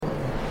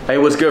Hey,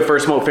 what's good,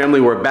 First Smoke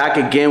family? We're back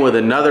again with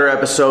another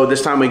episode.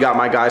 This time we got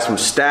my guys from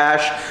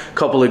Stache. A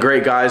couple of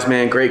great guys,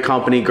 man. Great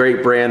company,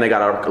 great brand. They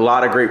got a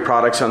lot of great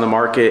products on the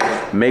market.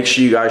 Make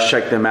sure you guys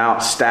check them out,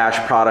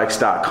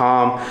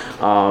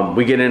 stacheproducts.com.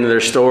 We get into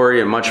their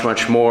story and much,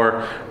 much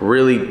more.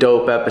 Really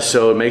dope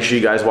episode. Make sure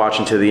you guys watch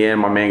until the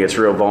end. My man gets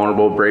real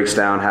vulnerable, breaks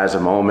down, has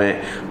a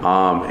moment.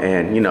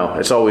 And, you know,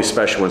 it's always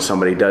special when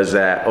somebody does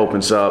that,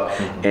 opens up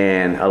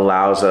and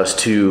allows us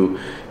to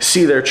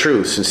see their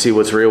truths and see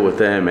what's real with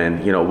them,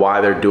 and you know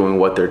why they're doing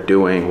what they're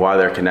doing, why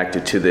they're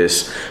connected to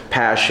this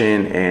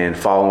passion and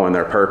following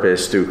their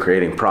purpose through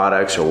creating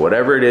products or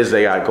whatever it is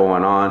they got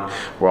going on.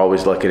 We're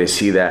always lucky to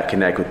see that,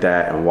 connect with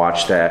that, and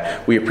watch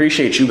that. We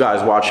appreciate you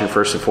guys watching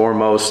first and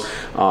foremost.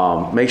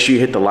 Make sure you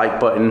hit the like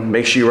button,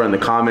 make sure you run the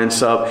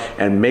comments up,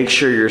 and make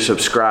sure you're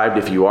subscribed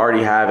if you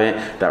already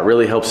haven't. That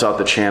really helps out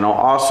the channel.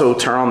 Also,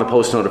 turn on the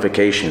post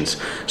notifications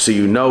so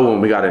you know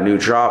when we got a new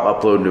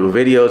drop, upload new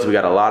videos. We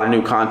got a lot of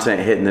new content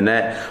hitting the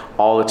net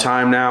all the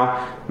time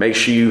now. Make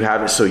sure you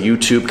have it so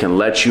YouTube can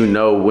let you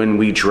know when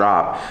we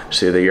drop,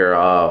 so that you're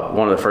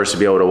one of the first to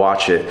be able to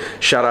watch it.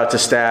 Shout out to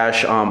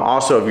Stache.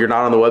 Also, if you're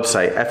not on the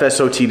website,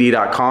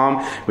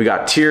 fsotd.com, we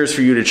got tiers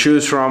for you to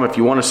choose from. If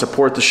you want to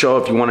support the show,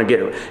 if you want to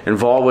get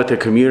involved with the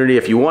community,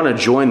 if you want to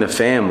join the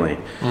family,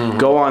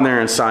 go on there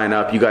and sign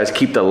up. You guys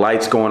keep the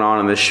lights going on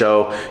in this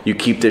show. You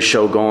keep this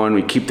show going.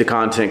 We keep the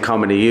content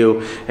coming to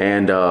you,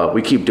 and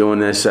we keep doing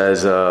this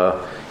as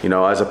you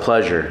know, as a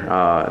pleasure.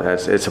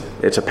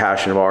 It's a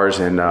passion of ours,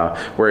 and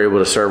we're able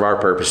to serve our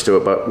purpose to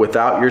it. But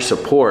without your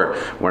support,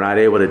 we're not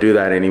able to do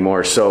that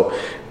anymore. So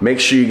make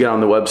sure you get on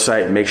the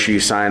website and make sure you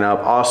sign up.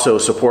 Also,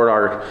 support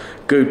our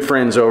good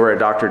friends over at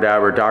Dr.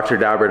 Dabber,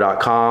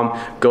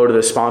 drdabber.com. Go to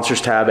the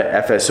sponsors tab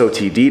at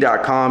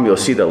fsotd.com. You'll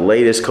see the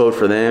latest code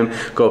for them.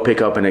 Go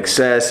pick up an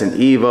Access, an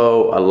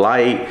Evo, a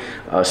Light,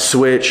 a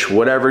Switch,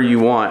 whatever you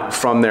want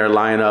from their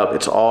lineup.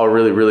 It's all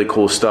really, really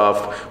cool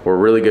stuff. We're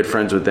really good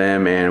friends with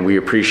them, and we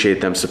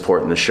appreciate them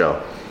supporting the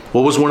show.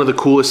 What was one of the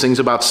coolest things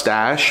about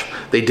Stache?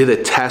 They did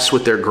a test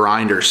with their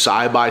grinder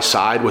side by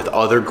side with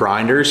other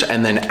grinders,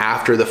 and then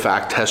after the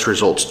fact test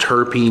results,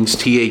 terpenes,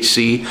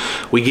 THC.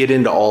 We get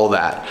into all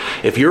that.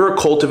 If you're a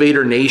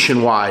cultivator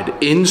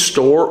nationwide, in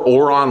store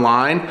or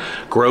online,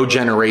 Grow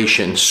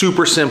Generation.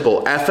 Super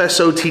simple.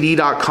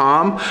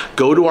 FSOTD.com.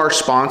 Go to our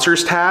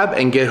sponsors tab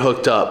and get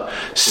hooked up.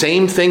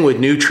 Same thing with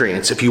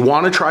nutrients. If you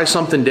want to try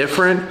something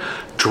different,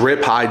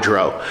 Drip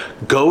Hydro.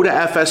 Go to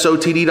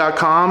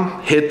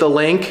fsotd.com, hit the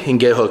link,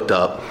 and get hooked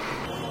up.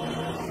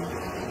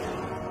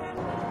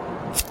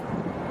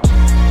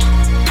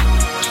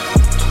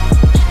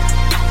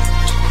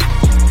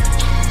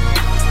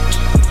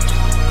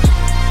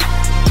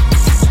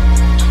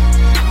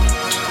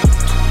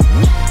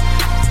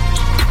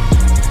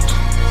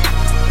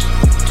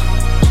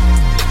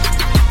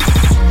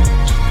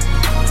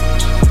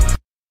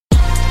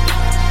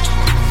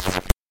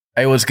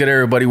 Hey, what's good,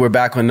 everybody? We're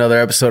back with another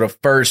episode of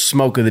First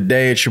Smoke of the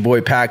Day. It's your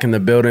boy Pack in the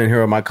building here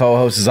with my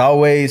co-host, as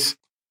always,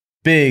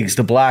 Biggs,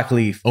 the Black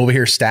Leaf. Over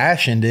here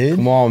stashing, dude.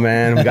 Come on,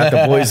 man. We got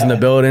the boys in the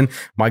building.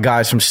 My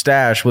guys from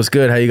Stache. What's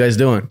good? How you guys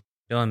doing?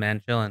 Chilling,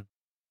 man. Chilling.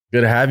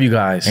 Good to have you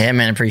guys. Yeah,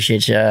 man.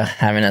 Appreciate you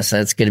having us.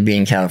 It's good to be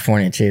in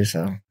California, too.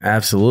 So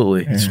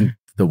absolutely. Yeah.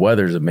 The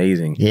weather's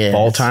amazing. Yeah.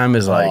 Fall time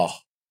is like,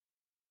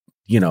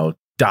 you know,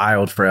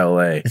 dialed for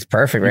LA. It's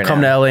perfect right now. You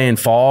come to LA in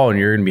fall and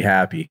you're going to be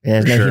happy.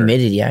 Yeah, there's no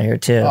humidity out here,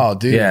 too. Oh,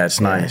 dude. Yeah, it's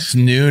nice. It's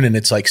noon and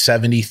it's like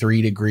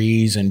 73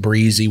 degrees and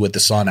breezy with the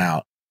sun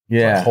out.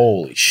 Yeah. Like,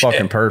 holy shit.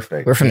 Fucking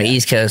perfect. We're from the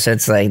East Coast. So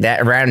it's like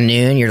that around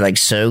noon, you're like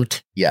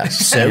soaked.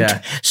 Yes. Soaked.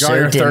 Yeah. You're on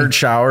your third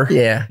shower.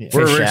 Yeah.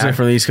 We're originally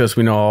from the East Coast.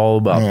 We know all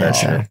about that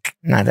shit.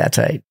 Not that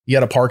tight. You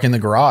got to park in the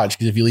garage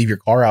because if you leave your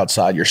car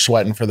outside, you're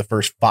sweating for the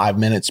first 5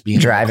 minutes being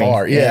driving. In the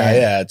car.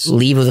 Yeah. It's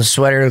leave with a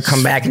sweater,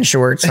 come back in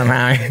shorts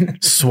somehow.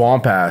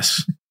 Swamp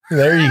ass.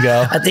 There you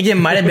go. I think it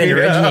might have been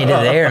originated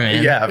there,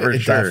 man. Yeah, for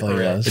sure.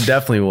 Definitely was. It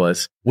definitely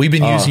was. We've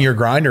been using your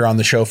grinder on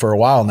the show for a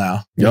while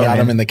now. We got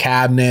them in the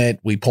cabinet.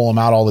 We pull them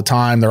out all the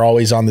time. They're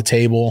always on the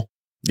table.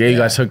 Yeah, you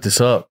guys hooked us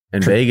up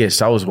in Vegas.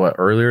 That was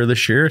earlier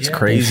this year? It's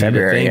crazy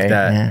February, to think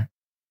that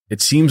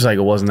it seems like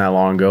it wasn't that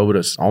long ago, but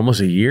it's almost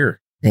a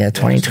year. Yeah,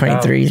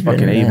 2023 has been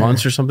fucking 8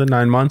 months or something,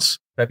 9 months.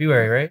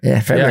 February, right?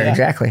 Yeah, February,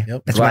 exactly.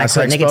 Yep. That's when I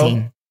quit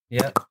nicotine.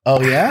 Yeah.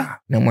 Oh, yeah?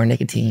 No more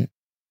nicotine.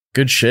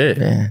 Good shit.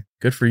 Yeah.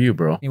 Good for you,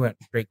 bro. He went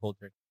straight cold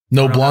turkey.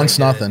 No blunts,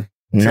 nothing.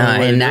 No,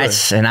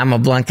 and I'm a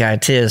blunt guy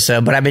too.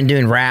 So, but I've been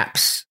doing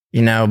wraps,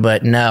 you know,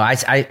 but no,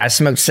 I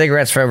smoked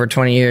cigarettes for over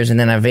 20 years and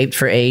then I vaped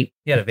for 8.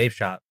 He had a vape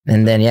shop.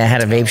 And then, I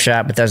had a vape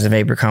shop, but that was a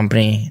vapor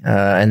company.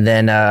 And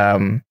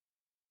then,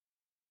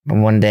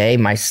 one day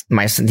my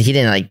son,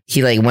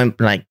 he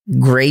went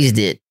grazed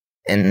it.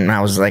 And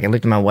I was like, I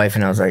looked at my wife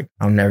and I was like,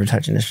 I'm never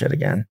touching this shit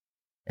again.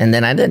 And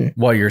then I didn't.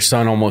 Well, your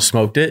son almost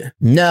smoked it?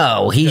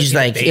 No, he's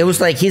like, it was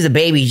like, he's a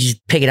baby, he's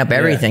just picking up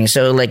everything.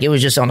 So like, it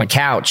was just on the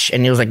couch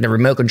and it was like the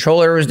remote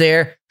controller was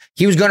there.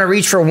 He was going to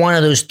reach for one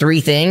of those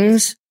 3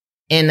 things.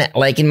 And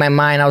like in my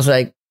mind, I was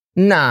like,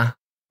 nah,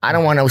 I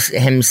don't want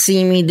him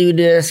see me do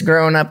this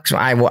growing up. So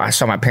I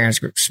saw my parents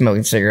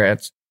smoking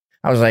cigarettes.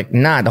 I was like,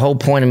 nah, the whole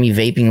point of me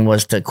vaping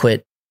was to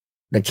quit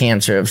the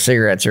cancer of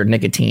cigarettes or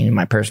nicotine, in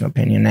my personal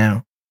opinion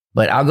now.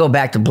 But I'll go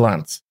back to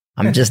blunts.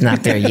 I'm just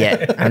not there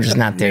yet. I'm just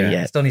not there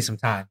yet. Still need some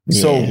time.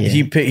 So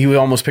he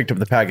almost picked up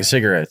the pack of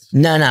cigarettes.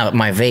 No,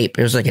 my vape.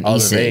 It was like an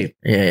e-cig. Vape.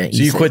 Yeah.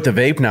 So you quit the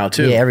vape now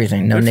too? Yeah,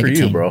 everything. No Good nicotine,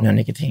 for you, bro. No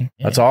nicotine.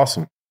 Yeah. That's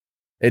awesome.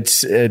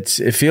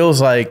 It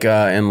feels like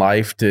in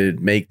life to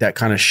make that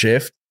kind of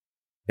shift,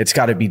 it's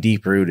got to be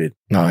deep rooted.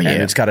 Oh yeah,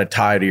 and it's got to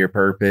tie to your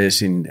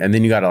purpose, and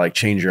then you got to like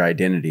change your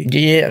identity.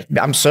 Yeah,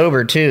 I'm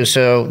sober too,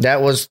 so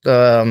that was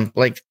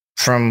like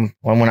from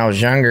when I was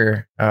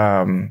younger.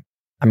 I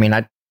mean,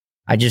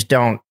 I just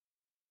don't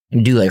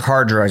do like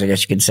hard drugs, I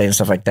guess you could say, and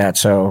stuff like that.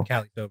 So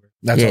Cali sober.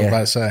 That's what I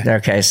was about to say.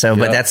 Okay, so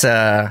but that's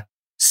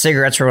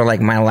cigarettes were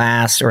like my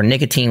last, or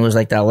nicotine was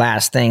like the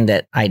last thing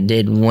that I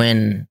did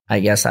when I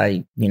guess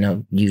I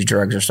used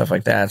drugs or stuff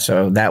like that.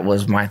 So that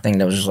was my thing.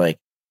 That was just like,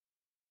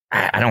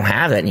 I don't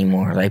have that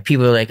anymore. Like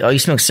people are like, oh, you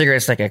smoke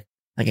cigarettes like a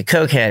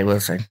cokehead. Well,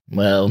 it's like,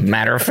 well,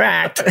 matter of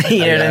fact,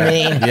 you know what I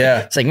mean?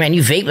 Yeah. It's like, man,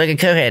 you vape like a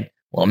cokehead.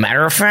 Well,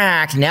 matter of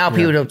fact, now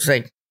people don't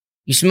like,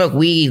 you smoke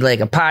weed like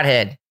a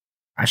pothead.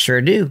 I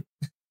sure do.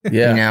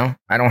 Yeah.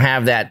 I don't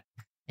have that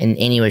in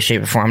any way,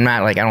 shape, or form. I'm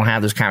not like, I don't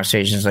have those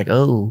conversations like,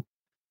 oh,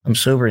 I'm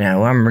sober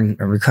now. I'm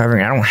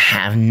recovering. I don't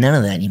have none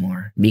of that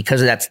anymore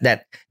because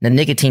the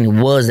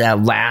nicotine was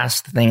that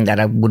last thing that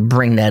I would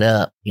bring that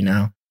up,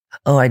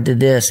 Oh, I did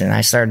this and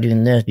I started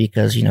doing this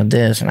because,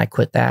 this, and I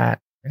quit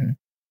that. And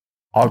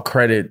I'll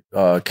credit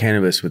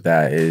cannabis with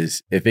that.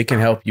 Is if it can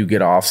help you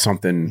get off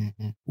something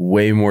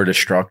way more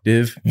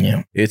destructive,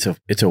 it's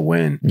a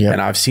win. Yeah. And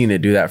I've seen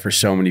it do that for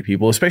so many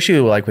people, especially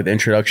like with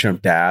introduction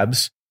of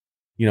dabs,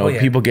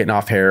 people getting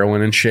off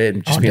heroin and shit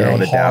and just being able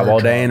to dab all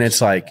day. And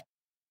it's like,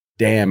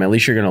 damn, at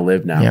least you're going to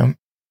live now. Yeah.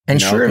 And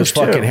shrooms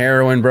too. Fucking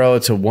heroin, bro,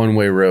 it's a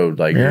one-way road.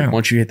 Like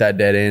once you hit that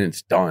dead end,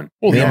 it's done.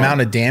 Well, the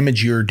amount of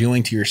damage you're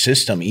doing to your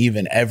system,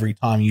 even every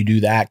time you do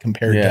that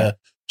compared to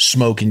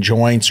smoking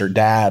joints or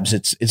dabs,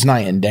 it's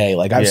night and day.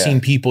 Like I've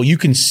seen people, you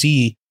can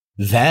see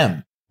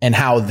them and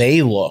how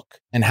they look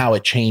and how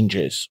it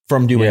changes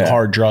from doing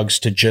hard drugs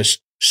to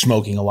just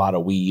smoking a lot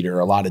of weed or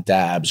a lot of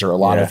dabs or a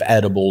lot of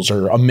edibles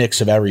or a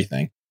mix of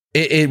everything.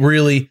 It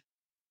really,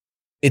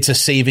 it's a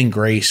saving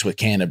grace with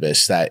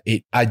cannabis that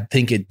I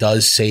think it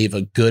does save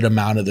a good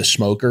amount of the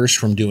smokers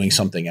from doing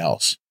something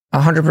else.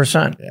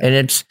 100%. And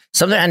it's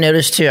something I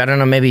noticed too. I don't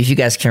know, maybe if you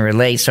guys can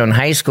relate. So in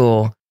high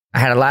school, I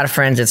had a lot of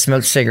friends that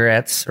smoked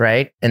cigarettes,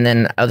 right? And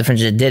then other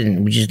friends that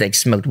didn't. We just like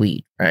smoked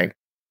weed, right?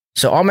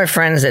 So all my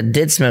friends that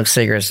did smoke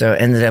cigarettes though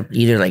ended up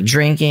either like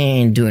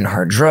drinking, doing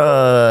hard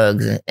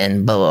drugs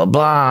and blah, blah,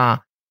 blah.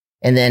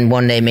 And then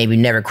one day maybe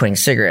never quitting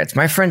cigarettes.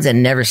 My friends that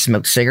never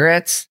smoked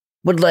cigarettes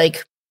would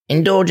like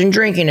indulge in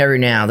drinking every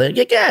now. They're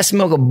like, yeah,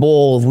 smoke a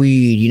bowl of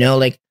weed,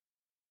 like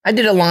I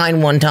did a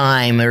line one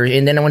time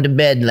and then I went to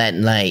bed that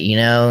night,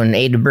 and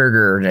ate a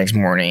burger the next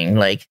morning.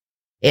 Like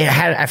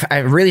I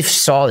really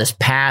saw this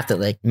path that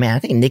like, man, I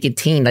think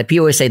nicotine, like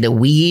people always say the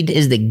weed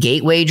is the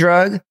gateway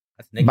drug.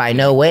 By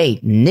no way.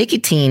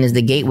 Nicotine is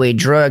the gateway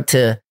drug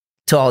to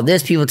all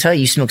this. People tell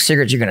you smoke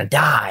cigarettes, you're going to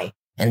die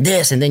and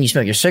this, and then you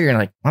smoke your cigarette and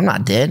like, I'm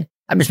not dead.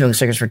 I've been smoking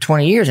cigarettes for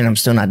 20 years and I'm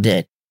still not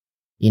dead.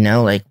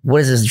 Like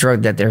what is this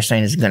drug that they're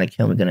saying is going to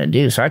kill me going to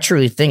do? So I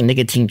truly think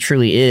nicotine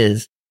truly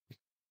is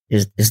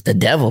the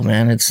devil,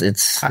 man.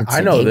 It's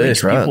I know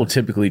this. Drug. People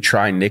typically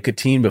try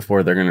nicotine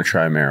before they're going to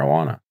try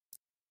marijuana.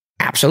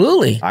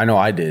 Absolutely. I know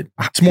I did.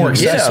 It's more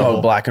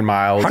accessible. Black and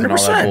Mild 100%. And all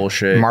that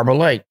bullshit. Marble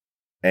Light.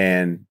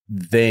 And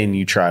then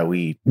you try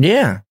weed.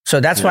 Yeah. So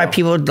that's why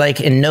people like,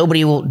 and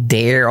nobody will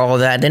dare all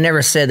that. They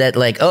never said that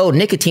like, oh,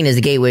 nicotine is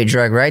the gateway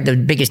drug, right? The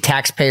biggest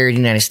taxpayer in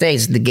the United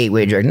States is the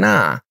gateway drug.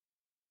 Nah.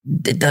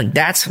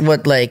 That's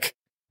what like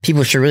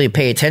people should really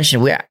pay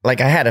attention. I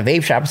had a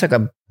vape shop. I took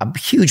a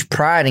huge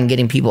pride in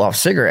getting people off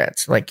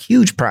cigarettes, like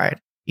huge pride.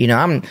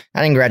 I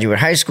didn't graduate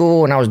high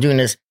school and I was doing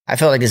this. I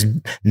felt like this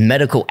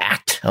medical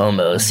act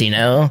almost,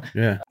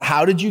 Yeah.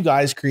 How did you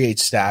guys create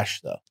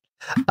Stache though?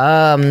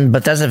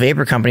 Bethesda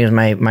Vapor Company was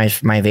my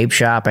vape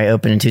shop. I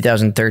opened in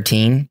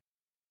 2013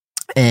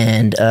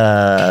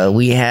 and,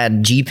 we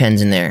had G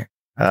pens in there.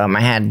 I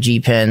had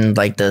G pen,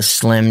 like the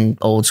slim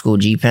old school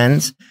G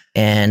pens.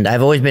 And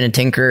I've always been a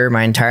tinkerer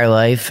my entire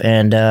life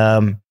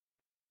and,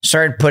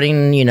 started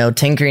putting,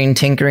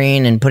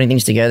 tinkering and putting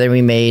things together.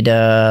 We made,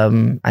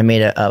 I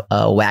made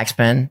a wax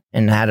pen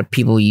and had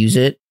people use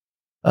it.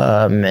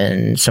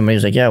 And somebody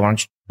was like, yeah, why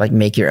don't you like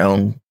make your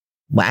own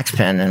wax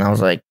pen? And I was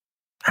like,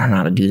 I don't know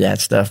how to do that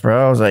stuff,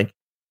 bro. I was like,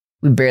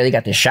 we barely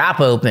got the shop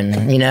open.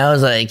 I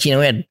was like,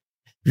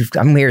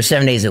 I'm here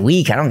 7 days a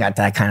week. I don't got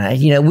that kind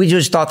of, we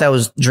just thought that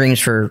was dreams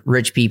for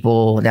rich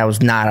people. That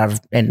was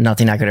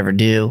nothing I could ever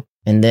do.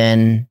 And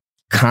then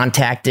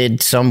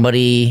contacted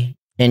somebody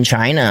in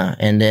China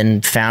and then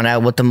found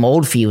out what the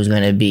mold fee was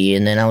going to be.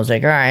 And then I was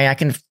like, all right, I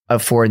can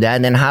afford that.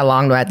 And then how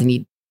long do I have to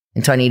need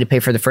until I need to pay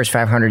for the first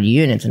 500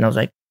 units? And I was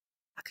like,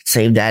 I could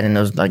save that in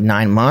those like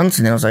 9 months.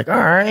 And then I was like, all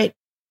right.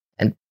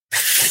 And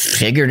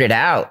figured it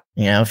out,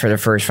 for the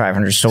first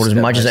 500, sold as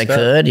much as I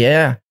could.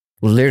 Yeah.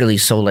 Literally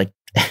sold like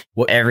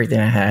everything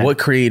I had. What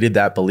created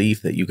that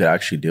belief that you could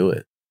actually do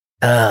it?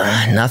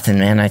 Nothing,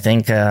 man. I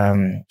think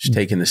Just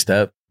taking the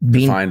step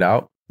to find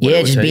out.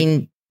 Yeah, just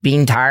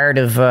being tired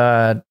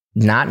of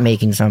not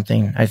making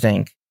something. I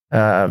think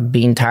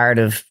being tired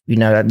of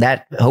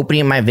that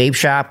opening my vape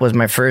shop was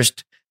my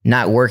first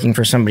not working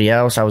for somebody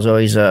else. I was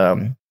always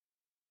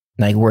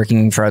like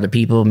working for other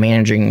people,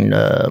 managing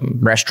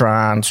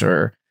restaurants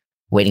or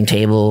waiting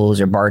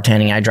tables or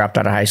bartending. I dropped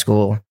out of high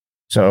school,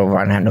 so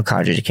I didn't have no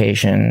college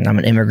education. I'm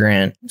an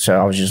immigrant, so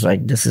I was just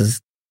like, this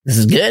is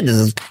good.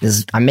 This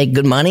is I make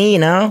good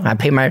money, I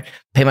pay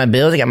my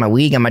bills. I got my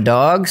weed, got my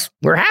dogs.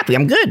 We're happy.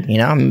 I'm good.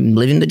 I'm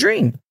living the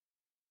dream.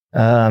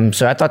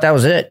 So I thought that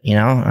was it.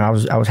 I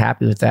was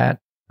happy with that.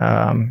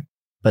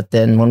 But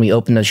then when we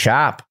opened the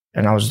shop,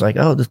 and I was like,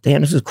 oh,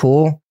 damn, this is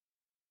cool.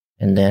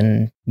 And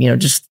then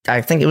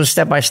I think it was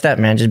step by step,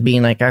 man. Just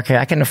being like, okay,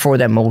 I can afford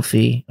that mold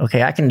fee.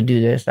 Okay, I can do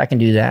this. I can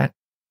do that.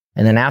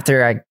 And then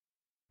after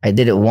I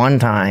did it one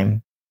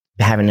time,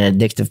 having an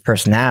addictive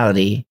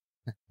personality.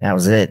 That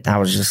was it. I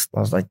was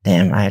like,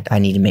 damn, I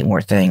need to make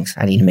more things.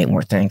 I need to make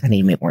more things. I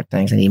need to make more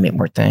things. I need to make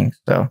more things.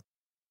 So,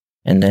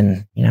 and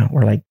then,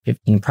 we're like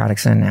 15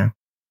 products in now.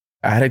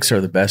 Addicts are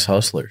the best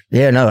hustlers.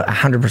 Yeah, no,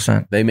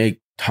 100%. They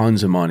make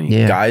tons of money.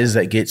 Yeah. Guys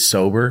that get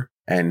sober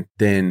and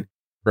then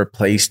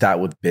replace that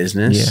with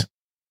business.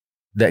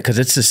 Yeah. Because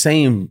it's the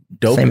same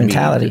dopamine. Same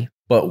mentality.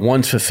 But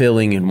one's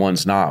fulfilling and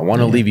one's not. One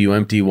will leave you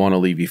empty, one will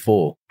leave you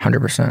full.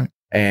 100%.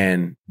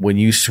 And when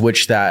you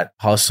switch that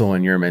hustle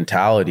and your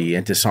mentality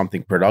into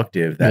something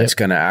productive that's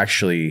going to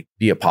actually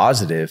be a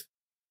positive,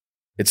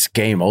 it's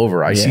game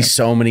over. I see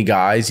so many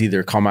guys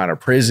either come out of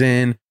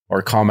prison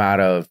or come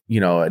out of,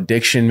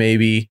 addiction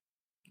maybe,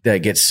 that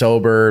get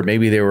sober.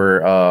 Maybe they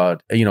were,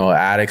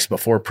 addicts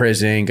before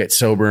prison, get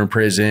sober in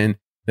prison.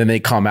 Then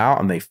they come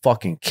out and they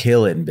fucking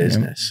kill it in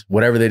business.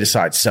 Whatever they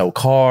decide, sell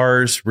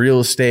cars, real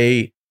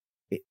estate,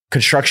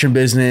 construction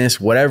business,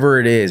 whatever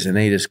it is. And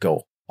they just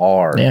go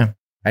hard. Yeah.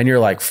 And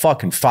you're like,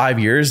 fucking 5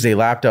 years. They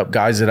lapped up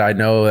guys that I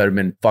know that have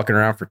been fucking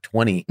around for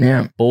 20,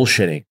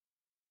 bullshitting,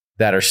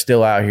 that are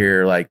still out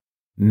here like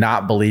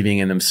not believing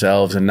in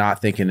themselves and not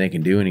thinking they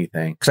can do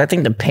anything. Because I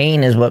think the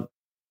pain is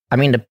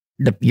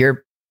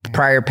your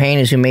prior pain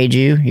is who made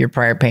you. Your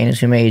prior pain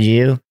is who made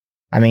you.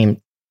 I mean,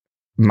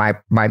 my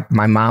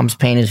mom's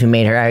pain is who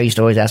made her. I used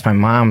to always ask my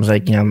mom, was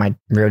like, my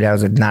real dad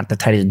was not the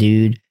tightest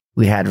dude.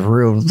 We had a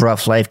real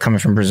rough life coming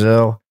from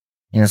Brazil.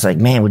 And it's like,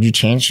 man, would you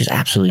change? She's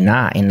absolutely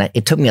not. And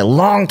it took me a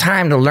long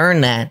time to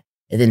learn that.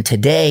 And then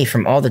today,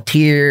 from all the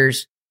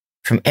tears,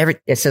 from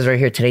it says right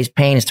here, today's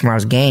pain is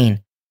tomorrow's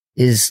gain,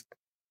 is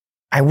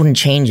I wouldn't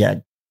change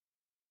that.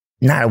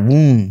 Not a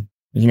wound,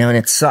 and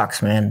it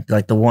sucks, man.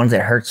 Like the ones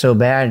that hurt so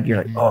bad, you're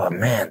like, oh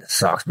man, this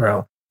sucks,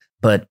 bro.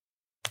 But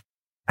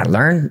I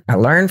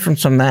learned from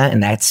some of that,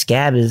 and that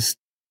scab is,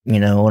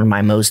 one of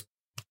my most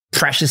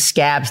precious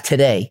scabs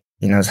today.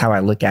 Is how I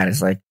look at it.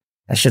 It's like,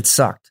 that shit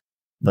sucked.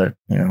 But,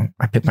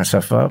 I picked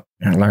myself up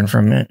and I learned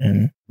from it,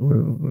 and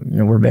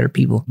we're better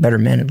people, better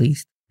men at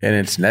least. And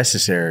it's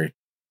necessary.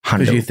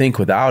 Because you think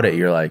without it,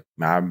 you're like,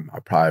 I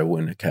probably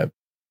wouldn't have kept,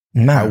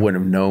 I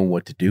wouldn't have known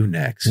what to do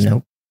next.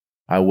 Nope.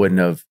 I wouldn't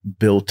have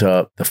built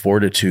up the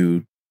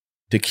fortitude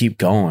to keep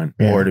going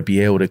or to be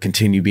able to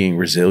continue being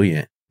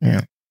resilient.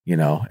 Yeah.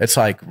 It's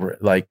like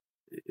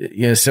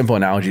simple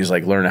analogy is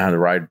like learning how to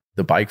ride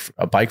a bike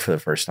for the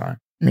first time.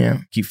 Yeah.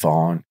 Keep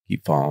falling.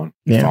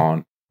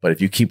 But if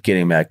you keep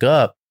getting back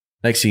up,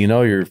 next thing you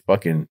know, you're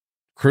fucking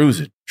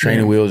cruising.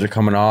 Training wheels are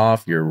coming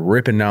off. You're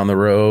ripping down the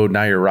road.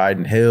 Now you're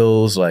riding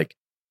hills. Like,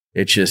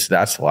 it's just,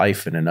 that's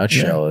life in a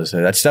nutshell.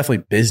 That's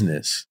definitely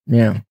business.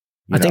 Yeah.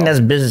 I think that's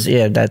business.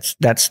 Yeah.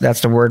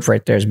 That's the word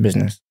right there, is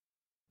business.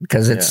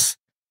 Because it's,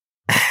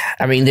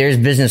 I mean, there's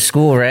business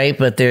school, right?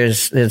 But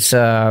that's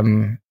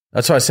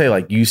why I say,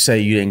 like, you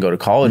say you didn't go to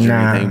college or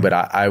anything, but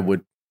I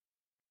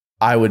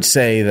would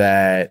say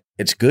that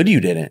it's good you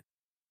didn't.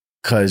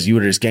 Because you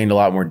would have just gained a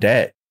lot more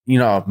debt.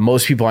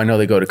 Most people I know,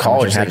 they go to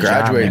college, they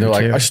graduate, and they're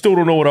like, I still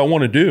don't know what I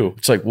want to do.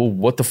 It's like, well,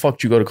 what the fuck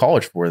do you go to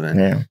college for then?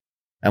 Yeah.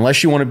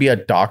 Unless you want to be a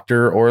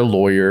doctor or a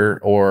lawyer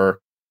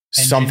or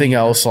something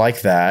else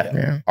like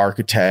that,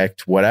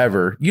 architect,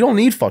 whatever, you don't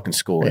need fucking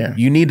schooling. Yeah.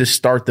 You need to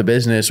start the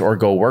business or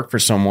go work for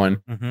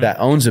someone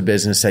that owns a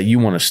business that you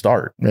want to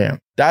start. Yeah.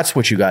 That's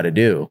what you got to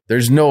do.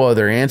 There's no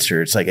other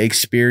answer. It's like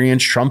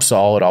experience trumps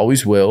all. It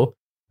always will.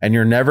 And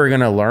you're never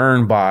going to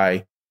learn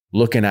by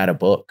looking at a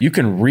book. You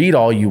can read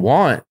all you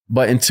want,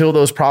 but until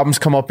those problems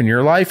come up in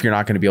your life, you're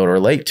not going to be able to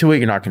relate to it.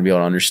 You're not going to be able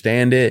to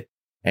understand it.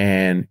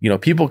 And,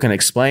 people can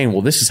explain,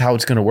 well, this is how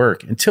it's going to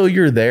work. Until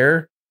you're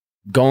there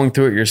going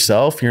through it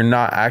yourself, you're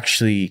not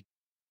actually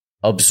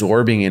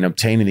absorbing and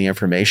obtaining the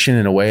information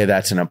in a way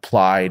that's an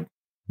applied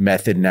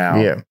method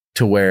now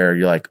to where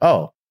you're like,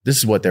 oh, this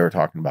is what they were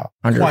talking about.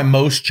 That's why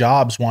most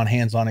jobs want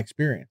hands-on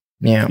experience.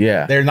 Yeah.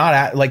 Yeah. They're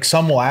not like,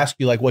 some will ask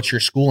you like, what's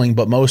your schooling?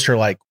 But most are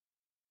like,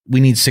 we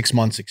need 6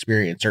 months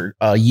experience or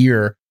a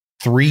year,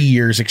 3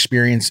 years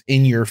experience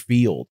in your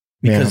field,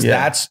 because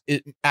that's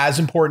as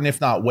important,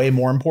 if not way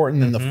more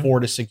important than the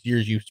 4 to 6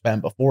 years you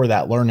spent before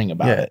that learning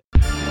about it.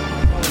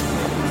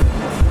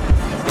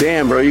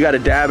 Damn, bro, you got a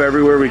dab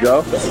everywhere we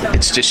go?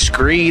 It's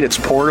discreet, it's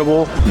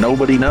portable,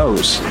 nobody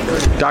knows.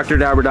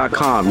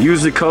 DrDabber.com.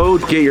 Use the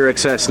code, get your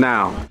access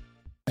now.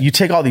 You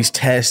take all these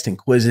tests and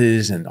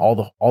quizzes and all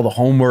the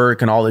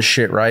homework and all this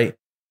shit, right?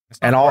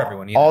 And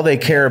all they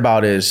care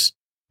about is,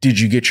 did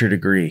you get your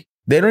degree?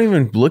 They don't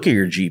even look at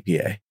your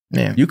GPA.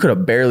 Yeah. You could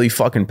have barely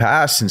fucking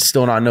passed and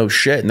still not know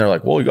shit. And they're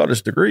like, well, you got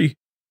this degree.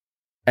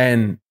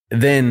 And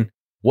then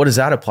what does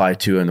that apply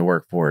to in the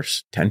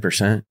workforce?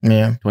 10%?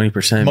 Yeah.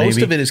 20%? Most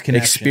maybe? of it is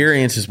connections.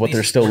 Experience is what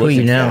they're still Who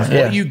looking you know. for.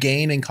 Yeah. What you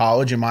gain in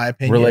college, in my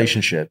opinion.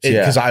 Relationships.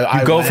 Because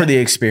I go went- for the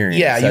experience.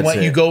 Yeah, That's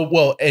it. you go,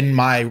 well, in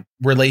my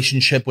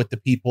relationship with the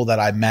people that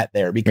I met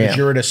there, because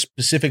you're at a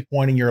specific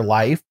point in your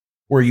life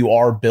where you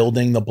are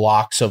building the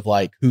blocks of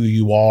like who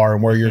you are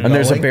and where you're going. And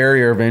there's a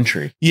barrier of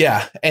entry.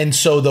 Yeah. And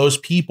so those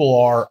people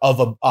are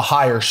of a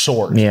higher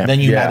sort than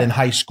you had in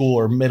high school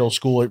or middle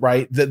school,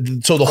 right?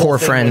 So the whole Core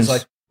thing friends. was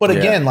like, but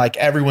again, like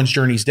everyone's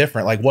journey is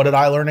different. Like what did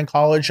I learn in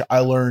college? I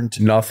learned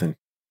Nothing.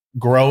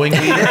 growing weed.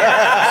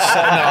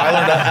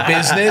 I learned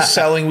business,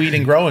 selling weed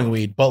and growing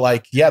weed. But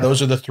like, yeah,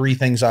 those are the three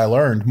things I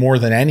learned more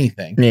than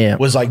anything. Yeah.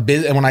 Was like,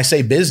 and when I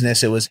say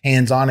business, it was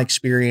hands-on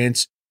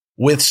experience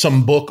with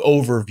some book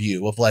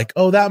overview of like,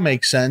 oh, that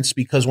makes sense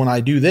because when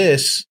I do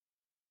this,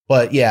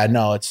 but yeah,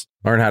 no, it's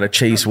Learn how to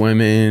chase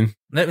women.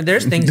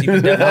 There's things you can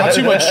not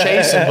definitely too much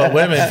chasing, but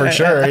women for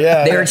sure.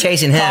 Yeah. They were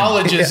chasing him.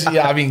 College is,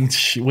 yeah, I mean,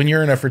 when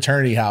you're in a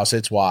fraternity house,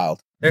 it's wild.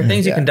 There are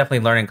things you Yeah. can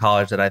definitely learn in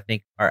college that I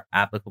think are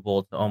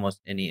applicable to almost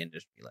any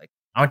industry. Like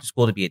I went to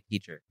school to be a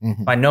teacher.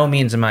 Mhm. By no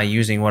means am I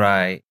using what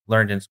I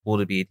learned in school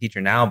to be a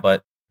teacher now,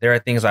 but there are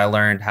things I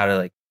learned how to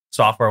like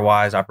software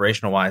wise,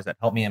 operational wise that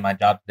help me in my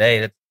job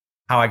today. That's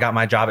how I got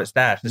my job at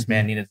Stache. This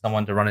man needed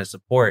someone to run his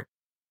support.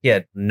 He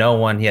had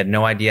no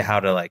idea how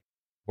to like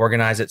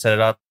organize it, set it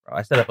up.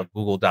 I set up a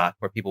Google Doc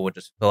where people would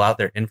just fill out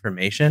their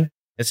information.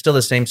 It's still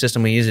the same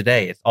system we use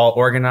today. It's all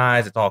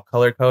organized, it's all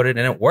color coded,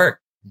 and it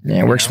worked.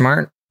 Yeah, work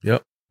smart.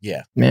 Yep.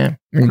 Yeah. Yeah.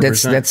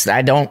 That's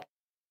I don't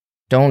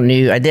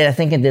I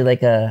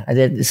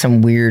did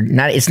some weird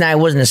it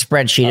wasn't a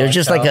spreadsheet. It was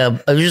just like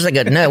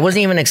no, it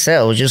wasn't even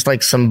Excel. It was just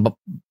like some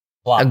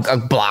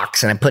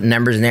blocks, and I put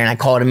numbers in there, and I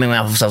called him in my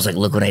office. I was like,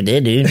 "Look what I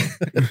did, dude!"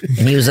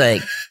 And he was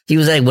like,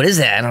 "What is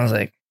that?" And I was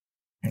like,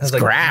 "It's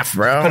graph,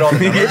 bro." Put all the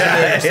numbers in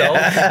there yourself.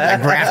 I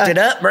graphed it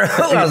up, bro.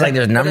 I was like,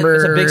 "There's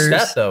numbers." It's a big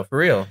step, though, for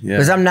real. Yeah.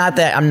 Because I'm not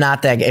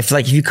that.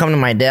 If you come to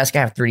my desk, I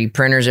have 3D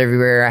printers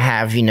everywhere. I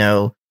have,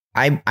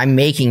 I'm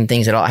making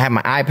things at all. I have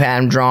my iPad.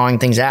 I'm drawing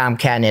things out. I'm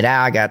catting it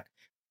out. I got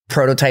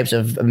prototypes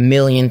of a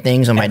million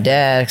things on my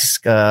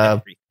desk.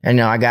 I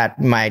got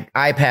my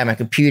iPad, my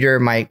computer,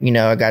 I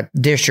got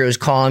distros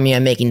calling me.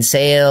 I'm making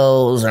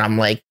sales, and I'm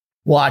like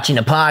watching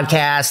a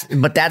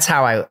podcast. But that's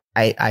how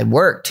I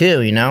work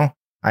too.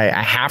 I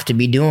have to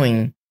be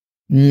doing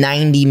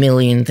 90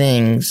 million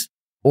things,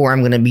 or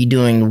I'm going to be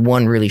doing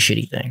one really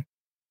shitty thing.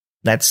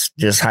 That's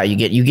just how you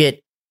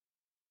get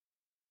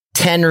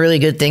 10 really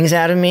good things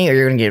out of me, or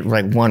you're going to get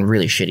like one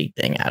really shitty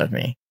thing out of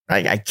me.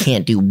 I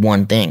can't do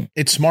one thing.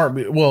 It's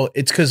smart. Well,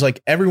 it's because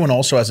like everyone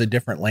also has a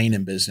different lane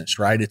in business,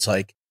 right? It's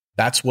like,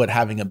 that's what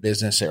having a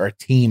business or a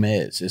team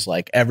is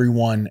like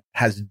everyone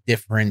has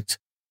different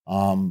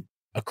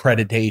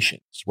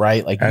accreditations,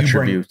 right? Like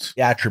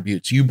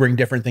attributes. You bring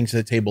different things to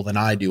the table than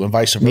I do, and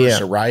vice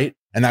versa, right?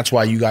 And that's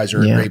why you guys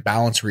are a great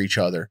balance for each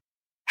other.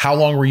 How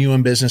long were you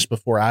in business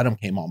before Adam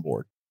came on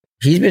board?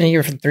 He's been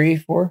here for 3,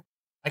 4.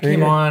 I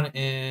came on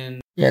in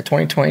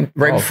 2020,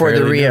 right before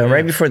the Rio,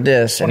 right before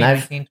this, and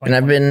I've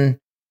been.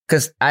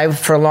 Because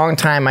for a long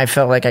time, I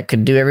felt like I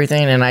could do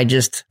everything. And I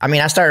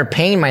started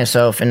paying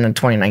myself in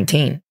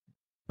 2019.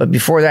 But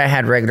before that, I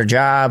had regular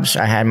jobs.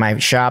 I had my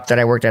shop that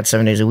I worked at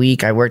 7 days a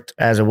week. I worked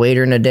as a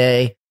waiter in the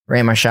day,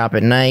 ran my shop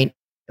at night,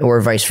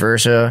 or vice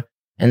versa.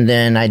 And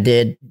then I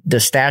did the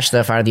Stache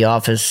stuff out of the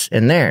office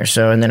in there.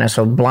 And then I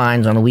sold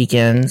blinds on the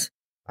weekends.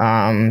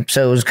 So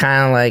it was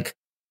kind of like,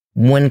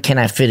 when can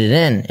I fit it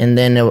in? And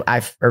then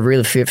I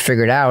really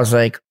figured out, I was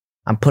like,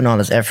 I'm putting all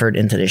this effort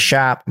into this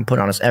shop. I'm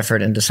putting all this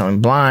effort into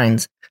selling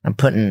blinds. I'm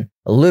putting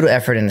a little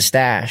effort in the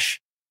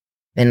Stache.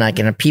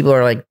 And people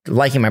are like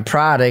liking my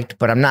product,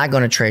 but I'm not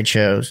going to trade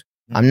shows.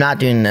 I'm not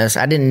doing this.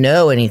 I didn't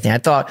know anything. I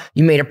thought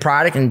you made a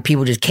product and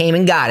people just came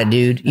and got it,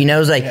 dude. It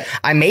was like,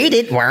 I made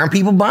it. Why aren't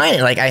people buying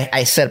it? Like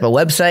I set up a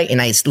website and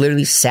I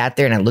literally sat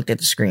there and I looked at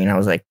the screen. I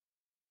was like,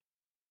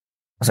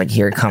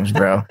 here it comes,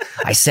 bro.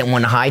 I sent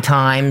one to High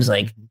Times.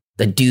 Like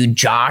the dude,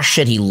 Josh,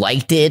 said he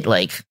liked it.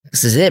 Like,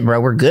 this is it, bro.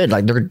 We're good.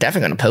 Like, they're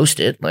definitely going to post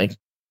it. Like,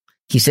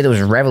 he said it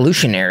was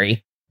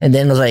revolutionary. And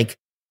then it was like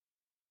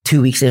 2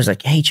 weeks later, it was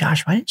like, hey,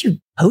 Josh, why didn't you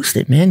post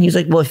it, man? He was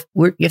like, well,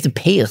 you have to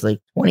pay us like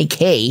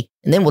 $20K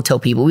and then we'll tell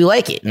people we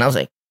like it. And I was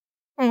like,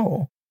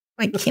 oh,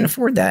 I can't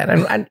afford that.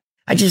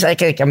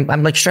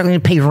 I'm like struggling to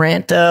pay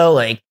rent though.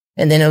 Like,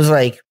 and then it was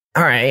like,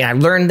 all right, I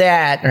learned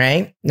that,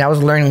 right? That was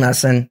a learning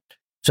lesson.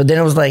 So then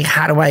it was like,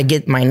 how do I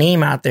get my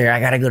name out there? I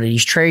got to go to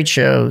these trade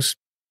shows.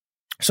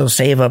 So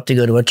save up to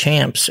go to a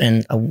Champs,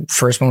 and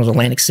first one was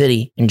Atlantic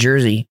City in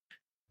Jersey.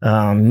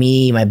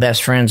 Me, my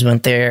best friends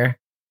went there.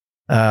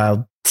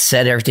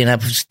 set everything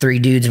up. It was 3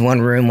 dudes in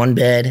one room, one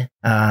bed,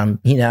 and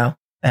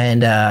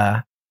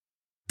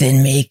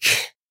didn't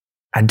make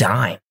a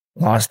dime.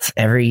 Lost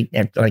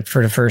like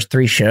for the first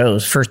 3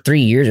 shows, first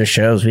 3 years of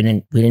shows, we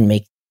didn't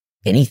make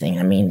anything.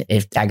 I mean,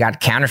 if I got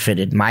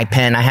counterfeited, my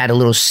pen, I had a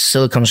little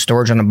silicone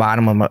storage on the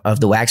bottom of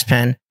the wax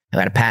pen. I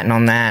got a patent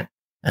on that.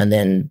 And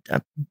then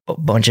a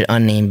bunch of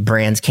unnamed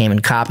brands came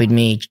and copied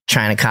me.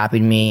 China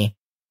copied me.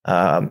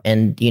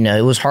 And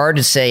it was hard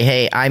to say,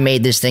 hey, I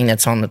made this thing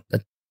that's on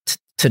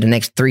to the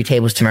next 3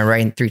 tables to my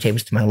right and 3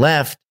 tables to my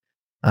left.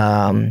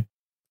 And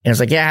it's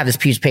like, yeah, I have this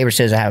piece of paper that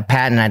says I have a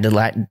patent. I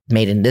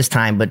made it this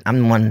time, but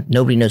I'm the one,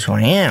 nobody knows who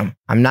I am.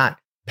 I'm not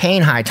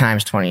paying high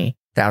times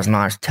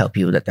 $20,000 to tell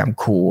people that I'm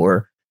cool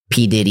or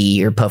P.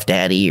 Diddy or Puff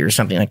Daddy or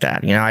something like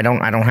that. I don't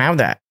have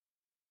that.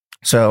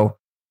 So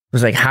it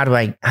was like, how do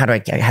I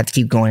have to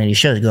keep going to these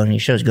shows,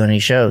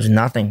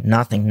 Nothing.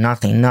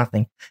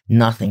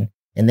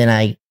 And then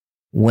I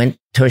went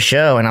to a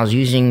show and I was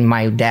using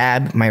my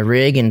dab, my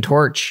rig and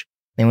torch.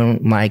 And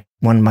when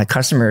one of my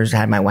customers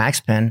had my wax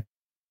pen,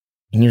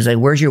 and he was like,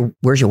 where's your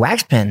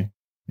wax pen?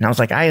 And I was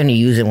like, I only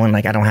use it when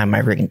like I don't have my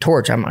rig and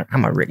torch. I'm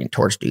a rig and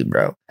torch dude,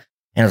 bro.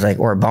 And I was like,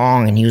 or a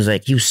bong. And he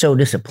was so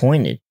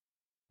disappointed.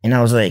 And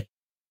I was like,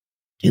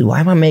 dude, why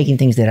am I making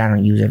things that I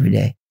don't use every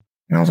day?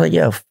 And I was like,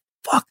 yo,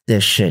 fuck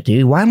this shit,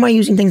 dude. Why am I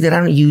using things that I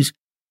don't use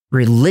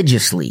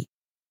religiously?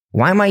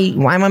 Why am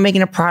I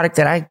making a product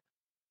that I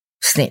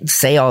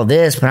say all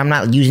this, but I'm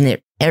not using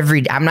it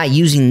I'm not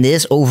using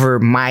this over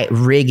my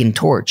rig and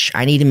torch.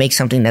 I need to make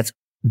something that's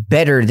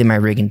better than my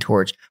rig and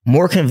torch,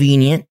 more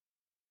convenient.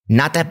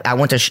 Not that I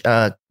want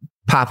to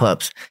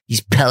pop-ups,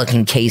 these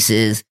Pelican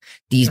cases,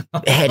 these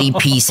heady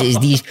pieces,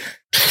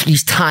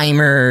 these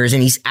timers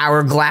and these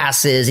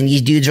hourglasses, and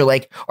these dudes are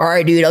like, all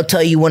right, dude, I'll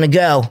tell you when to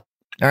go.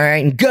 All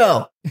right, and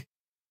go.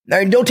 All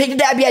right, don't take the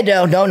dab yet,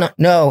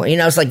 no.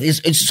 It's like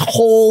it's this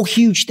whole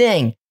huge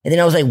thing. And then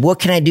I was like, what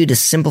can I do to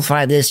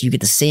simplify this? You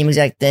get the same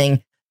exact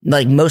thing,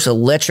 like most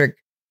electric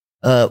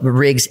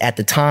rigs at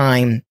the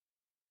time.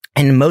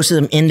 And most of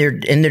them in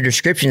their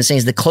description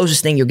saying the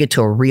closest thing you'll get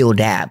to a real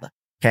dab.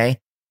 Okay.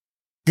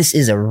 This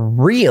is a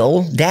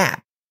real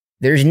dab.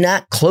 There's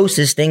not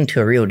closest thing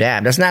to a real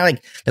dab. That's not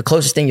like the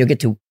closest thing you'll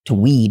get to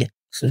weed.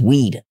 This is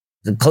weed.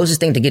 The closest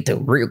thing to get to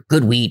real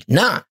good weed.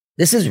 Nah,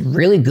 this is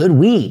really good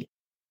weed.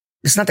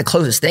 It's not the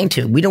closest thing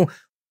to.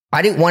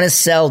 I didn't want to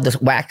sell the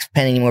wax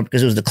pen anymore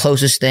because it was the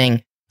closest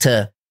thing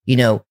to,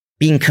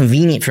 being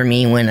convenient for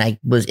me when I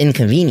was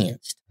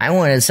inconvenienced. I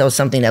wanted to sell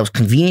something that was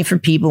convenient for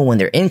people when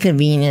they're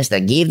inconvenienced,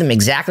 that gave them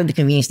exactly the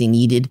convenience they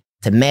needed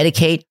to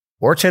medicate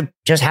or to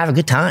just have a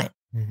good time.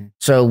 Mm-hmm.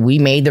 So we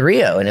made the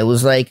Rio, and it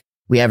was like,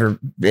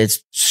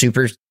 it's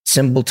super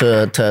simple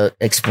to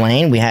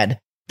explain. We had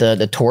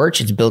the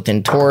torch, it's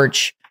built-in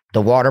torch,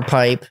 the water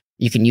pipe.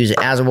 You can use it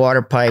as a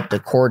water pipe. The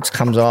quartz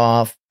comes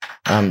off.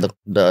 The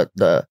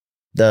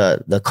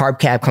carb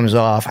cap comes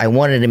off. I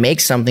wanted to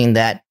make something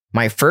that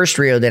my first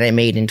Rio that I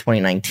made in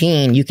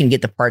 2019, you can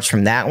get the parts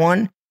from that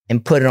one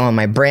and put it on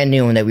my brand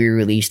new one that we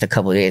released a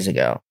couple of days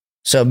ago.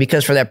 So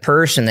because for that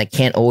person that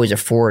can't always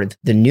afford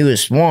the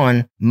newest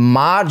one,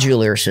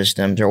 modular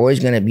systems are always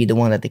going to be the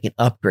one that they can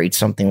upgrade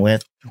something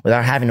with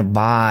without having to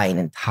buy an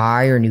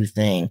entire new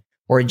thing,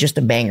 or just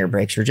a banger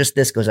breaks, or just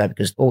this goes out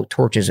because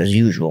torches as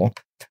usual.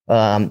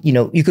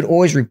 You could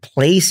always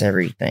replace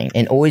everything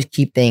and always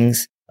keep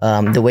things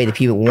the way that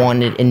people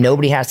wanted, and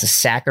nobody has to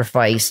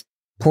sacrifice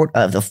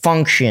the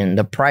function.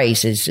 The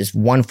price is just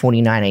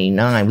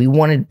 $149.89. We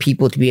wanted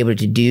people to be able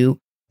to do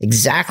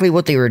exactly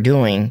what they were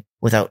doing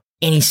without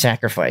any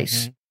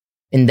sacrifice. Mm-hmm.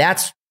 And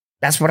that's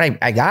what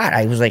I got.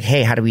 I was like,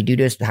 hey, how do we do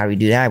this? How do we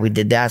do that? We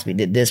did that. We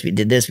did this. We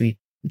did this. We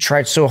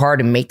tried so hard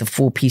to make the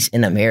full piece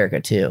in America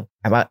too.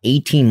 About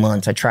 18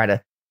 months, I tried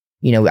to,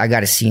 I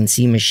got a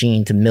CNC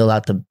machine to mill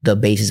out the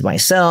bases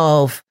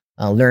myself.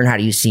 Learn how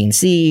to use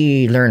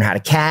CNC, learn how to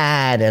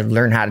CAD,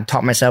 learn how to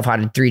taught myself how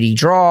to 3D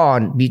draw.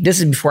 And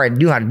this is before I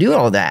knew how to do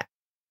all that.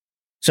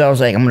 So I was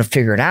like, I'm going to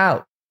figure it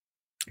out,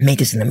 make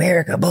this in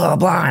America, blah,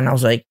 blah. And I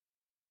was like,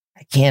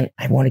 I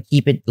want to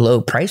keep it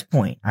low price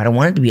point. I don't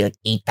want it to be like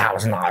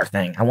 $8,000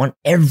 thing. I want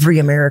every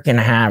American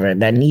to have it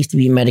that needs to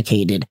be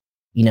medicated,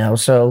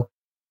 so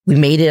we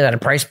made it at a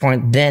price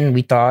point then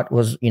we thought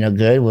was,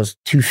 good, was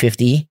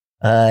 $250.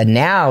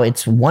 Now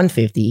it's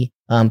 $150.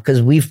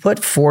 Because we've put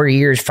 5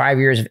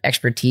 years of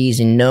expertise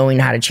in knowing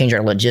how to change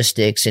our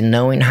logistics and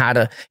knowing how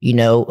to,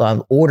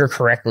 order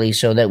correctly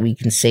so that we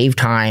can save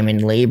time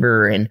and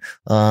labor and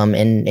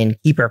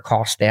keep our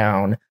costs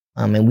down.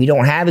 And we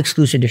don't have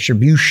exclusive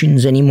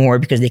distributions anymore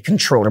because they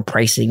control the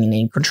pricing and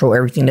they control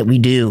everything that we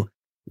do.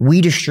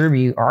 We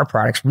distribute our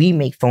products. We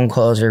make phone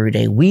calls every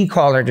day. We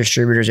call our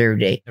distributors every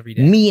day.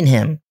 Me and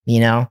him,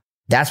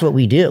 that's what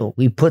we do.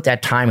 We put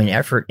that time and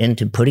effort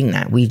into putting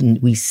that.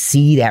 We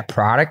see that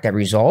product, that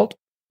result.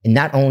 And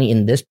not only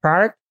in this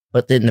product,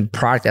 but then the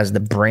product as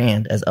the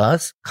brand, as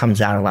us, comes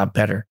out a lot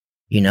better.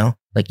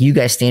 Like you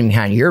guys standing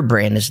behind your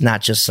brand is not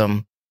just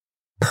some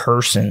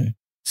person,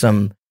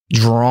 some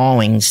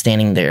drawing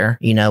standing there.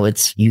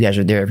 It's you guys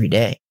are there every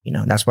day.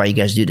 That's why you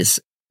guys do this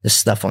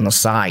stuff on the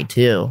side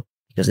too,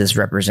 because this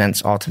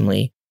represents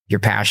ultimately your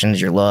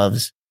passions, your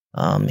loves,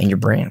 and your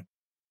brand.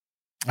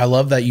 I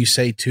love that you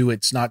say too,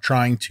 it's not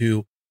trying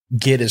to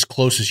get as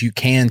close as you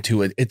can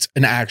to it. It's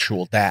an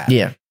actual dab.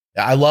 Yeah.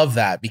 I love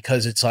that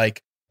because it's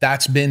like,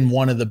 that's been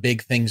one of the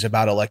big things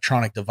about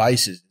electronic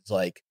devices. It's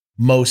like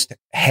most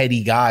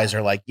heady guys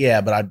are like,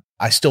 yeah, but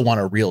I still want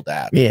a real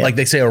dab. Yeah. Like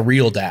they say a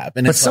real dab.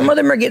 And but some of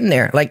them are getting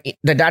there. Like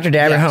the Dr.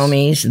 Dabber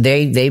homies,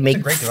 they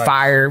make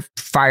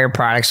fire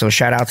products. So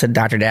shout out to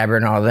Dr. Dabber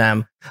and all of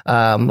them.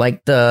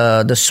 Like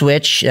the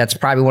Switch, that's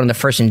probably one of the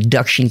first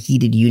induction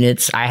heated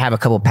units. I have a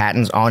couple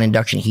patents on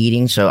induction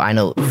heating, so I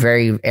know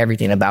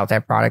everything about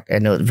that product. I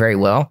know it very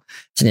well.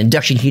 It's an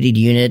induction heated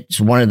unit.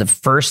 It's one of the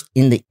first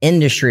in the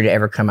industry to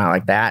ever come out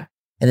like that.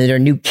 And then their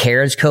new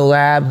Carrots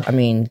collab. I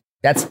mean,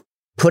 that's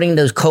putting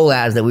those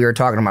collabs that we were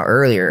talking about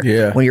earlier.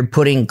 Yeah. When you're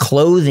putting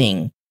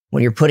clothing,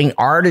 when you're putting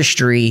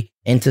artistry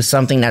into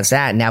something that's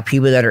that. Now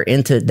people that are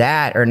into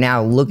that are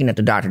now looking at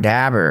the Dr.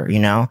 Dabber, you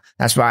know?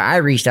 That's why I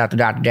reached out to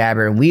Dr.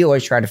 Dabber, and we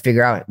always try to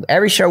figure out,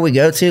 every show we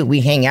go to, we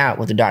hang out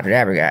with the Dr.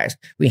 Dabber guys.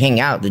 We hang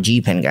out with the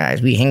G-Pen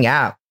guys. We hang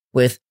out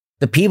with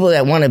the people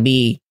that want to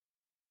be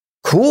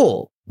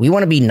cool. We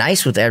want to be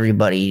nice with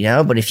everybody, you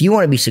know? But if you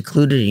want to be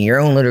secluded in your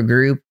own little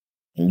group,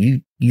 and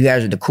you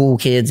guys are the cool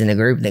kids in the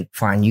group, then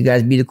fine, you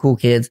guys be the cool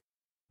kids.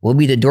 We'll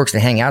be the dorks to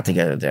hang out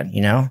together then,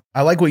 you know?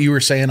 I like what you were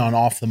saying on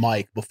off the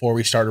mic before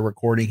we started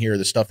recording here.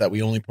 The stuff that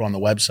we only put on the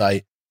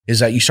website is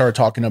that you started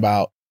talking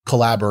about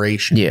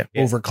collaboration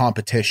over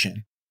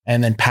competition.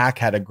 And then Pac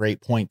had a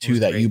great point too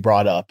that you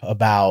brought up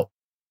about,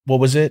 what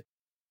was it?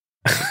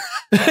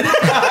 No,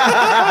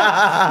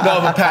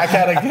 but Pac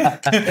had a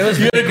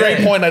great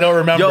point. I don't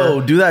remember.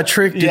 Yo, do that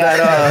trick. Do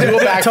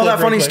that. Tell that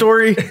funny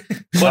story.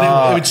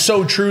 But it's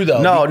so true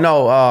though.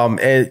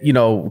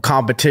 No.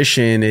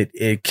 Competition.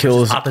 It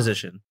kills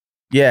opposition.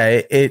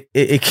 Yeah,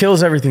 it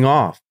kills everything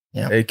off.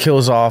 Yeah. It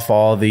kills off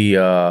all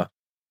the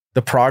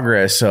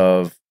progress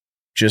of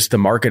just the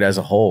market as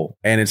a whole,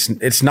 and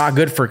it's not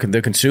good for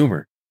the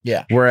consumer.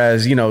 Yeah.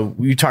 Whereas, you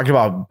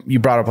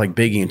brought up like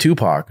Biggie and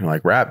Tupac and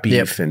like rap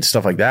beef and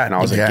stuff like that. And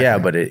I was like, yeah,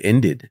 but it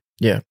ended.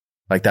 Yeah.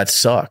 Like that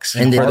sucks.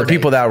 And for the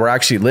people that were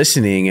actually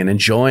listening and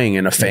enjoying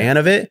and a fan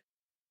of it,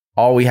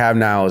 all we have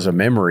now is a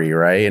memory,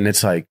 right? And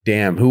it's like,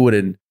 damn, who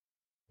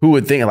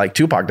would think like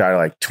Tupac died at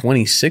like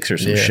 26 or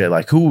some shit?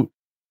 Like who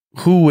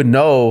would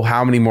know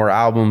how many more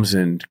albums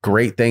and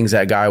great things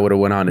that guy would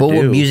have went on to do? What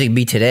would music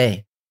be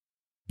today?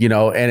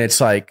 And it's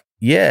like,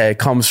 yeah, it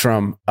comes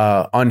from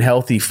an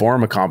unhealthy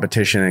form of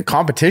competition, and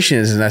competition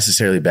isn't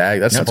necessarily bad.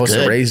 That's supposed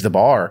to raise the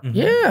bar.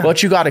 Yeah.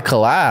 But you got to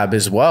collab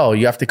as well.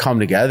 You have to come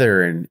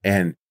together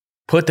and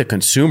put the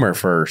consumer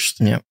first,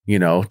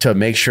 to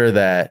make sure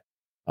that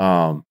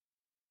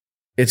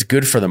it's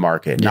good for the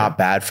market, not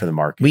bad for the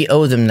market. We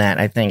owe them that,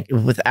 I think.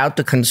 Without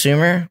the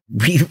consumer,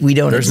 we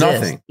don't There's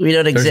exist. Nothing. We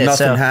don't exist. There's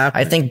nothing so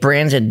happening. I think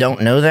brands that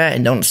don't know that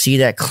and don't see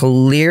that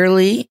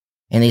clearly,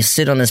 and they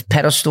sit on this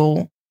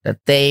pedestal that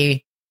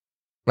they,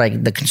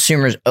 like, the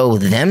consumers owe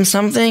them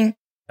something.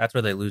 That's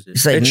where they lose it.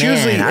 It's like, It's man,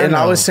 usually, I and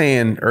I know. was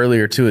saying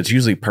earlier too, it's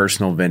usually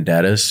personal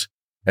vendettas.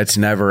 It's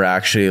never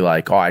actually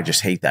like, oh, I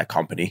just hate that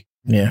company.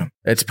 Yeah.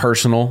 It's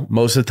personal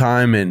most of the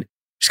time, and you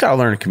just got to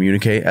learn to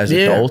communicate as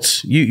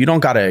adults. You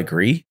don't got to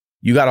agree.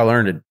 You got to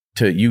learn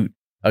to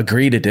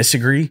agree to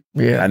disagree,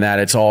 and that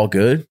it's all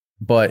good.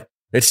 But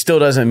it still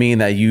doesn't mean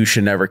that you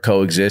should never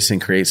coexist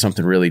and create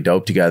something really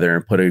dope together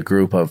and put a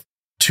group of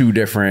two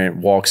different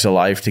walks of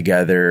life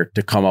together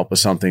to come up with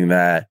something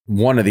that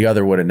one or the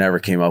other would have never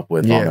came up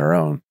with on their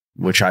own,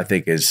 which I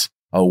think is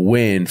a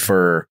win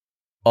for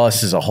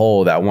us as a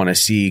whole that want to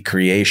see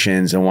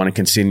creations and want to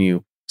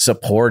continue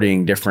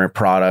supporting different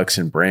products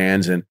and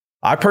brands. And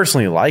I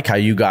personally like how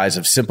you guys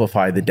have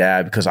simplified the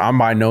dab, because I'm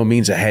by no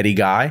means a heady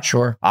guy.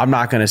 Sure. I'm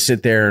not going to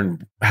sit there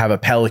and have a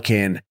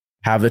Pelican,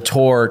 have the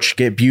torch,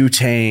 get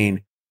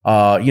butane,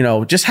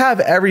 just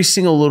have every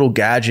single little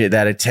gadget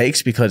that it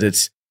takes, because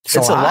it's a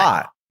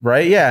lot.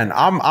 Right. Yeah. And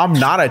I'm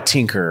not a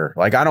tinkerer.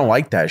 Like, I don't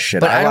like that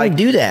shit. But I don't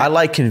do that. I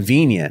like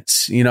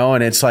convenience,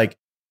 and it's like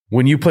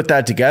when you put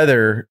that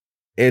together,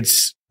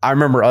 I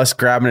remember us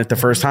grabbing it the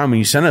first time when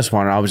you sent us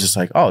one, and I was just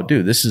like, oh,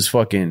 dude, this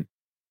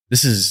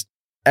is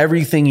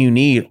everything you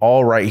need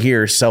all right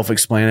here.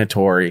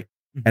 Self-explanatory.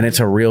 And it's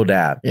a real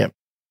dab. Yep.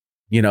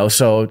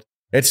 So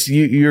it's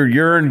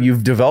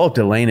you've developed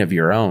a lane of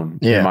your own,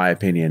 in my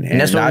opinion.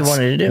 And that's what we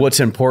wanted to do. What's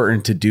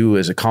important to do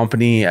as a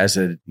company, as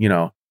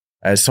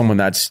someone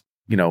that's,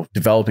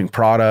 developing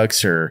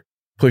products or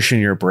pushing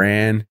your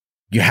brand.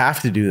 You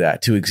have to do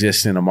that to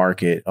exist in a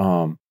market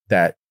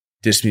that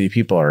this many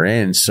people are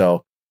in.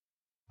 So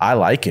I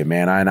like it,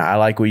 man. I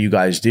like what you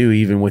guys do,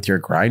 even with your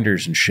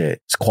grinders and shit.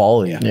 It's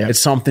quality. Yeah.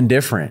 It's something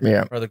different.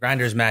 Yeah. Or the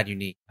grinder's mad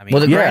unique. I mean,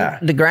 Well,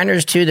 the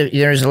grinders too.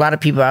 There's a lot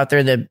of people out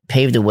there that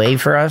paved the way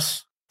for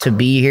us to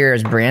be here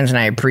as brands, and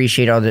I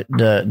appreciate all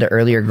the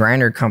earlier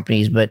grinder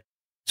companies. But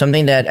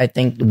something that I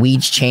think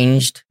weed's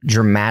changed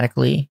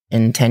dramatically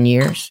in 10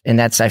 years, and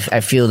that's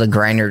I feel the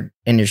grinder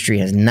industry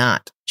has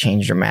not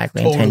change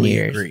dramatically in 10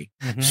 years. Agree.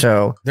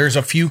 So there's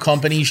a few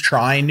companies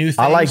trying new things.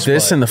 I like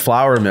this in the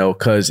flour mill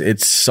because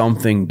it's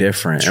something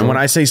different. And when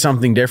I say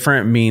something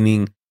different,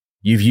 meaning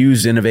you've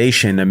used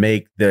innovation to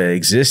make the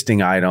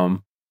existing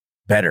item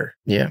better.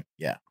 Yeah.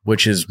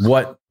 Which is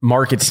what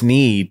markets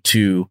need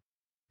to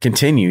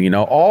continue. You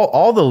know,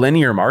 all the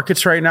linear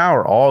markets right now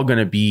are all going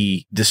to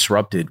be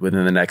disrupted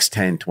within the next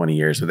 10, 20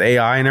 years with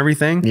AI and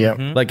everything. Yeah.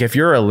 Like if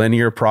you're a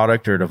linear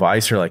product or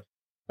device, or like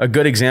a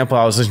good example,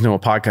 I was listening to a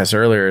podcast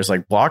earlier, is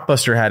like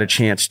Blockbuster had a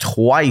chance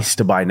twice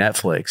to buy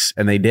Netflix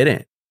and they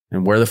didn't.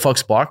 And where the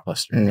fuck's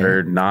Blockbuster?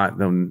 They're not,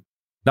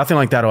 nothing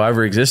like that will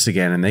ever exist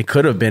again. And they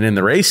could have been in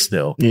the race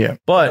still. Yeah.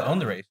 But Own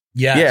the race.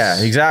 Yes.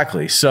 yeah,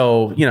 exactly.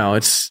 So, you know,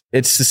 it's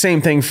the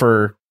same thing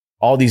for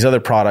all these other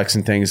products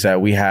and things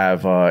that we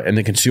have in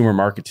the consumer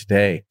market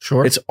today.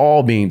 Sure. It's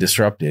all being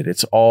disrupted.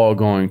 It's all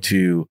going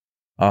to,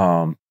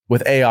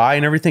 with AI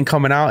and everything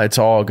coming out, it's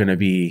all going to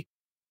be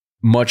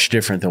much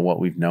different than what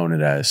we've known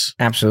it as.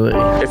 Absolutely.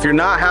 If you're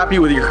not happy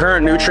with your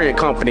current nutrient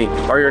company,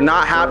 or you're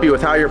not happy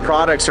with how your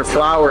products or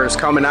flour is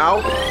coming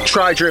out,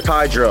 try Drip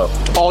Hydro.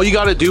 All you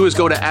got to do is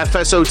go to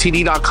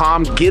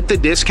fsotd.com, get the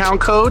discount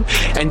code,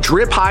 and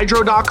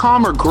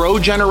driphydro.com or Grow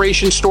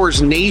Generation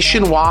stores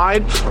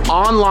nationwide,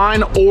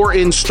 online or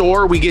in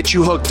store, we get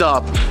you hooked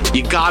up.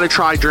 You got to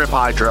try Drip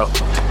Hydro.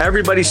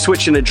 Everybody's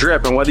switching to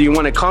Drip, and whether you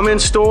want to come in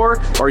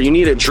store or you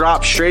need it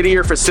dropped straight to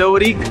your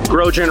facility,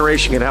 Grow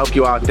Generation can help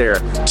you out there.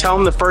 Tell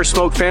them the First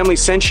Smoke family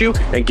sent you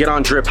and get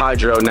on Drip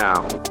Hydro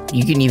now.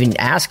 You can even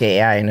ask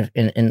AI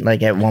in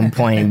like at one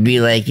point and be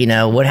like, you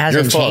know, what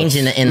hasn't changed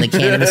in the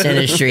cannabis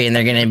industry? And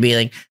they're going to be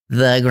like,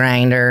 the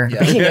grinder.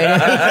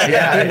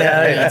 Yeah. You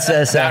know,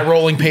 it's that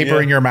rolling paper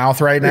in your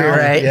mouth right now.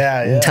 Right.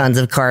 Yeah. Tons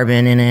of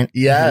carbon in it.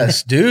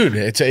 Yes, dude.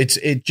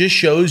 It just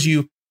shows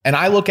you. And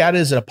I look at it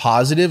as a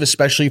positive,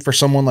 especially for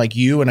someone like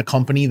you and a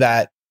company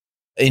that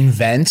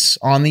invents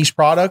on these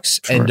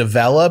products and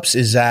develops,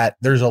 is that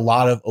there's a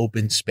lot of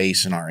open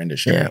space in our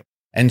industry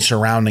and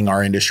surrounding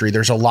our industry.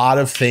 There's a lot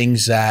of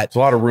things There's a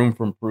lot of room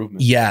for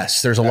improvement.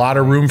 yes, there's a lot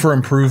of room for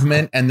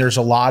improvement, and there's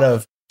a lot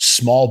of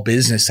small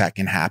business that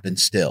can happen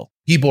still.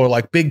 People are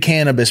like, big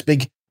cannabis,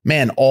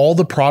 all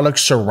the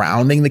products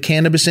surrounding the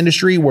cannabis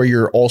industry where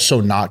you're also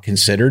not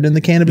considered in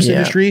the cannabis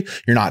industry.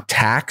 You're not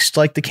taxed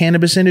like the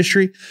cannabis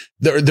industry.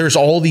 There's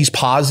all these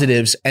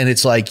positives, and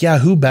it's like,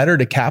 who better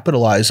to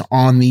capitalize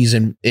on these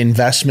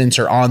investments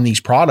or on these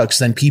products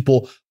than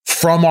people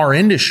from our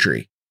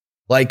industry?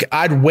 Like,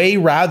 I'd way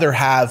rather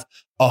have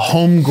a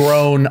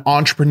homegrown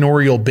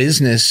entrepreneurial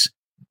business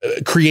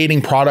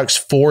creating products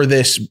for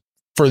this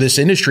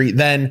industry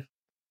than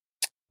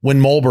when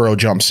Marlboro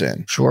jumps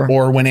in,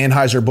 or when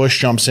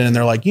Anheuser-Busch jumps in and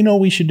they're like, you know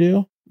what we should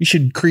do? We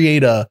should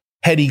create a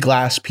heady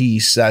glass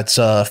piece that's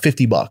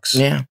 $50.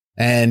 Yeah.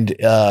 And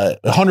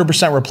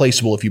 100%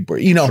 replaceable if you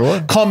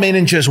come in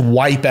and just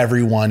wipe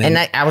everyone. And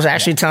I was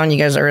actually telling you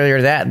guys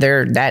earlier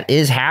that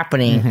is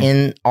happening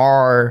in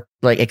our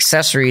like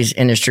accessories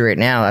industry right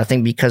now. I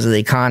think because of the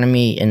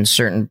economy and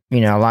certain,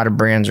 a lot of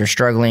brands are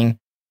struggling.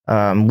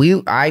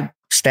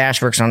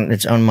 Stache works on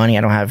its own money.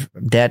 I don't have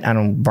debt. I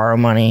don't borrow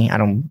money. I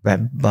don't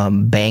have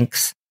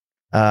banks.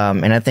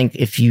 And I think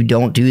if you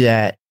don't do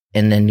that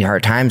and then the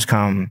hard times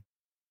come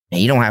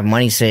and you don't have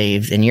money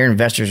saved and your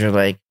investors are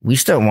like, we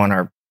still want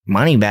our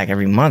money back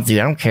every month, dude.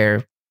 I don't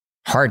care.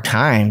 Hard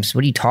times.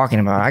 What are you talking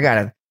about? I got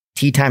a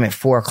tea time at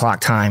 4:00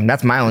 time.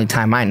 That's my only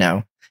time I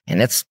know. And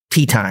that's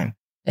tea time.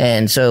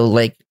 And so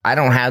like, I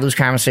don't have those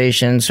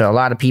conversations. So a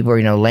lot of people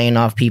are, laying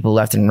off people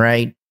left and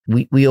right.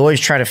 We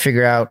always try to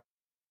figure out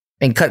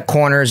and cut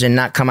corners and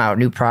not come out with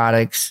new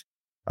products.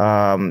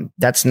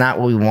 That's not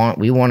what we want.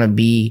 We want to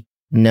be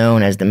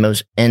known as the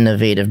most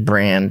innovative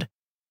brand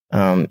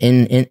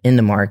in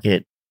the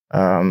market.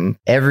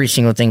 Every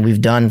single thing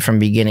we've done from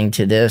beginning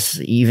to this,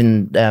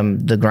 even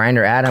the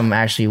grinder, Adam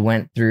actually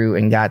went through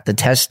and got the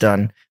test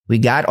done. We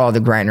got all the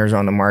grinders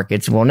on the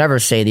market. So we'll never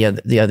say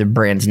the other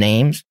brands'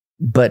 names,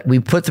 but we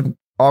put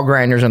all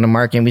grinders on the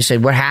market, and we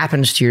said, what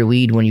happens to your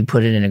weed when you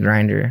put it in a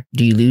grinder?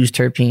 Do you lose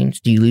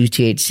terpenes? Do you lose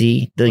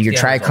THC? Do your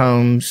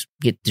trichomes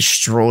get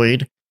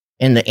destroyed?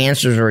 And the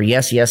answers are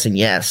yes, yes, and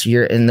yes.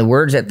 And the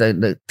words that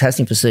the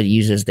testing facility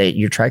uses, that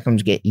your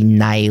trichomes get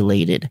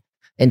annihilated.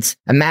 And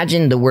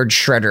imagine the word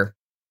shredder.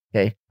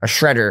 Okay. A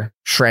shredder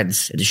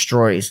shreds, it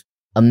destroys.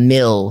 A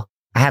mill.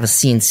 I have a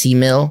CNC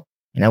mill,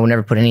 and I will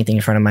never put anything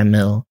in front of my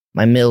mill.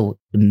 My mill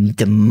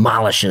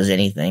demolishes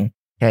anything.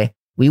 Okay.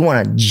 We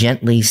want to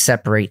gently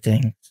separate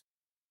things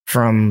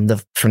from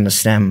the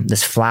stem.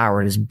 This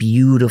flower, this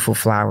beautiful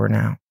flower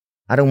now.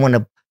 I don't want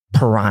to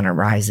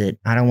piranharize it.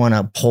 I don't want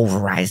to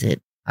pulverize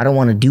it. I don't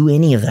want to do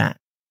any of that.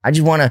 I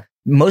just want to,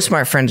 most of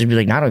my friends would be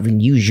like, I don't even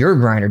use your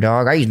grinder,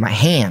 dog. I use my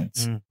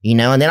hands, and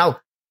then I'll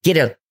get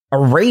a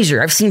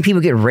razor. I've seen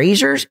people get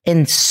razors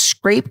and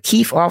scrape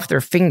keef off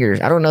their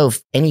fingers. I don't know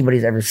if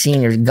anybody's ever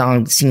seen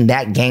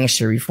that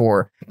gangster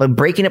before, but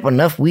breaking up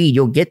enough weed,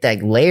 you'll get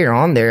that layer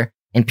on there.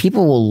 And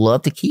people will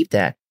love to keep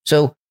that.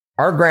 So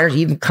our grinders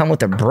even come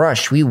with a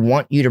brush. We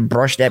want you to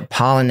brush that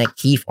pollen, that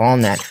keef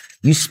on that.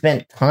 You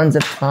spent tons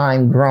of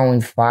time growing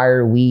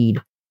fire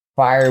weed.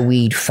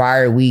 fireweed.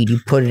 You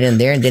put it in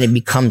there and then it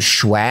becomes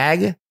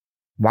swag.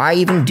 Why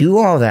even do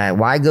all that?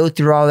 Why go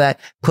through all that?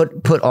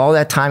 Put all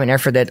that time and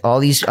effort that all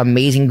these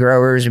amazing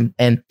growers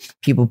and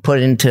people put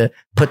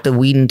the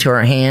weed into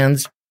our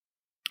hands.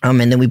 And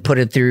then we put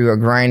it through a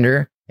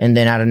grinder, and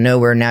then out of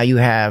nowhere, now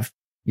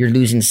you're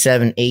losing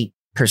 7-8%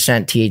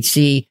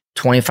 THC,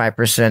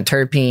 25%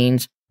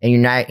 terpenes, and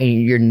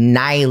you're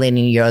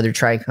annihilating your other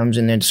trichomes,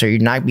 and then so you're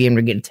not being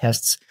able to get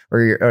tests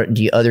or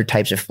the other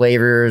types of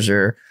flavors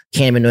or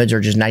cannabinoids are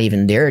just not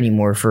even there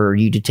anymore for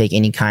you to take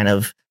any kind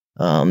of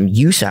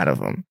use out of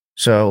them.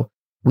 So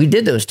we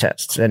did those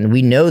tests, and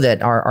we know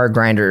that our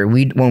grinder.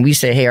 When we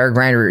say, hey, our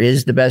grinder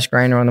is the best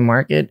grinder on the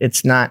market,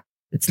 it's not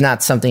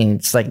something.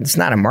 It's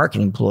not a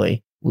marketing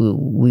ploy.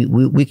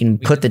 We can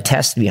put the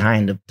test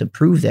behind to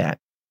prove that.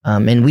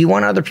 And we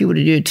want other people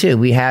to do it too.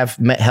 We have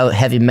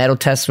heavy metal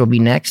tests will be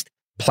next.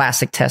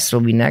 Plastic tests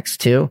will be next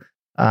too.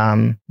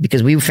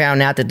 Because we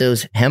found out that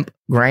those hemp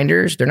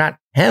grinders, they're not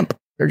hemp.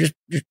 They're just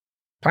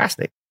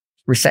plastic,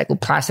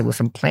 recycled plastic with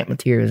some plant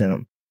materials in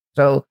them.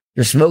 So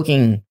you're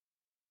smoking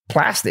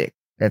plastic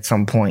at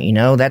some point,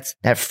 that's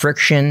that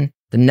friction.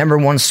 The number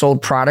one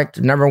sold product,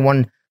 the number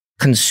one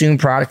consumed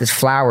product is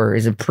flower,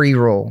 is a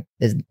pre-roll,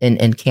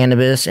 in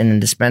cannabis and in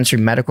dispensary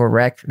medical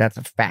rec. That's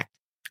a fact.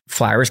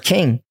 Flower is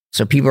king.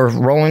 So people are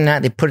rolling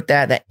that. They put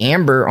that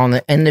amber on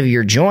the end of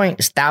your joint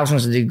is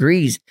thousands of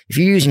degrees. If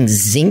you're using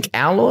zinc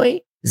alloy,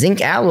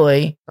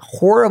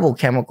 horrible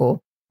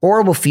chemical,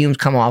 horrible fumes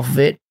come off of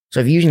it. So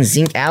if you're using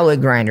zinc alloy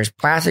grinders,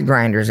 plastic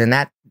grinders, and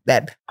that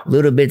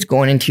little bit's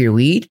going into your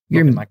weed,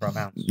 you're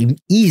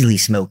easily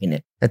smoking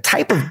it. The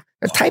type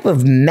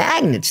of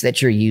magnets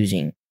that you're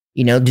using,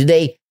 do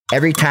they,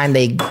 every time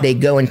they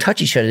go and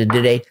touch each other,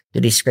 do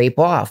they scrape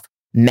off?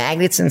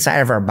 Magnets inside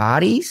of our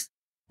bodies,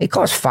 they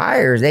cause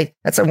fires.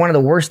 That's one of the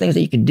worst things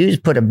that you can do is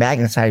put a bag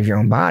inside of your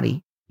own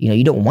body.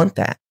 You don't want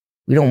that.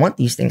 We don't want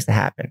these things to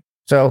happen.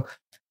 So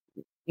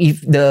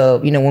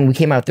when we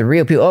came out with the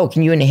real people,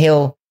 can you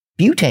inhale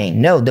butane?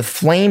 No, the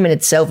flame in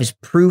itself is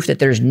proof that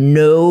there's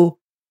no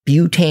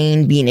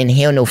butane being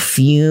inhaled, no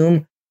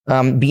fume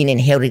being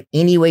inhaled in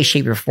any way,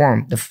 shape, or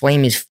form. The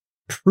flame is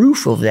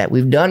proof of that.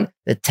 We've done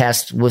the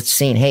test with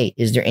saying, hey,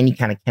 is there any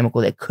kind of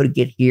chemical that could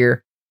get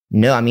here?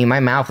 No, I mean, my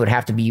mouth would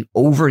have to be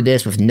over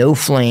this with no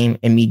flame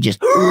and me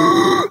just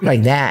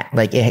like that.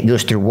 Like it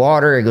goes through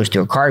water, it goes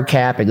through a carb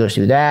cap, it goes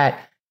through that.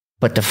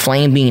 But the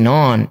flame being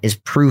on is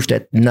proof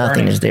that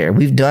nothing is there.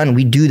 We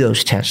do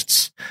those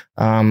tests.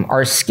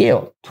 Our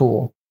scale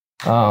tool.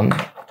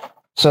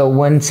 So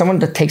when someone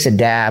takes a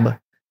dab,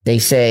 they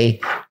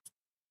say,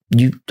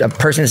 a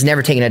person that's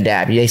never taken a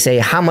dab, they say,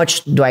 how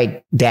much do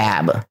I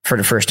dab for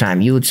the first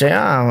time? You would say,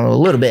 a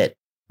little bit,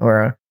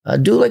 or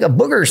do like a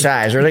booger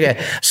size or like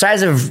a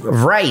size of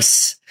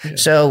rice. Yeah.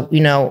 So,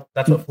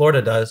 that's what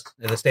Florida does.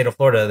 In the state of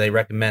Florida, they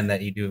recommend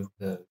that you do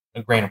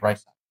a grain of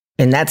rice.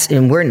 And that's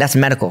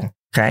medical.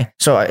 Okay.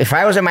 So if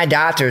I was at my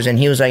doctor's and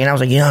he was like, and I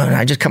was like,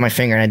 I just cut my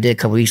finger and I did a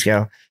couple weeks ago.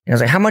 And I was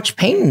like, how much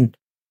pain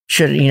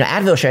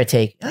Advil should I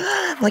take?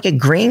 Like a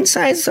grain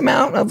size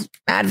amount of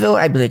Advil.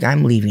 I'd be like,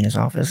 I'm leaving this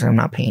office. I'm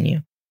not paying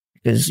you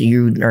because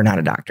you are not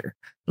a doctor.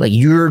 Like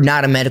you're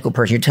not a medical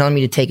person. You're telling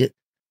me to take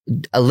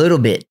a little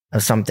bit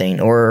of something,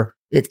 or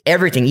it's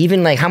everything.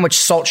 Even like how much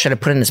salt should I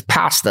put in this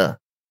pasta?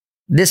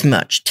 This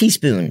much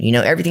teaspoon,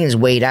 everything is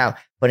weighed out.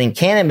 But in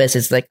cannabis,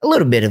 it's like a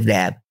little bit of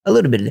dab, a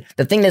little bit.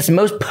 The thing that's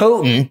most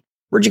potent,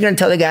 we're just going to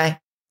tell the guy,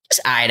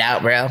 just eye it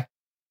out, bro.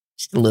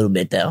 Just a little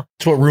bit, though.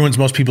 It's what ruins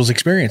most people's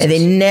experiences. And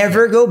they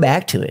never go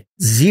back to it.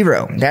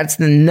 Zero. That's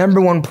the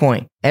number one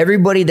point.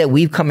 Everybody that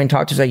we've come and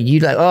talked to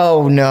is like,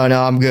 oh, no,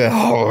 I'm good.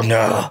 Oh,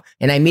 no.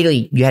 And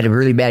you had a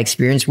really bad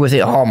experience with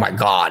it. Oh, my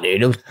God,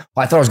 dude.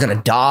 I thought I was going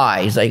to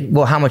die. He's like,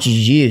 well, how much did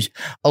you use?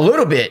 A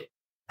little bit.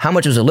 How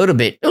much was a little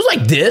bit? It was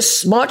like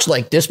this much,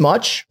 like this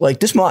much, like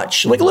this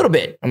much, like a little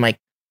bit. I'm like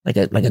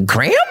a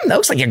gram? That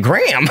looks like a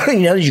gram.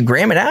 Did you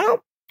gram it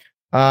out?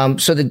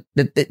 So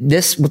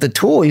this with the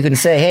tool, you can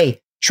say,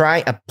 hey,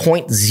 try a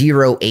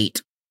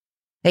 0.08.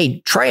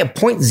 Hey, try a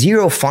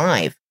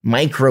 0.05,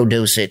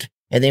 microdose it,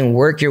 and then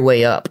work your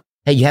way up.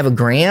 Hey, you have a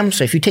gram.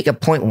 So if you take a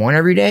 0.1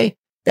 every day,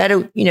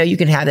 you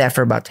can have that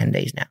for about 10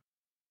 days now.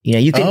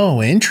 You can.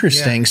 Oh,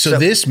 interesting. Yeah. So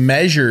this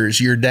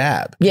measures your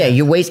dab. Yeah.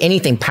 You waste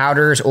anything,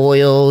 powders,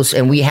 oils,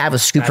 and we have a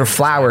scoop for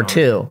flour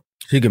too.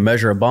 So you can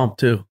measure a bump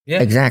too.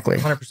 Yeah, exactly.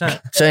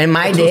 100%. So in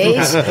my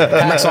days,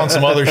 Matt's on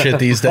some other shit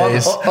these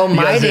days. On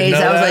my days,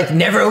 I was like,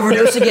 never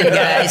overdose again,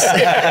 guys.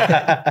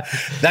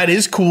 That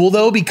is cool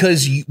though,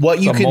 because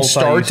what you can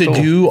start to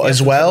do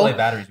as well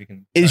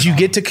is you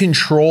get to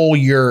control what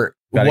you're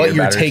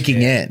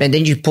taking in, and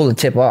then you pull the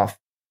tip off.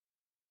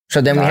 So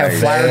then we have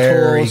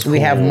flower tools, we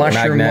have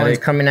mushroom ones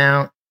coming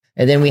out,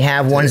 and then we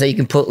have ones that you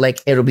can put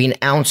it'll be an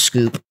ounce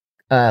scoop,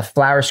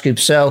 flower scoop.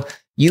 So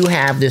you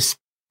have this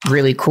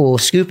really cool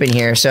scoop in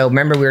here. So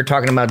remember we were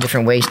talking about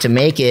different ways to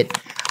make it,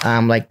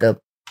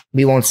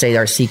 we won't say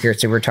our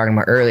secrets that we were talking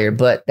about earlier,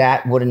 but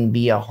that wouldn't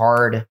be a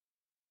hard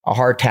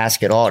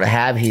task at all to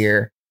have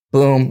here.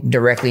 Boom,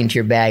 directly into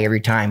your bag every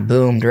time.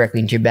 Boom, directly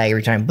into your bag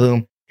every time.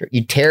 Boom.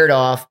 You tear it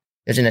off.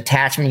 there's an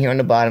attachment here on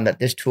the bottom that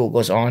this tool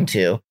goes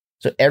onto.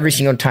 So every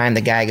single time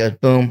the guy goes,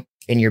 boom,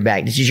 in your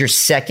bag. This is your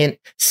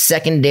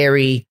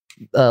secondary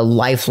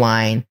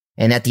lifeline.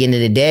 And at the end of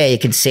the day,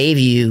 it could save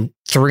you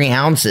 3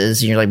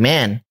 ounces. And you're like,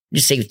 man, you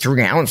just saved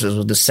 3 ounces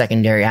with the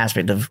secondary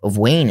aspect of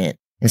weighing it.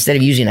 Instead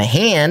of using a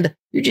hand,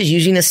 you're just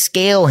using a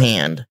scale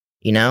hand,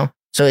 you know?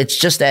 So it's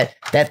just that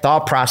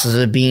thought process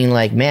of being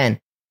like, man,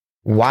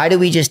 why do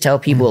we just tell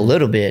people a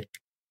little bit?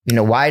 You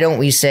know, why don't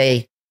we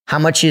say, how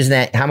much is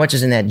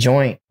in that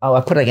joint? Oh,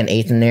 I put like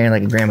 1/8 in there,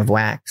 like a gram of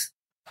wax.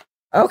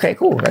 Okay,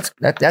 cool.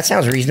 That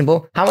sounds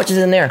reasonable. How much is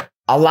in there?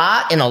 A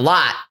lot and a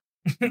lot.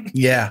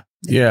 Yeah.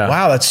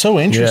 Wow, that's so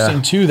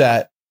interesting too,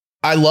 that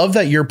I love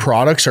that your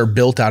products are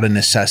built out of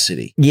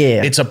necessity.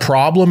 Yeah. It's a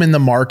problem in the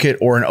market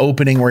or an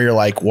opening where you're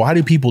like, why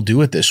do people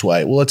do it this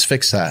way? Well, let's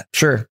fix that.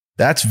 Sure.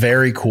 That's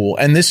very cool.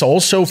 And this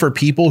also for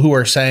people who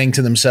are saying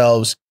to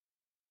themselves,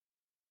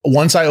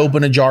 once I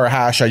open a jar of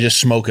hash, I just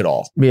smoke it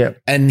all. Yeah.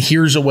 And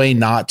here's a way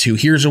not to.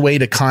 Here's a way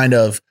to kind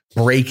of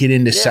break it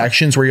into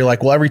sections where you're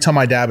like, well, every time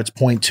I dab, it's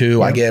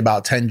 0.2. I get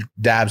about 10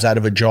 dabs out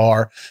of a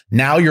jar.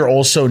 Now you're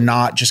also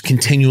not just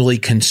continually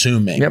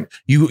consuming. Yep.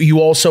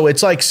 You also,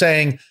 it's like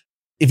saying,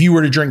 if you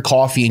were to drink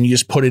coffee and you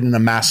just put it in a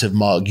massive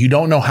mug, you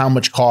don't know how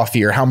much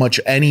coffee or how much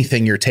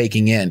anything you're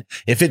taking in.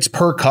 If it's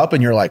per cup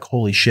and you're like,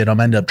 holy shit, I'm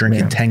end up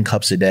drinking 10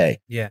 cups a day.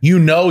 Yeah. You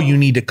know, you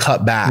need to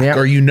cut back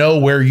or you know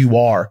where you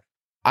are.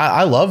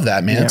 I love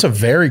that, man. It's a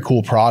very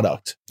cool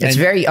product. It's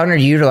very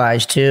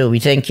underutilized too.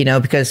 We think, you know,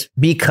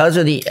 because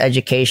of the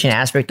education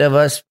aspect of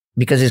us,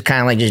 because it's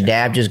kind of like just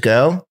dab, just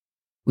go.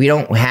 We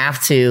don't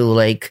have to,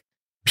 like,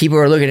 people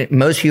are looking at,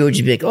 most people would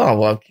just be like, oh,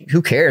 well,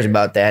 who cares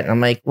about that? And I'm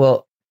like,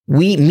 well,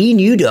 me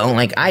and you don't.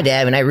 Like, I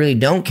dab and I really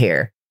don't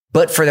care.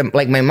 But for them,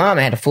 like my mom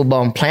had a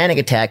full-blown panic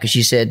attack because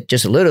she said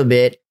just a little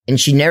bit and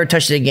she never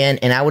touched it again.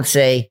 And I would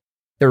say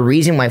the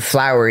reason why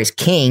flower is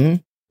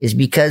king is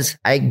because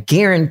I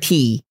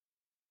guarantee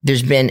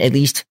there's been at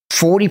least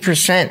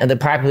 40% of the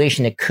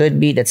population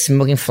that's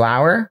smoking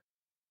flower,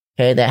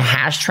 okay, that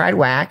has tried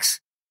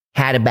wax,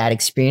 had a bad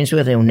experience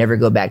with it, and will never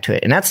go back to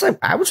it. And that's like,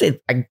 I would say,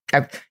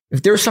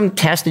 if there's some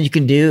test that you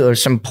can do or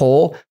some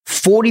poll,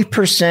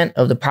 40%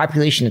 of the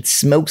population that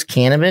smokes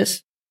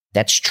cannabis,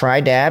 that's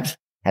tried dabs,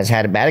 has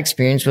had a bad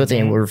experience with it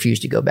and will refuse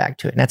to go back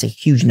to it. And that's a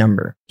huge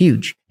number,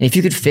 huge. And if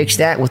you could fix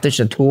that with just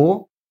a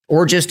tool,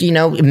 or just, you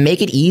know,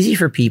 make it easy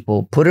for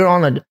people, put it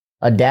on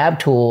a dab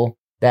tool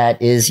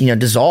that is, you know,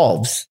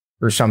 dissolves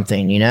or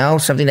something, you know,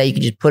 something that you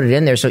can just put it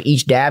in there. So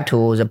each dab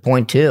tool is a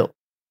 0.2,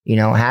 you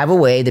know, have a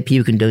way that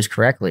people can dose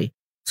correctly,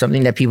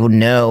 something that people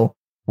know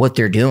what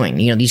they're doing.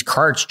 You know, these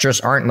carts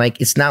just aren't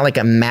like, it's not like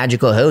a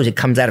magical hose. It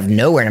comes out of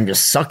nowhere and I'm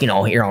just sucking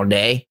all here all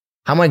day.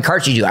 How many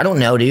carts you do? I don't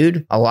know,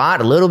 dude. A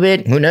lot, a little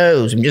bit. Who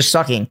knows? I'm just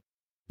sucking.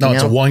 No,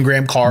 it's a 1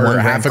 gram cart or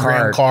half a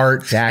gram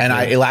cart. Exactly.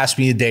 And it lasts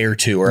me a day or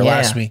two, or it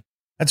lasts me.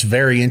 That's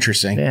very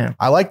interesting. Yeah.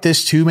 I like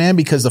this too, man,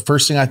 because the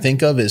first thing I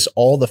think of is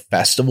all the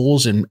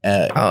festivals and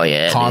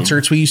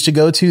concerts we used to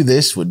go to.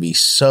 This would be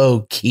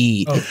so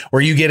key,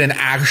 where you get an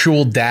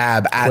actual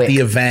dab at the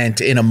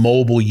event in a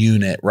mobile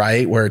unit,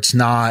 right? Where it's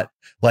not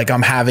like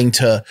I'm having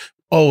to,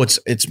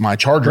 it's my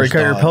charger. Break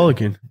out your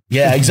Pelican.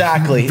 Yeah,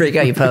 exactly. Break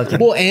out your Pelican.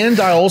 Well,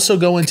 and I also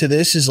go into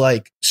this is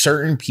like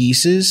certain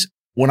pieces.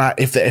 When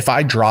if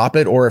I drop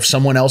it or if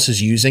someone else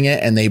is using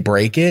it and they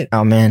break it,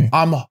 oh man,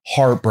 I'm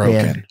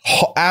heartbroken,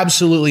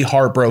 absolutely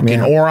heartbroken.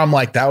 Or I'm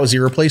like, that was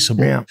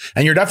irreplaceable.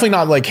 And you're definitely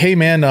not like, hey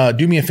man,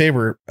 do me a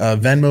favor,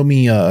 Venmo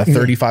me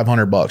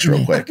 $3,500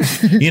 real quick.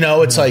 You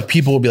know, it's like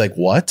people will be like,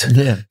 what?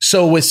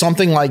 So with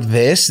something like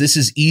this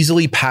is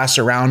easily pass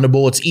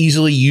aroundable. It's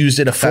easily used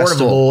at a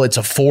festival. It's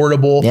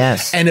affordable.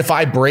 Yes. And if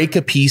I break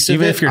a piece of it,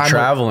 even if you're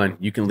traveling,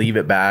 you can leave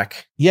it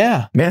back.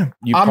 Yeah.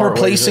 I'm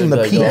replacing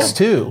the piece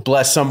too.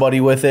 Bless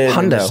somebody with it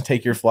and just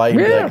take your flight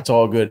and be like, it's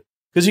all good.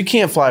 Because you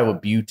can't fly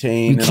with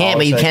butane. You can't,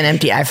 but you can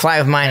empty. I fly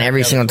with mine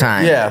every single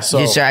time. Yeah. So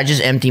I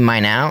just empty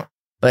mine out.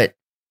 But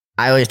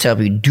I always tell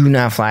people, do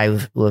not fly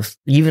with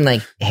even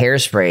like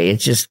hairspray.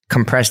 It's just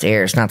compressed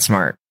air. It's not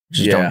smart.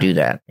 Just don't do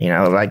that. You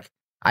know, like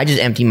I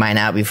just empty mine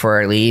out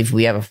before I leave.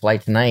 We have a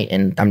flight tonight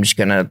and I'm just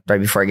going to, right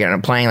before I get on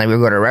a plane, like we'll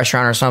go to a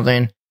restaurant or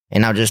something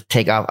and I'll just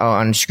take off, I'll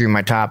unscrew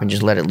my top and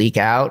just let it leak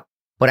out.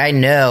 But I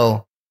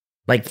know,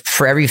 like,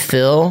 for every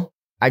fill,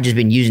 I've just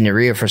been using the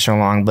rear for so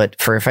long. But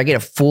if I get a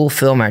full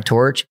fill my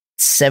torch,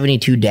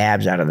 72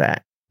 dabs out of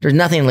that. There's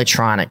nothing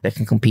electronic that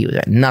can compete with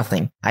that.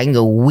 Nothing. I can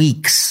go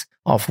weeks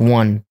off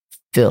one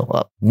fill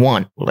up.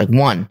 One.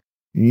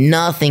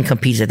 Nothing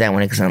competes with that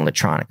when it comes to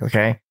electronic.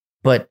 Okay.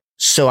 But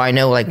so I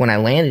know, like, when I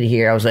landed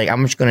here, I was like,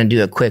 I'm just going to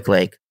do a quick,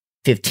 like,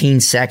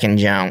 15-second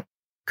jump.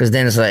 Because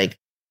then it's like,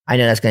 I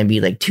know that's going to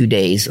be like 2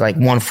 days, like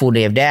one full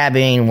day of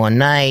dabbing, one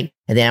night.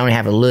 And then I only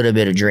have a little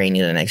bit of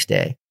draining the next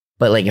day.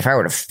 But like if I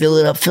were to fill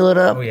it up,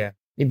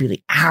 it'd be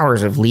like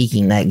hours of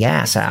leaking that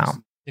gas out.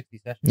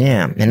 60 sessions.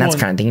 Yeah. And that's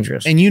kind of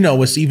dangerous. And you know,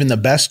 what's even the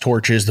best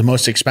torches, the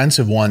most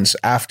expensive ones,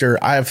 after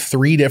I have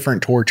 3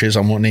 different torches,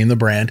 I won't name the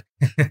brand,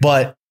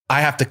 but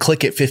I have to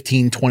click it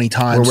 15, 20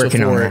 times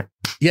before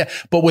Yeah,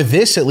 but with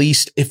this, at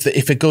least,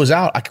 if it goes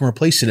out, I can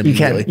replace it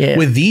immediately.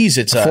 With these,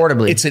 it's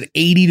affordably. It's an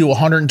 $80 to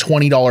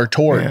 $120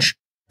 torch,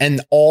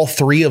 and all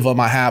three of them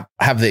I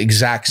have the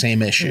exact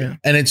same issue,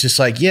 and it's just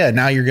like,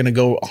 now you're gonna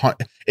go.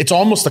 It's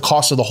almost the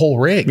cost of the whole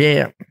rig.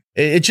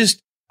 It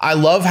just. I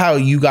love how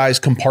you guys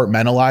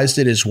compartmentalized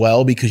it as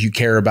well, because you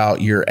care about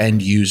your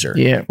end user.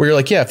 Where you're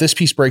like, if this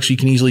piece breaks, you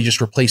can easily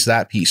just replace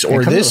that piece,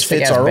 or this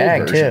fits our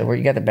bag old version. too. Where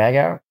you got the bag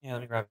out? Yeah,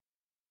 let me grab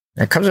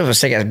it. It comes with a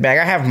sick ass bag.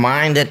 I have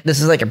mine that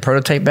this is like a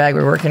prototype bag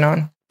we're working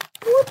on.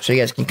 So you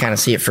guys can kind of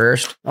see it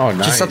first. Oh,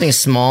 nice. Just something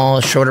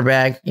small, shoulder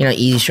bag,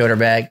 easy shoulder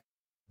bag.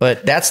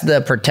 But that's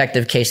the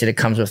protective case that it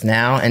comes with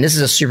now. And this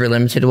is a super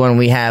limited one.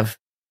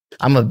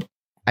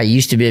 I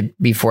used to be,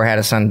 before I had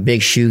a son,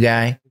 big shoe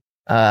guy.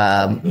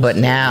 But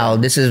now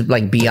this is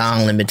like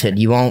beyond limited.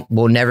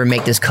 We'll never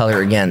make this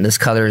color again. This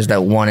color is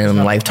that one in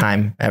a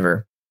lifetime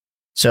ever.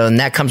 So, and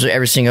that comes with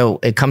every single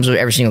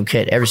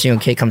kit. Every single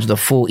kit comes with a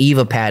full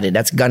EVA padded.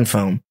 That's gun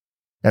foam.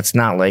 That's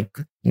not like,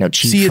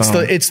 cheap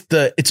foam.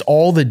 It's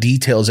all the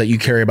details that you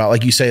care about.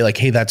 Like you say, like,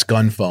 hey, that's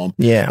gun foam.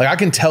 Yeah. Like I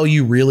can tell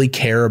you really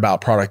care about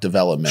product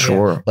development.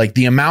 Sure. Like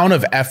the amount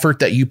of effort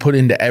that you put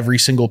into every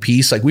single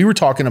piece. Like we were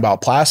talking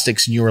about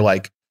plastics and you were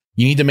like,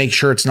 you need to make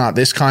sure it's not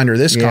this kind or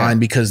this kind,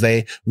 because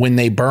when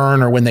they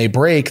burn or when they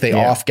break, they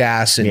off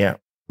gas. And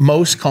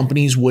most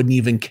companies wouldn't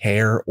even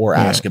care or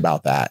ask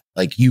about that.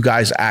 Like you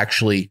guys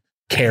actually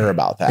care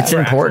about that. It's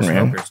important,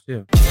 man.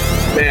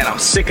 Man, I'm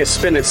sick of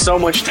spending so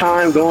much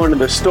time going to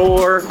the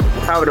store,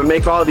 having to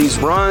make all these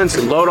runs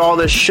and load all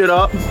this shit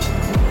up.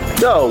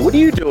 Yo, what are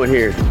you doing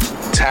here?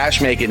 It's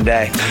hash making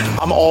day.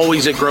 I'm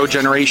always at Grow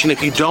Generation.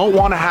 If you don't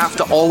want to have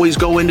to always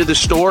go into the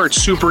store, it's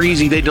super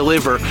easy. They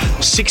deliver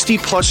 60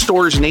 plus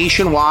stores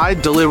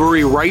nationwide,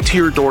 delivery right to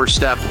your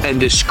doorstep and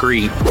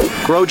discreet.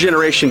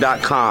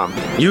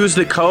 GrowGeneration.com. Use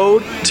the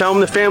code, tell them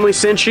the family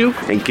sent you,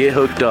 and get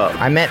hooked up.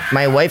 I met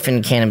my wife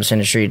in the cannabis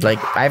industry. Like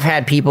I've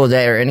had people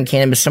that are in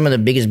cannabis, some of the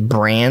biggest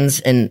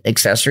brands and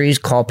accessories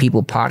call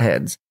people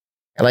potheads.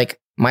 Like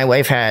my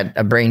wife had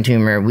a brain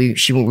tumor. We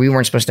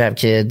weren't supposed to have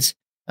kids.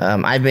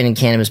 I've been in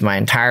cannabis my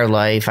entire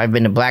life. I've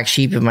been the black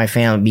sheep of my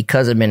family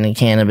because I've been in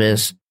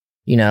cannabis,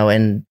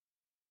 and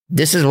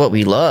this is what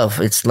we love.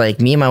 It's like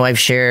me and my wife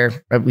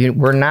share.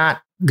 We're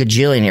not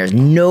gajillionaires.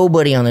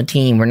 Nobody on the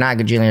team. We're not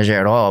gajillionaires there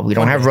at all. We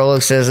don't have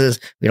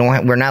Rolexes.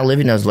 We're not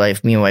living those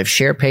life. Me and my wife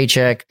share a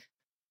paycheck,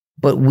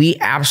 but we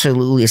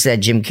absolutely, it's that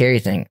Jim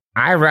Carrey thing.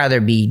 I'd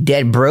rather be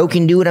dead broke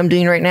and do what I'm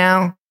doing right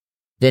now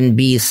than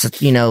be,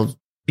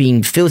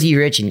 being filthy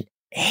rich and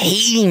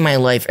hating my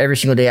life every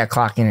single day I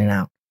clock in and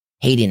out.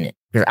 Hating it.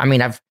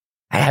 I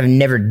have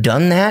never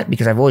done that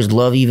because I've always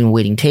loved even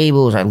waiting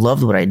tables. I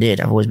loved what I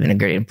did. I've always been a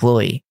great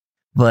employee,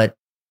 but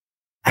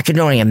I could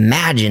only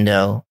imagine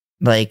though,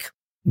 like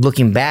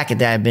looking back at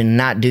that, I've been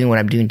not doing what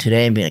I'm doing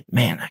today and being like,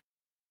 man,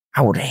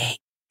 I would have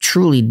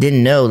truly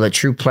didn't know the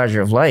true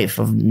pleasure of life,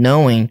 of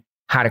knowing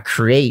how to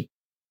create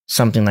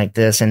something like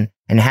this and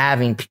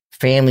having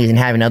families and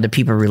having other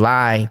people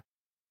rely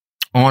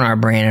on our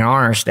brand and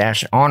on our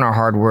stash, on our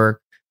hard work.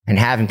 And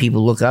having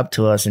people look up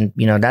to us. And,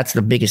 that's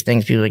the biggest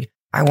thing. People are like,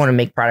 I want to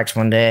make products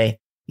one day.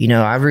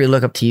 I really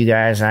look up to you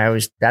guys.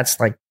 That's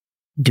like,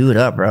 do it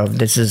up, bro.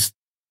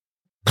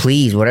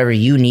 Please, whatever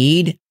you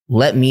need,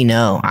 let me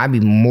know. I'd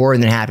be more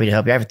than happy to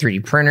help you. I have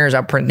 3D printers.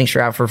 I'll print things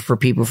out for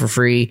people for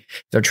free.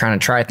 If they're trying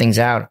to try things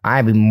out.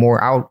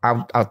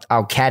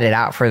 I'll CAD it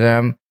out for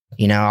them.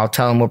 I'll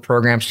tell them what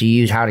programs to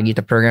use, how to get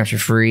the programs for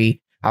free.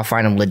 I'll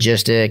find them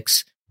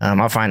logistics.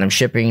 I'll find them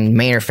shipping,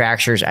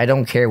 manufacturers. I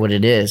don't care what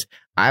it is.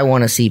 I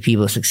want to see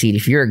people succeed.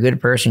 If you're a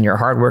good person, you're a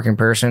hardworking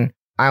person,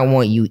 I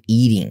want you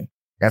eating.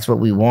 That's what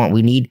we want.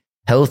 We need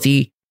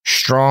healthy,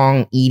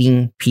 strong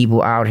eating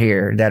people out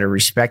here that are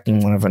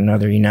respecting one of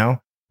another, We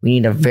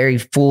need a very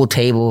full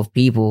table of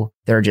people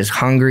that are just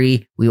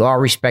hungry. We all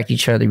respect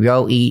each other. We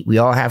all eat. We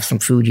all have some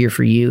food here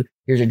for you.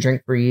 Here's a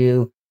drink for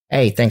you.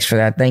 Hey, thanks for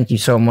that. Thank you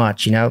so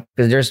much,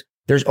 because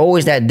there's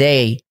always that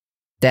day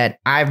that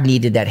I've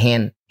needed that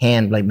hand,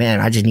 like, man,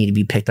 I just need to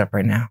be picked up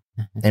right now.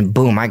 And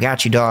boom, I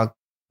got you, dog.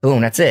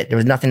 Boom, that's it. There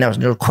was nothing else.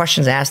 No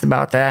questions asked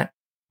about that.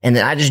 And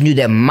then I just knew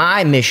that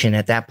my mission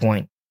at that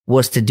point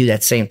was to do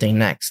that same thing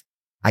next.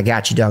 I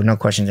got you, dog. No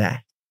questions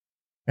asked.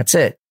 That's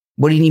it.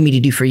 What do you need me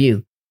to do for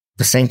you?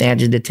 The same thing I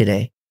just did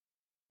today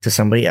to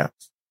somebody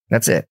else.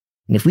 That's it.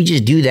 And if we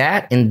just do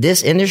that in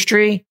this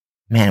industry,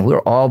 man,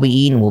 we'll all be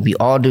eating. We'll be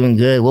all doing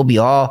good. We'll be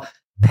all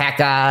pack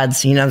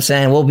odds. You know what I'm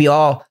saying? We'll be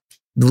all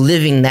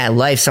living that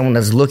life. Someone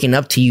that's looking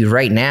up to you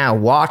right now,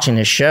 watching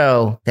the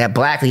show, that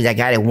Blackley, that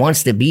guy that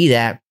wants to be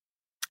that,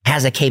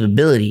 has that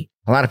capability.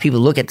 A lot of people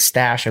look at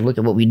Stache or look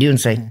at what we do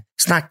and say,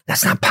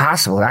 that's not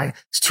possible.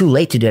 It's too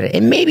late to do it.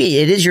 And maybe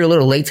it is, you're a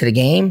little late to the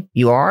game.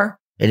 You are.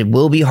 It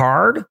will be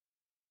hard.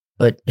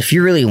 But if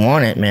you really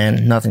want it,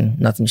 man,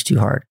 nothing's too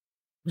hard.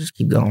 Just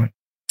keep going.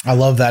 I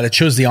love that. It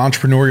shows the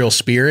entrepreneurial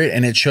spirit,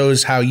 and it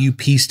shows how you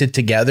pieced it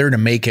together to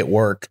make it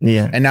work.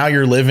 Yeah. And now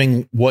you're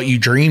living what you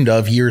dreamed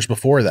of years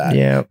before that.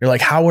 Yeah. You're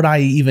like, how would I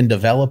even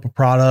develop a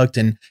product?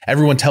 And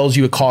everyone tells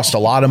you it costs a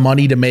lot of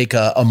money to make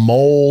a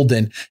mold,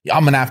 and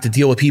I'm going to have to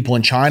deal with people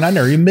in China. I've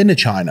never even been to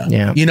China.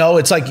 Yeah. You know,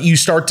 it's like you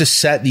start to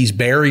set these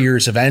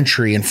barriers of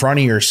entry in front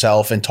of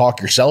yourself and talk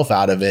yourself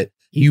out of it.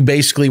 You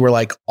basically were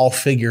like, I'll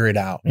figure it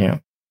out. Yeah.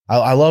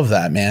 I love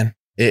that, man.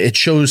 It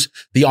shows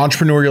the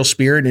entrepreneurial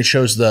spirit, and it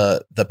shows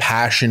the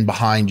passion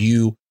behind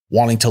you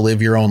wanting to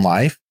live your own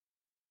life,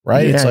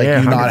 right? Yeah, it's like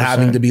you not 100%.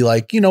 having to be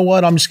like, you know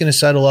what, I'm just going to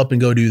settle up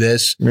and go do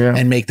this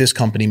and make this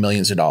company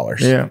millions of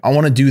dollars. Yeah. I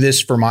want to do this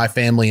for my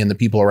family and the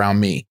people around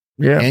me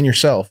and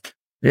yourself.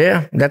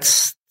 Yeah.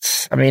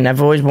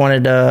 I've always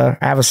wanted to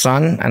have a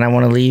son, and I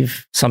want to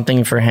leave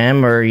something for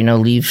him, or,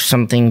 leave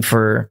something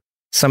for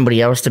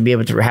somebody else to be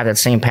able to have that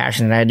same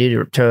passion that I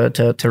do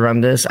to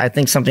run this. I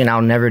think something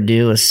I'll never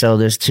do is sell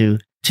this to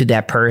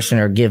that person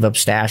or give up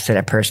Stache to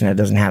that person that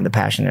doesn't have the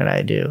passion that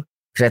I do.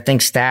 Because I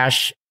think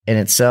Stache in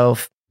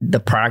itself, the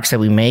products that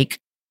we make,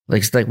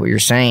 like what you're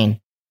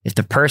saying, if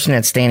the person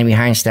that's standing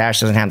behind Stache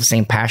doesn't have the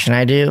same passion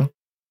I do,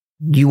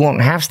 you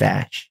won't have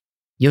Stache.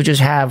 You'll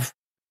just have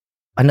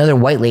another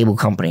white label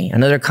company,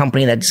 another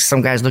company that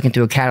some guy's looking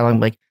through a catalog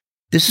like,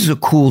 this is a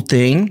cool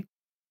thing.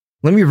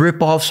 Let me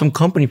rip off some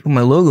company, put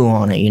my logo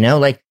on it,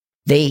 like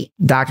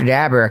Dr.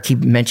 Dabber, I keep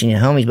mentioning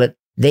homies, but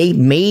they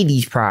made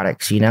these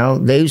products,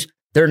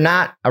 they're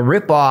not a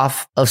rip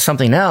off of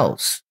something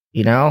else,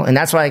 and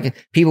that's why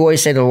people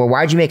always say, well,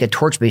 why'd you make a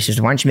torch-based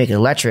system? Why don't you make it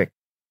electric?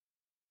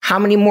 How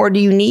many more do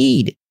you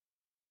need?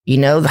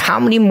 How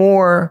many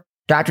more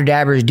Dr.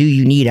 Dabbers do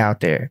you need out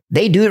there?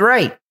 They do it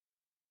right.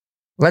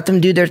 Let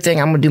them do their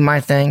thing. I'm going to do my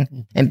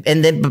thing. And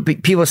then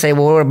people say,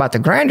 well, what about the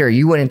grinder?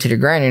 You went into the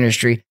grind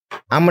industry.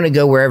 I'm going to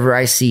go wherever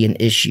I see an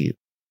issue.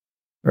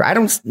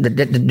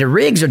 The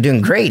rigs are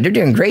doing great. They're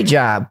doing a great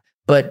job.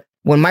 But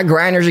when my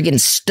grinders are getting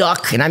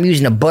stuck and I'm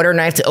using a butter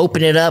knife to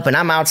open it up, and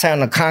I'm outside on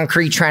the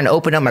concrete trying to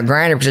open up my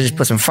grinder because I just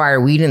put some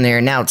fireweed in there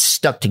and now it's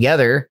stuck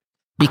together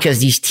because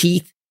these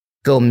teeth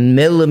go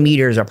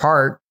millimeters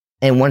apart.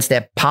 And once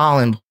that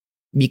pollen,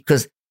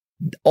 because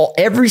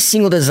every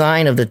single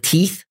design of the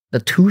teeth, the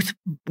tooth,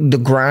 the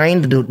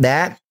grind,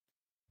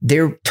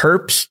 they're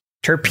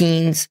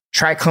terpenes,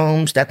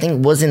 trichomes. That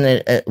thing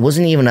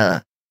wasn't even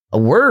a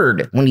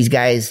word when these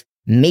guys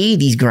made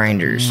these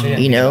grinders.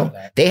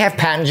 They have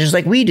patents just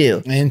like we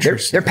do.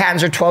 Their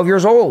patents are 12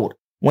 years old.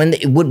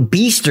 With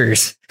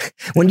beasters,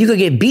 when you could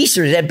get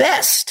beasters at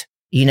best,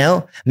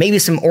 maybe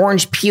some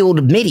orange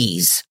peeled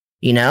middies,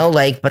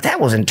 but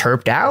that wasn't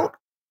terped out.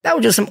 That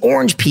was just some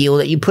orange peel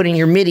that you put in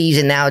your middies,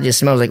 and now it just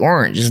smells like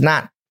orange. It's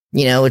not.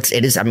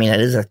 It is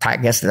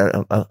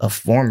a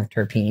form of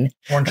terpene.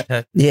 Orange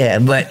tech. Yeah,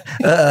 but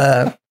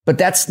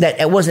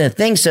it wasn't a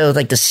thing. So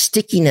like the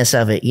stickiness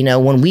of it,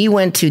 when we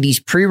went to these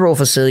pre-roll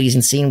facilities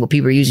and seeing what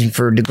people are using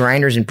for the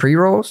grinders and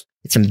pre-rolls,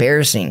 it's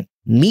embarrassing.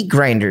 Meat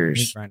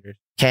grinders.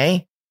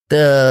 Okay.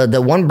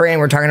 The one brand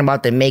we're talking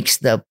about that makes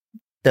the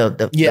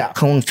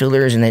cone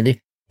fillers, and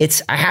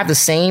I have the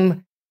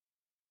same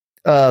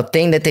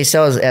thing that they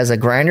sell as a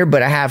grinder,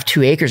 but I have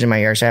 2 acres in my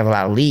yard, so I have a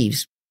lot of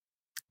leaves.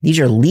 These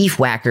are leaf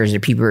whackers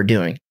that people are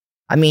doing.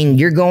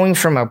 You're going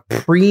from a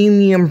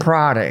premium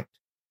product,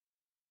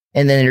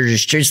 and then they're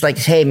just like,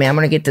 hey, man, I'm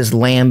going to get this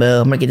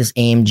Lambo. I'm going to get this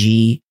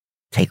AMG,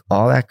 take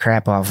all that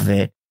crap off of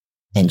it,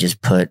 and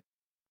just put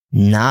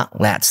not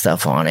that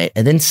stuff on it,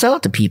 and then sell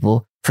it to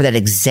people for that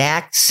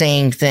exact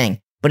same thing.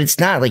 But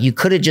it's not like you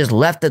could have just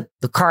left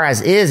the car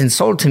as is and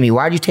sold it to me.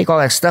 Why'd you take all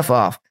that stuff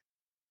off?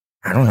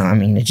 I don't know.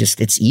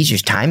 It's easier,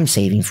 time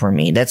saving for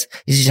me. This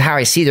is how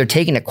I see they're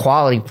taking a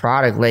quality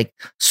product. Like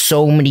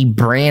so many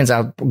brands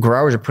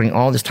growers are putting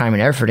all this time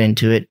and effort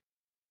into it.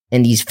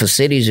 And these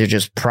facilities are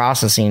just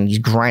processing these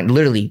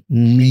literally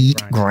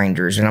meat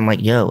grinders. And I'm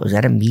like, yo, is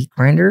that a meat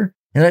grinder?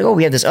 And they're like, oh,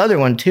 we have this other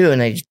one too.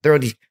 And they just throw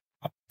these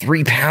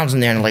 3 pounds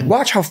in there and I'm like,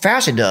 watch how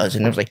fast it does.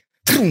 And I was like,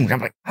 and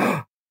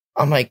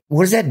I'm like,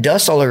 what is that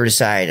dust all over the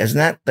side? Isn't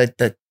that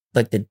the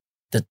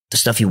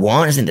stuff you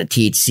want? Isn't the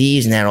THCs?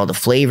 Isn't that all the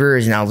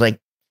flavors? And I was like,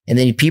 and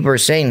then people are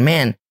saying,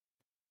 man,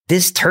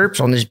 this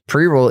terps on this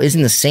pre-roll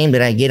isn't the same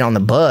that I get on the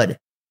bud. And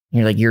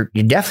you're like, you're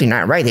definitely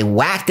not right. They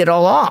whacked it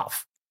all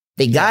off.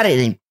 They got it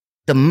and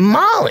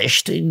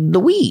demolished the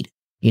weed,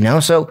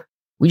 So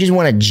we just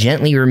want to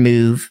gently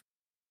remove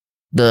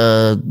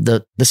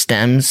the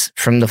stems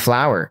from the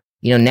flower.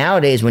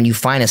 Nowadays when you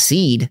find a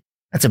seed,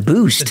 that's a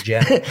boost. You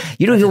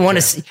don't even want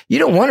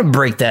to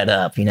break that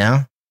up,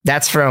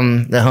 That's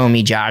from the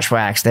homie Josh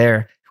Wax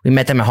there. We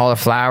met them at Hall of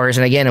Flowers.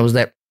 And again, it was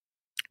that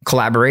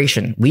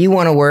collaboration. We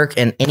want to work,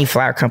 and any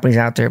flower companies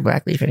out there,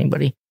 Blackleaf,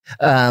 anybody,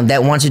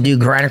 that wants to do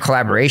grinder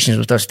collaborations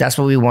with us. That's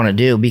what we want to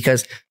do,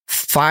 because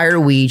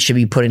fireweed should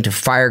be put into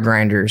fire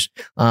grinders.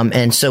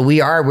 And so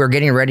we're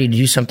getting ready to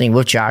do something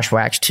with Josh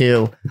Wax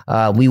too.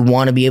 We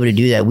want to be able to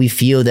do that. We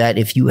feel that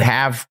if you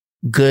have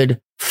good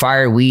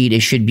fireweed, it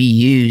should be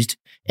used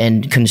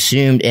and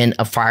consumed in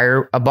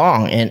a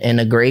bong and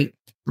a great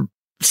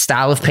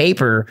style of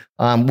paper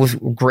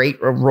with great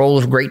roll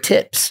of great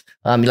tips.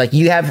 Like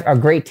you have a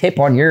great tip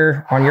on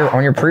your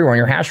pre-roll, on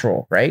your hash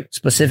roll, right?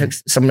 Specific,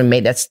 someone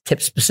made that's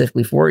tipped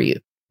specifically for you.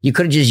 You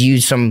could have just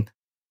used some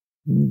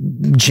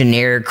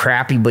generic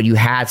crappy, but you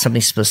had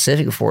something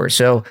specific for it.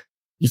 So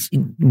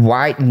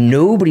why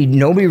nobody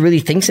really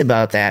thinks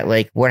about that?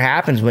 Like what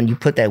happens when you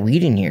put that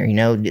weed in here? You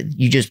know,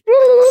 you just,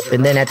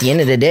 and then at the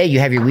end of the day, you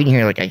have your weed in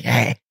here like,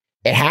 hey,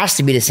 it has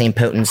to be the same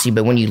potency.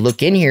 But when you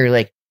look in here,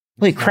 like,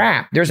 holy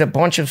crap, there's a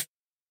bunch of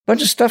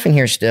stuff in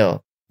here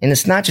still. And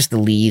it's not just the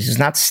leaves. It's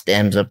not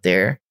stems up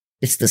there.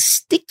 It's the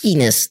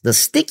stickiness. The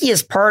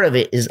stickiest part of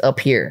it is up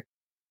here.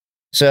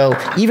 So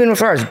even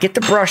with ours, get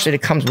the brush that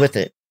it comes with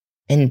it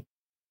and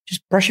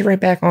just brush it right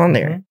back on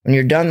there. Mm-hmm. When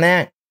you're done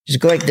that, just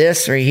go like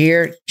this right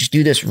here. Just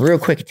do this real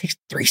quick. It takes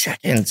 3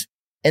 seconds.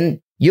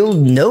 And you'll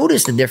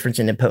notice the difference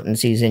in the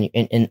potencies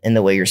in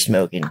the way you're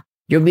smoking.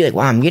 You'll be like,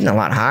 wow, I'm getting a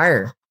lot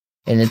higher.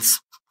 And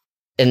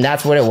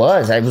that's what it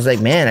was. I was like,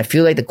 man, I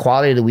feel like the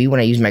quality of the weed when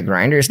I use my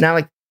grinder, it's not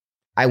like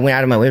I went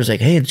out of my way. I was like,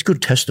 hey, let's go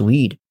test the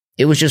weed.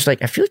 It was just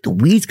like, I feel like the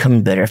weed's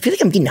coming better. I feel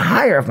like I'm getting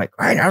higher off my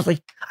grinder. I was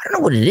like, I don't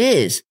know what it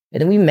is.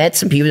 And then we met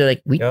some people that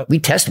are like, we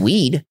test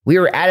weed. We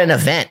were at an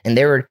event and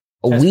there were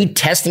a weed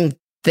testing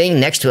thing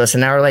next to us.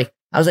 And I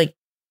was like,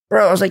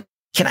 bro,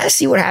 can I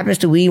see what happens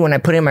to weed when I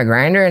put it in my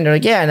grinder? And they're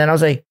like, yeah. And then I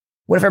was like,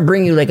 what if I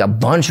bring you like a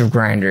bunch of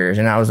grinders?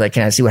 And I was like,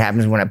 can I see what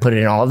happens when I put it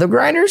in all of the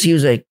grinders? He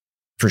was like,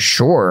 for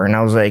sure. And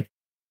I was like,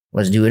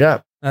 let's do it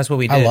up. That's what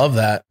we did. I love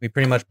that. We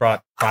pretty much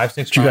brought 5-6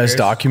 Did you guys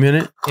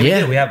document it?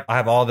 Yeah. I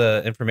have all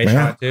the information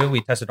on it too.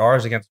 We tested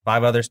ours against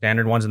 5 other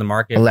standard ones in the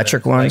market.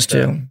 Electric ones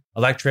too.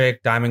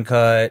 Electric, diamond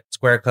cut,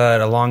 square cut,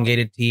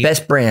 elongated teeth.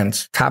 Best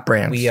brands, top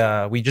brands.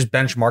 We just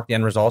benchmarked the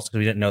end results because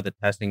we didn't know the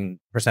testing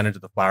percentage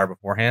of the flower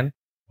beforehand.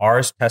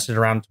 Ours tested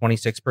around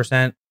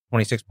 26%,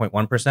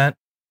 26.1%.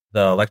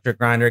 The electric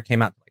grinder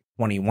came out to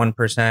like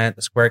 21%.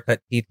 The square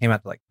cut teeth came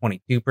out to like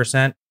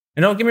 22%.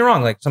 And don't get me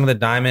wrong, like some of the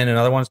diamond and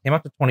other ones came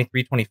up to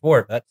 23,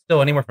 24. But that's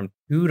still anywhere from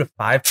 2 to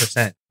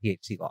 5%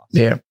 THC loss.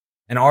 Yeah.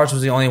 And ours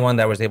was the only one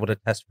that was able to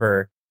test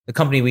for the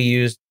company we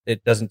used.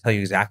 It doesn't tell you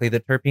exactly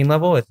the terpene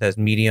level. It says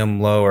medium,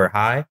 low, or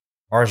high.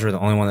 Ours were the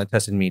only one that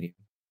tested medium.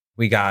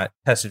 We got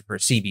tested for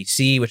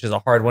CBC, which is a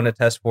hard one to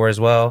test for as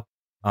well.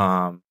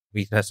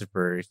 We tested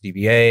for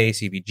CBA,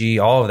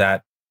 CBG, all of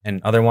that.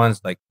 And other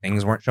ones, like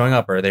things weren't showing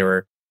up or they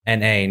were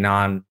NA,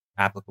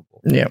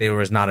 non-applicable. Yeah. There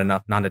was not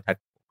enough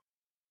non-detectable.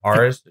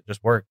 Ours, it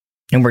just worked.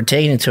 And we're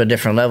taking it to a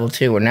different level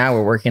too, where now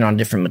we're working on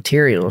different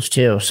materials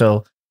too.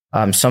 So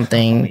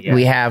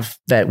we have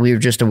that we were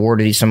just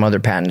awarded some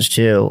other patents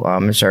too.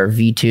 It's our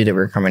V2 that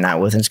we're coming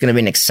out with. And it's going to be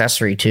an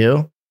accessory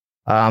too.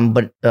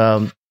 But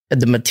the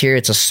material,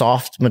 it's a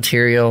soft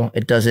material.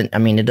 It doesn't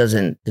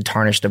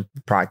tarnish the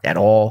product at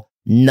all.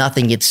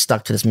 Nothing gets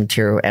stuck to this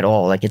material at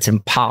all. Like it's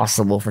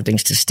impossible for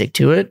things to stick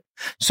to it.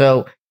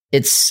 So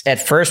it's at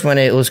first when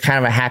it was kind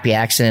of a happy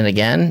accident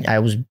again, I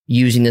was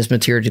using this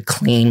material to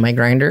clean my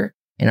grinder.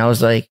 And I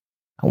was like,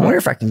 I wonder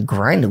if I can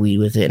grind the weed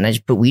with it. And I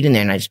just put weed in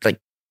there and I just like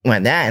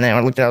went that. And then I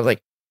looked at it, I was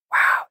like,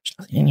 wow, there's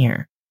nothing in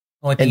here.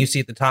 Only thing you see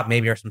at the top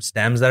maybe are some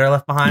stems that are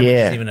left behind.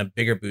 Yeah. Which is even a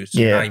bigger boost.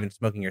 So you're not even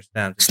smoking your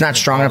stems. It's not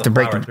strong enough to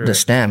break the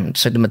stem.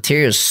 So the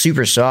material is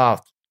super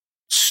soft.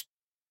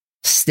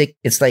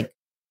 It's like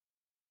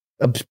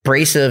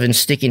abrasive and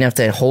sticky enough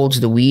that it holds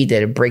the weed,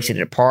 that it breaks it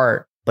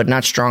apart, but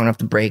not strong enough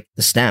to break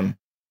the stem.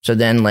 So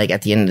then like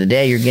at the end of the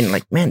day, you're getting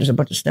like, man, there's a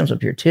bunch of stems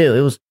up here too.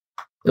 It was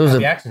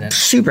a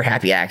super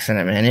happy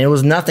accident, man. And it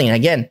was nothing.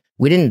 Again,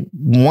 we didn't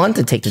want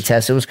to take the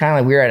test. It was kind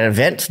of like we were at an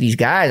event to these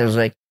guys. I was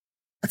like,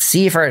 let's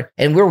see if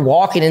and we're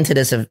walking into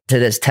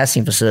this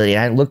testing facility.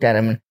 And I looked at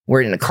him and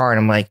we're in the car and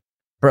I'm like,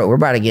 bro, we're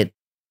about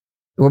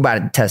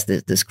to test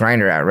this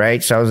grinder out.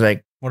 Right. So I was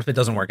like, what if it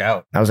doesn't work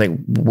out? I was like,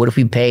 what if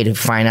we pay to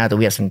find out that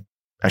we have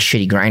a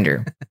shitty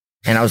grinder?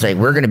 And I was like,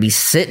 we're going to be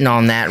sitting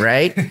on that,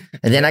 right?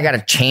 And then I got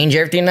to change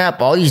everything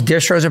up. All these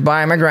distros are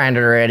buying my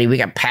grinder already. We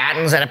got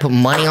patents and I put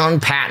money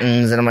on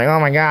patents. And I'm like, oh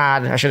my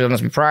God, I should have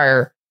done this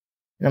prior.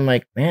 And I'm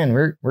like, man,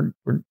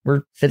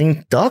 we're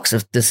sitting ducks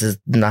if this is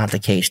not the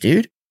case,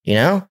 dude. You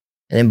know?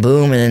 And then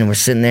boom, and then we're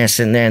sitting there,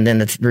 and then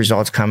the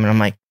results come, and I'm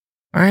like,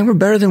 all right, we're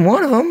better than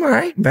one of them. All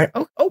right.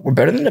 We're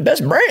better than the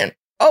best brand.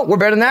 Oh, we're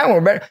better than that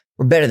one.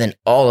 We're better than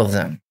all of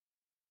them.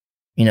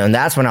 You know, and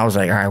that's when I was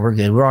like, all right, we're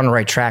good. We're on the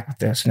right track with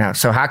this now.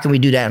 So how can we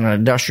do that in an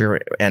industrial?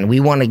 And we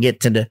want to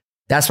get to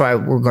that's why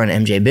we're going to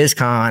MJ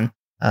BizCon.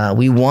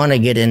 We want to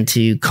get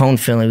into cone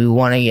filling. We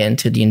want to get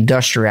into the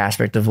industrial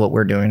aspect of what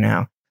we're doing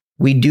now.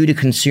 We do the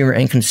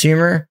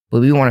consumer, but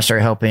we want to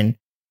start helping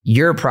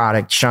your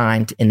product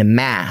shine in the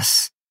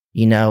mass.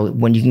 You know,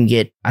 when you can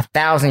get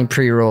 1,000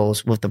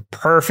 pre-rolls with the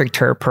perfect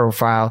terp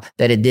profile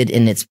that it did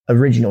in its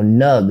original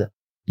nug,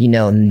 you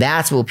know, and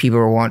that's what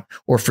people want.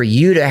 Or for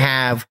you to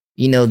have,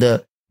 you know,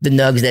 the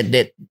nugs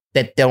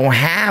that don't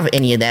have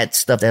any of that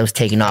stuff that was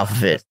taken off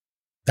of it.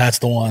 That's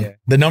the one. Yeah.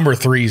 The number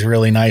 3 is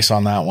really nice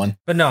on that one.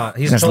 But no,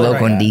 he's that's totally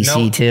local in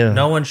DC too.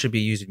 No one should be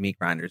using meat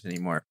grinders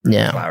anymore.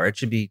 Yeah, flour. It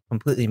should be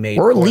completely made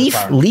or leaf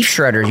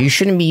shredders. You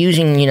shouldn't be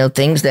using, you know,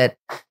 things that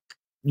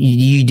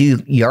you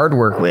do yard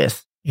work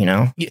with. you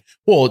know? Yeah.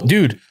 Well,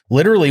 dude,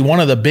 literally one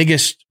of the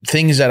biggest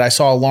things that I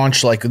saw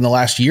launch like in the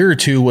last year or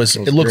two was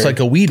it looks like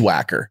a weed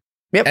whacker.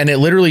 Yep. And it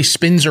literally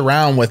spins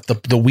around with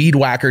the weed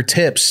whacker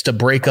tips to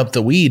break up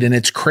the weed. And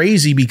it's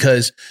crazy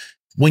because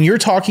when you're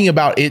talking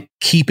about it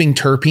keeping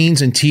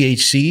terpenes and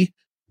THC,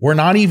 we're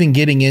not even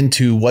getting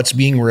into what's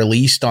being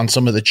released on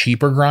some of the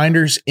cheaper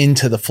grinders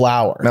into the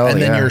flower.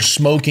 And then you're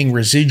smoking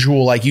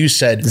residual, like you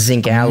said,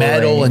 zinc alloy,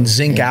 metal and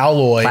zinc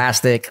alloy,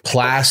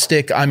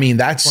 plastic. I mean,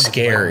 that's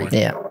scary.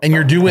 Yeah. And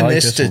you're doing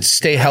this to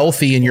stay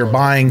healthy, and you're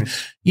buying,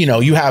 you know,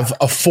 you have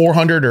a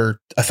 $400 or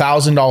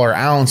 $1,000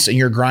 ounce and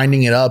you're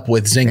grinding it up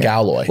with zinc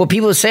alloy. Well,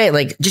 people say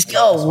like, just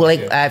go,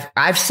 like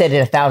I've said it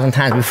 1,000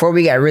 times before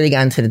we really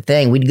got into the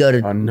thing. We'd go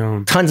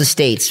to tons of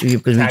states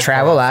because we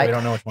travel a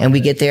lot, and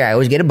we get there. I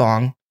always get a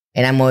bong.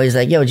 And I'm always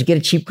like, yo, did you get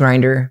a cheap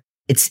grinder?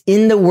 It's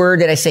in the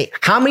word that I say.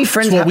 How many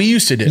friends? That's what we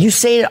used to do. You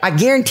say, I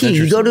guarantee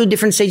you go to a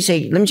different state, you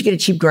say, let me just get a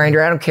cheap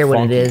grinder. I don't care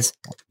what it is.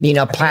 You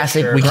know,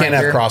 plastic. We can't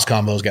have cross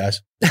combos,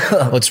 guys.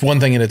 Let's one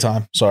thing at a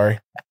time. Sorry.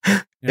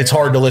 It's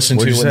hard to listen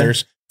to when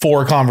there's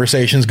 4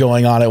 conversations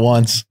going on at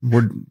once.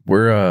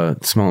 We're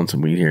smelling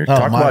some weed here.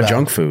 Talk about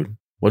junk food.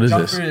 What is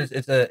this? Food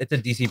it's a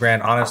DC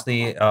brand,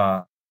 honestly.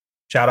 Shout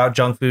out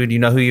Junk Food. You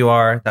know who you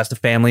are. That's the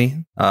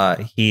family.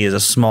 He is a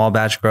small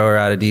batch grower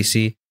out of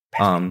DC.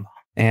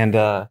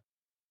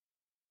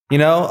 You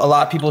know, a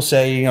lot of people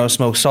say, you know,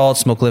 smoke salt,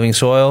 smoke living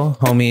soil.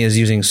 Homie is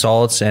using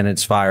salts and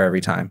it's fire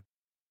every time.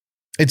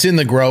 It's in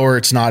the grower.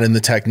 It's not in the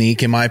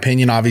technique. In my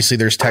opinion, obviously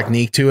there's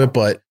technique to it,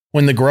 but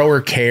when the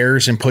grower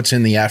cares and puts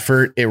in the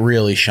effort, it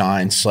really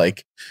shines.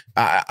 Like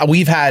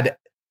we've had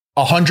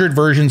 100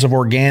 versions of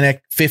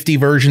organic, 50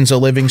 versions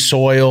of living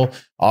soil,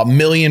 1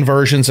 million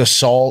versions of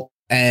salt,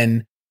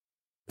 and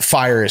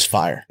fire is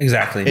fire.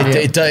 Exactly.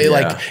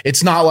 Like,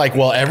 it's not like,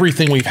 well,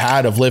 everything we've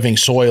had of living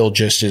soil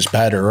just is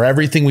better, or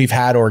everything we've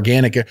had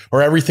organic,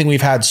 or everything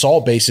we've had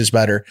salt based is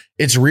better.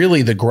 It's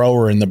really the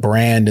grower and the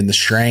brand and the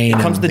strain.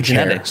 It comes to the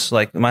genetics.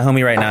 Like my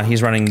homie right now,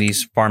 he's running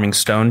these Farming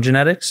Stone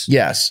genetics.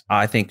 Yes.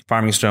 I think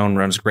Farming Stone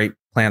runs great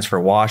plants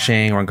for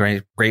washing or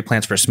great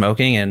plants for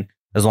smoking. And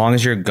as long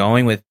as you're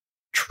going with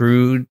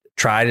true,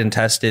 tried and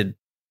tested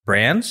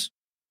brands,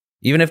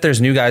 even if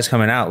there's new guys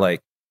coming out,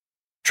 like,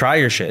 try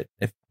your shit.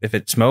 If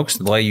it smokes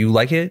the way you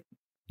like it,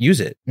 use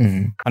it.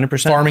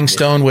 100%. Farming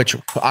Stone, which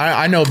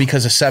I know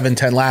because of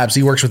 710 Labs.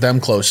 He works with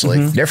them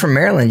closely. They're from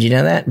Maryland. You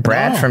know that?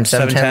 Brad from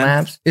 710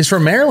 Labs is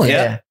from Maryland.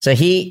 Yeah. So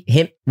he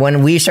hit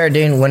when we started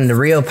doing, when the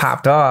Rio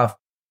popped off,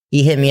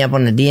 he hit me up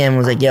on the DM and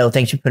was like, yo,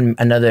 thanks for putting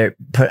another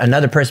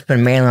person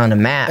putting Maryland on the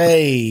map.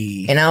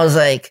 Hey. And I was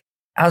like,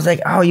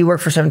 oh, you work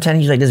for 710?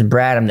 He's like, this is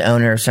Brad. I'm the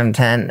owner of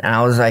 710. And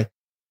I was like,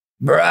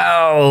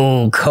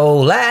 bro,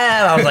 collab.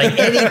 I was like,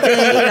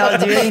 anything, I'll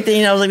do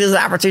anything. I was like, this is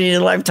an opportunity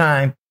of a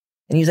lifetime.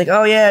 And he's like,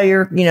 oh yeah,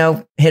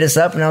 hit us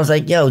up. And I was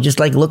like, yo, just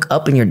like look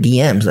up in your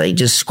DMs, like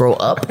just scroll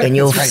up and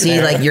you'll see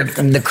there. Like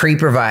the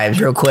creeper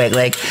vibes real quick.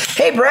 Like,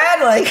 hey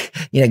Brad, like,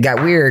 it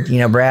got weird,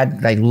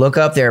 Brad, like look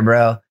up there,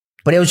 bro.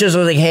 But it was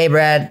like, hey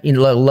Brad,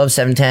 love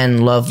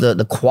 710, love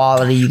the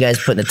quality you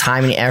guys put in the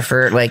time and the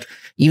effort. Like,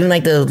 even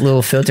like the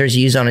little filters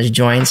you use on his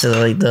joints, so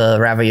like the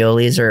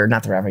raviolis, or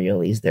not the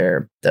raviolis,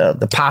 they're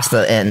the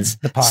pasta ends.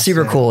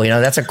 Super cool.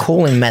 That's a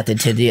cooling method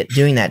to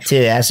doing that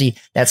too. Actually,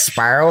 that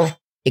spiral,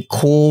 it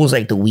cools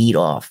like the weed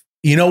off.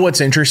 You know what's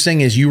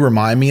interesting is you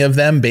remind me of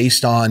them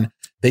based on,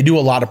 they do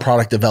a lot of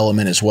product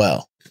development as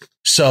well.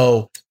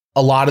 So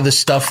a lot of the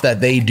stuff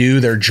that they do,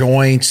 their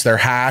joints, their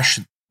hash,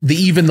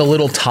 even the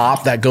little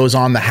top that goes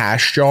on the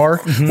hash jar,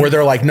 where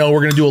they're like, no, we're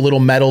going to do a little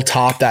metal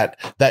top that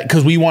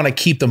because we want to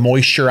keep the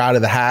moisture out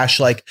of the hash.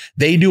 Like,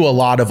 they do a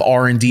lot of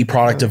R&D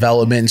product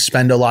development and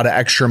spend a lot of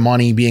extra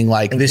money being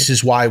like, this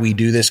is why we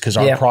do this, because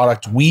our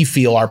product, we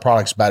feel our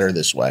product's better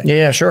this way.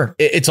 Yeah, sure.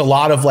 It's a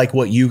lot of like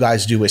what you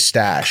guys do with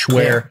Stache,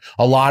 where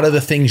a lot of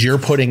the things you're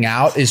putting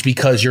out is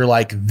because you're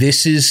like,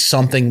 this is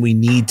something we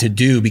need to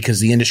do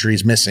because the industry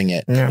is missing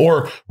it. Yeah.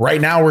 Or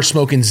right now we're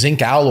smoking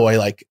zinc alloy.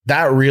 Like,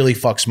 that really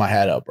fucks my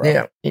head up, bro.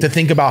 Yeah. To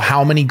think about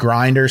how many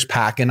grinders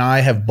Pac and I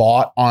have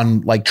bought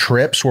on like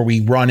trips where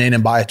we run in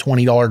and buy a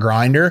 $20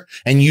 grinder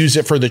and use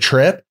it for the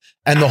trip.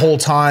 And the whole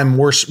time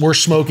we're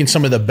smoking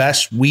some of the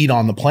best weed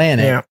on the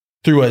planet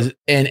through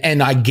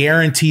and I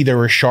guarantee there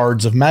were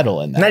shards of metal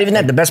in that. Not even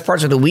that. The best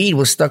parts of the weed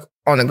was stuck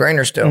on the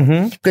grinder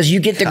still. Because you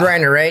get the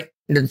grinder, right?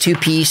 The two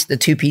piece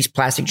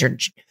plastic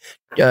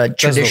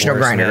traditional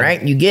grinder,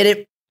 right? You get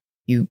it,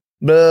 you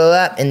blow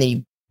up, and then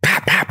you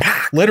pop, pop,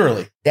 pop.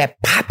 Literally.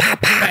 That pop,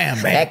 pop, pop.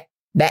 Bam, bam.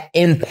 That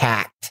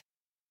impact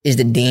is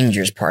the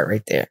dangerous part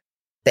right there.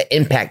 The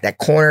impact, that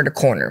corner to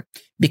corner.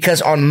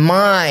 Because on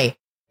my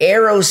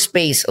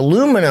aerospace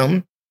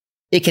aluminum,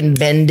 it can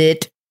bend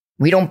it.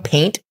 We don't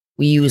paint.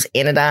 We use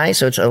anodized,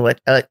 so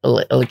it's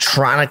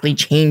electronically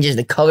changes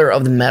the color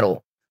of the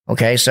metal.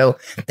 Okay, so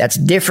that's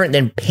different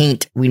than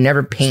paint. We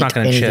never paint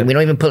anything. Chip. We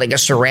don't even put like a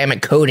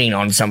ceramic coating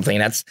on something.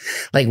 That's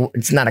like,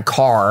 it's not a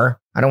car.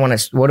 I don't want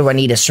to. What do I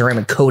need a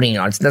ceramic coating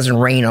on? It doesn't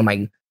rain on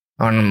my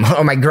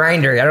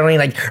grinder. I don't need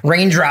like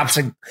raindrops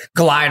to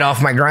glide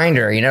off my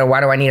grinder. Why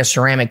do I need a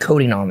ceramic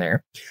coating on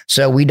there?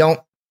 So we don't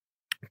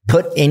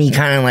put any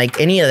kind of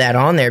like any of that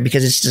on there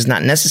because it's just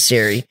not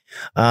necessary.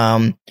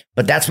 But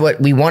that's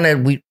what we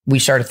wanted. We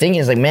started thinking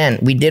is like, man,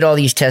 we did all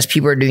these tests.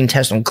 People are doing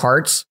tests on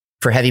carts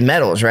for heavy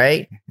metals,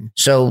 right?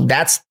 So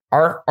that's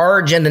our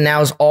agenda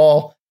now is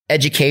all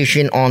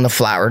education on the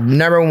flower.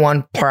 Number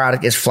one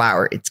product is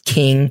flower. It's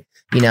king.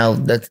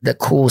 The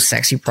cool,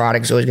 sexy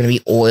product is always going to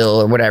be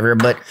oil or whatever.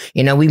 But,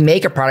 we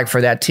make a product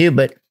for that too.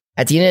 But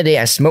at the end of the day,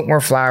 I smoke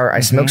more flower. I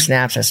smoke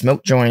snaps. I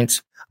smoke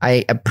joints.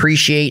 I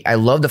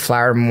love the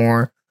flower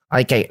more.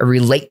 I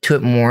relate to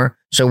it more.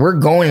 So we're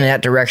going in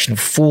that direction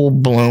full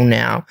blown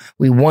now.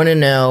 We want to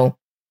know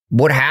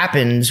what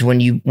happens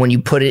when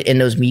you put it in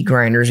those meat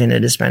grinders in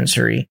a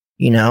dispensary.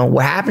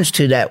 What happens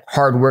to that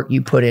hard work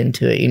you put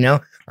into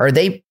it? Are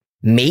they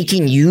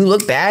making you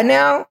look bad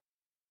now?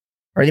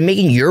 Are they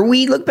making your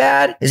weed look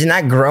bad? Is it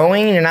not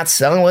growing and they're not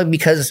selling it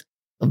because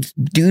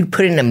dude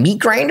put it in a meat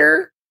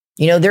grinder?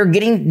 They're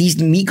getting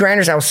these meat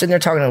grinders. I was sitting there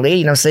talking to a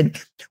lady and I said,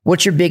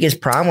 what's your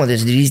biggest problem with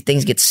this? Do these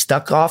things get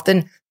stuck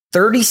often?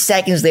 30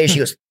 seconds later, she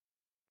goes,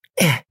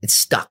 it's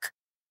stuck.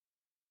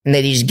 And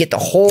they just get the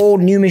whole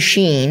new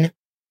machine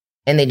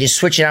and they just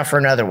switch it out for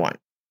another one.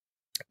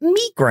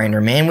 Meat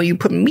grinder, man, where you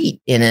put meat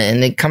in it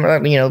and they come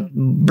up,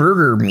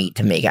 burger meat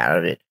to make out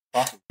of it.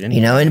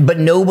 But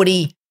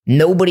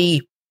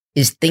nobody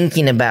is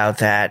thinking about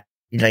that.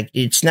 Like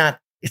it's not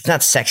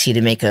sexy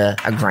to make a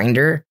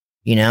grinder,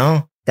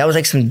 That was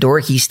like some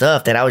dorky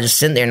stuff that I was just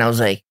sitting there and I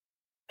was like,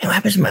 man, what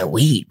happens to my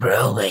weed,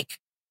 bro? Like,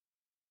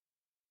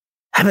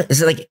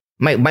 is it like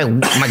my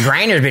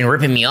grinder's been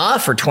ripping me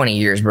off for 20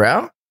 years,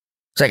 bro?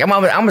 It's like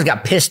I almost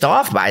got pissed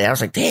off by it. I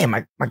was like, damn,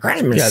 my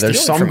grinder's been stealing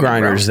there's some from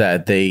grinders me,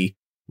 that they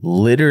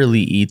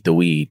literally eat the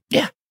weed.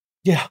 Yeah.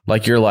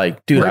 Like you're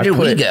like, dude, Where I did we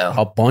put go?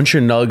 a bunch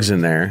of nugs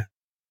in there.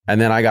 And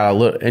then I got a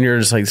look, and you're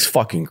just like, this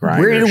fucking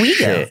grinder. Where did we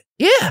shit. go?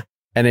 Yeah.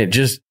 And it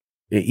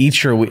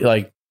eats your,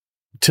 like,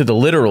 to the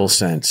literal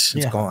sense.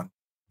 It's gone.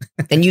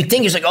 And you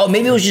think it's like, oh,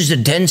 maybe it was just a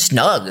dense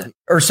snug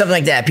or something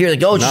like that. People are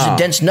like, oh, it's just a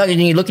dense snug. And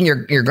then you look in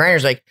your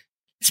grinder's like,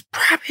 it's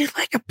probably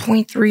like a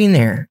 0.3 in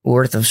there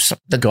worth of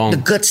the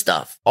good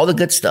stuff, all the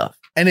good stuff.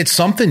 And it's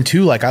something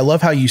too, like, I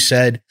love how you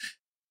said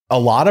a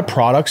lot of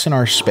products in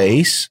our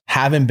space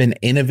haven't been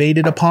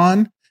innovated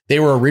upon. They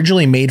were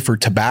originally made for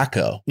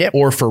tobacco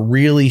or for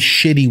really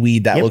shitty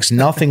weed that looks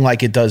nothing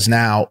like it does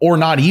now, or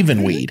not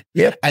even weed.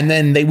 And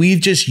then we've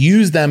just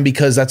used them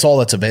because that's all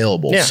that's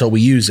available. So we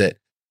use it.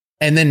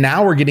 And then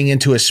now we're getting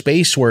into a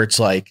space where it's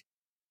like,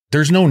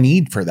 there's no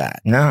need for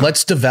that. No.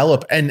 Let's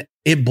develop. And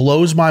it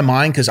blows my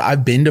mind because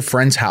I've been to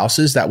friends'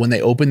 houses that when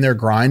they open their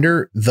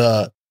grinder,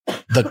 the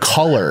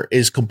color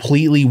is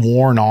completely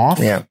worn off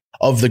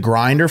of the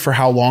grinder for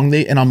how long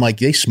and I'm like,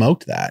 they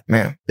smoked that.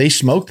 Yeah. They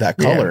smoked that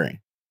coloring.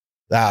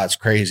 That's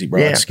crazy, bro.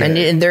 Yeah,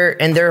 and they're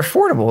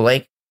affordable.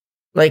 Like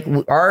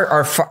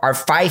our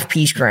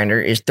 5-piece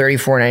grinder is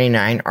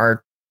 $34.99.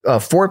 Our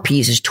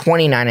 4-piece is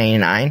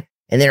 $29.99,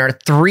 and then our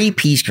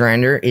 3-piece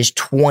grinder is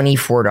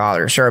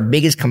 $24. So our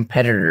biggest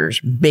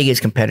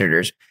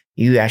competitors.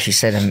 You actually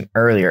said them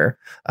earlier,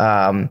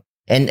 and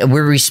we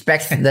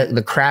respect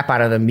the crap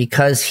out of them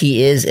because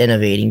he is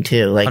innovating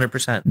too. Like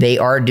 100%, they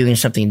are doing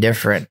something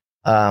different.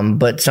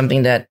 But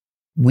something that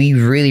we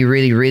really,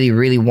 really, really,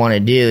 really want to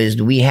do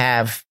is we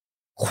have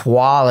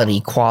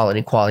quality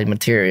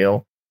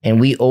material, and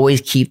we always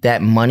keep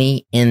that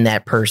money in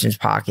that person's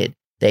pocket.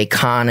 The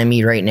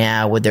economy right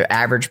now, what their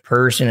average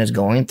person is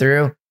going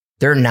through,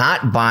 they're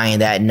not buying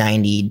that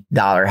 $90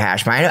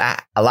 hash.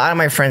 A lot of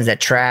my friends that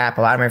trap,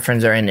 a lot of my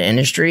friends that are in the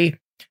industry,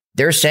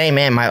 they're saying,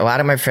 man, a lot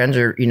of my friends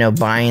are,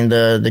 buying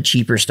the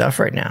cheaper stuff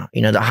right now.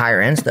 The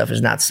higher end stuff is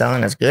not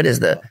selling as good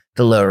as the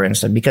lower end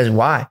stuff. Because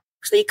why?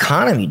 It's the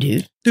economy,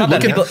 dude. Dude,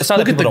 look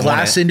at the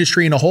glass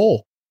industry in a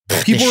whole.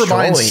 People were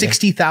buying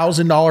 $60,000,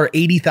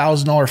 $80,000,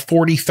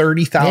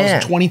 $40,000,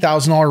 $30,000,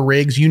 $20,000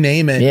 rigs, you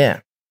name it. Yeah.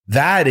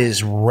 That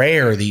is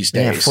rare these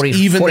days.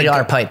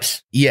 $40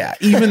 pipes. Yeah.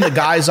 Even the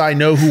guys I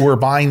know who were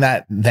buying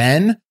that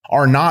then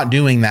are not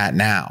doing that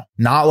now.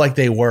 Not like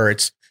they were.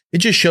 It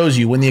just shows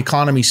you when the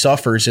economy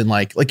suffers and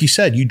like you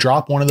said, you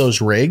drop one of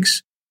those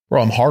rigs,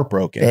 bro, I'm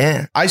heartbroken.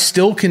 Yeah. I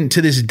still can,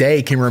 to this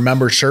day, can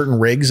remember certain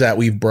rigs that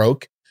we've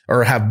broke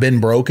or have been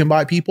broken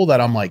by people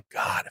that I'm like,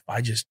 God,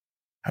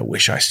 I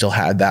wish I still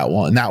had that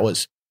one.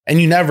 I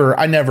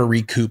never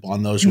recoup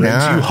on those rigs.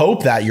 No. You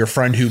hope that your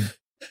friend who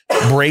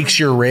breaks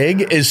your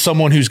rig is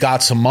someone who's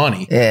got some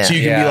money. Yeah. So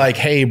you can be like,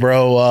 hey,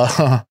 bro,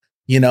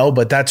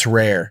 but that's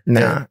rare.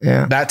 No,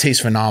 yeah. That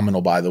tastes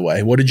phenomenal, by the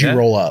way. What did you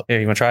roll up? Yeah,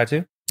 you want to try it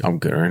too? I'm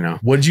good right now.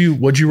 What'd you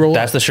roll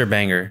That's up? the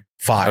Sherbanger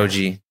 5.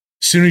 OG.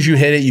 As soon as you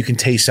hit it, you can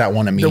taste that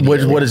one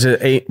immediately. What is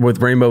it? 8 with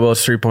Rainbow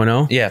Bells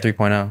 3.0? Yeah,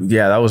 3.0.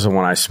 Yeah, that was the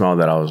one I smelled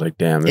that I was like,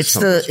 damn, It's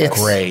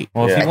great.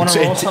 Well, if you want to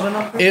roll something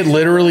up, It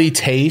literally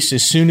tastes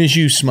as soon as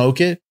you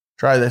smoke it.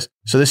 Try this.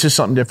 So this is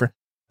something different.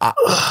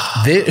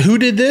 Who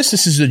did this?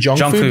 This is the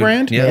Junk Food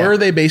brand. Yeah. Where are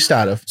they based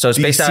out of? So it's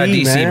based out of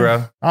DC, man.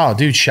 bro. Oh,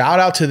 dude! Shout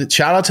out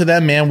to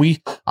them, man.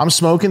 I'm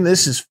smoking.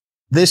 This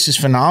is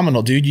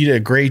phenomenal, dude. You did a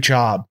great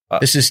job.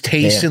 This is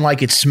tasting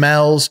like it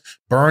smells,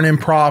 burning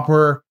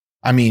proper.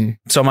 I mean,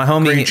 so my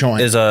homie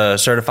is a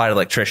certified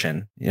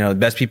electrician. You know, the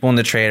best people in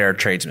the trade are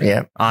tradesmen.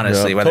 Yeah.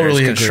 Honestly, whether it's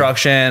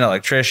construction,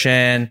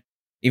 electrician,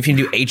 if you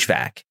can do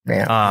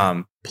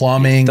HVAC,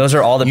 plumbing, those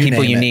are all the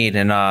people you need.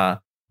 And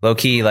low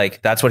key,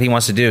 like that's what he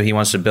wants to do. He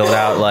wants to build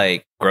out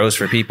like grows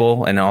for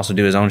people and also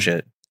do his own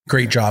shit.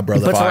 Great job,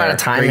 brother. He puts a lot of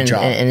time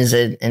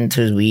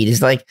into his weed.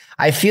 It's like,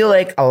 I feel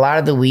like a lot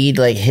of the weed,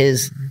 like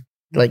his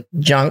like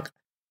junk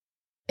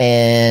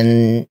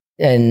and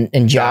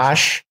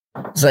Josh,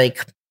 it's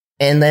like,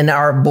 and then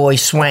our boy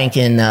Swank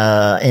in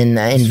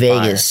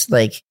Vegas,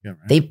 like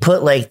they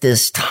put like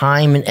this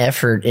time and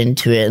effort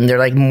into it, and they're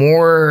like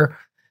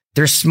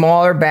they're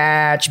smaller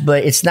batch,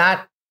 but it's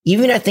not.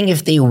 Even I think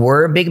if they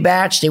were a big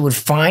batch, they would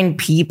find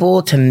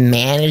people to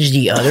manage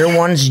the other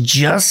ones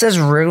just as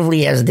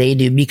regularly as they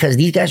do, because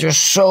these guys are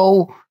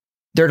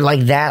they're like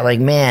that. Like,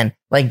 man,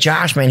 like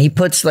Josh, man, he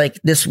puts like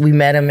this. We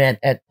met him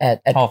at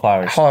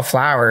Hall of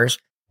Flowers,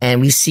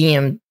 and we see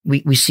him.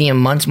 We see him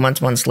months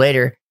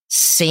later.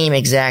 Same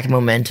exact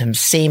momentum,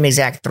 same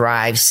exact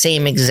thrive,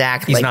 same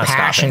exact like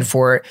passion stopping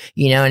for it,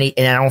 you know. And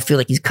I don't feel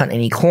like he's cutting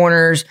any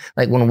corners.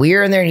 Like when we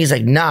were in there, and he's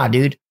like, "Nah,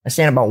 dude, I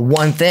stand about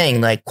one thing,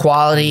 like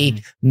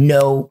quality,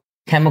 no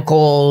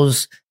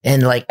chemicals."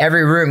 And like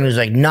every room, he was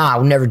like, "Nah,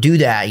 we'll never do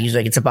that." He's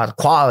like, "It's about the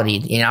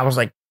quality." And I was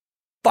like,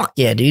 "Fuck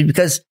yeah, dude,"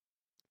 because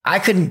I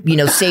could,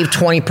 save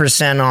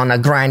 20% on a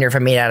grinder if I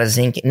made it out of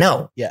zinc.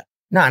 No,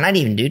 not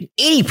even, dude,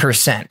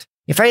 80%.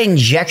 If I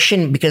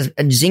injection, because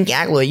a zinc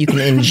alloy, you can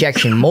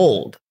injection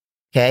mold.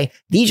 Okay.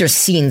 These are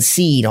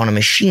CNC'd on a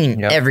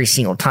machine every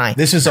single time.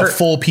 This is a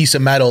full piece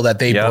of metal that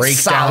they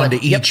break down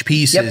to each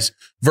pieces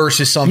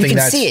versus something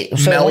that's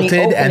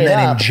melted and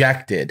then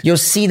injected. You'll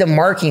see the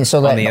marking.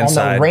 So that on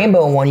the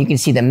rainbow one, you can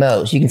see the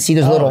most. You can see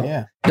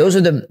those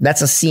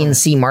that's a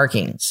CNC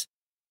markings.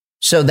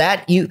 So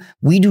that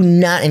we do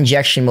not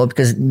injection mold,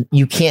 because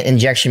you can't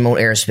injection mold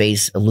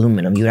aerospace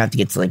aluminum. You have to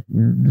get to like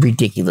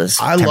ridiculous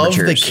temperatures. Love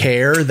the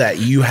care that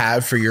you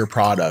have for your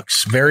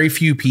products. Very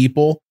few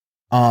people,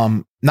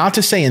 not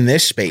to say in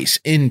this space,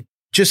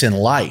 just in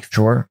life,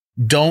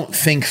 don't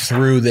think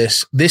through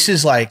this. This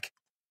is like,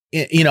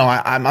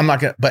 I'm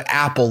not gonna, but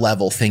Apple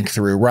level think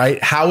through,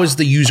 right? How is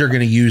the user going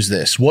to use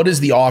this? What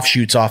is the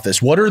offshoots off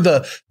this? What are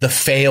the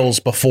fails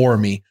before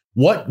me?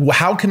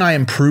 How can I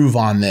improve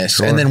on this?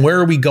 And then where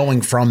are we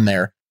going from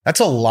there? That's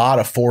a lot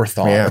of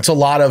forethought. Yeah. It's a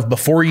lot of,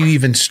 before you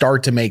even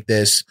start to make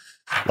this,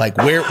 like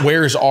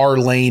where's our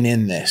lane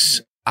in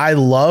this? I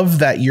love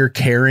that you're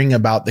caring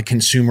about the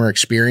consumer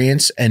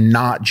experience and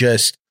not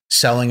just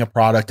selling a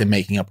product and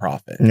making a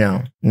profit.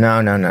 No.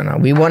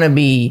 We want to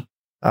be,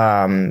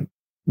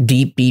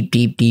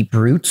 deep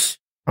roots,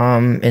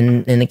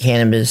 in the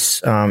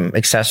cannabis,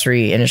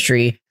 accessory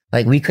industry.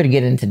 Like we could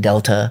get into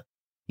Delta.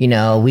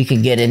 We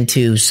could get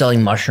into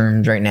selling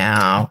mushrooms right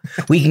now.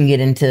 We can get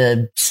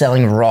into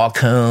selling raw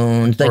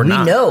cones. Like we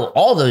know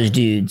all those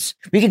dudes.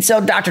 We could sell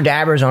Dr.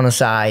 Dabbers on the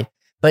side,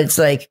 but it's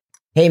like,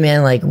 hey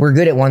man, like we're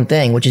good at one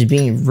thing, which is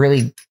being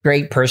really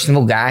great,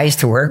 personable guys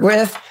to work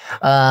with,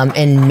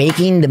 and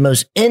making the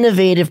most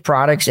innovative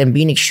products and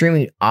being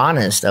extremely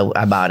honest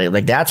about it.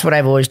 Like that's what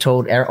I've always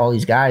told all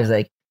these guys.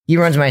 Like he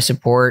runs my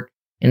support,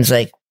 and it's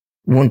like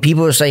when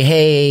people are say,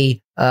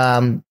 hey,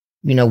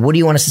 what do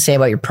you want us to say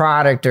about your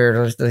product?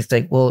 Or it's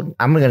like, well,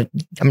 I'm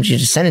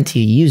just send it to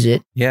you, use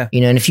it. Yeah.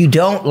 And if you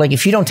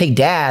don't take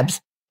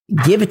dabs,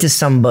 give it to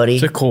somebody.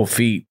 It's a cool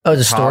feat. Oh,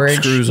 the storage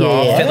screws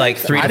off. Fit like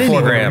 3 to 4 grams. I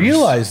didn't even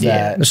realize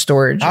that. The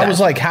storage. I was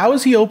like, how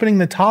is he opening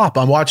the top?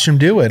 I watched him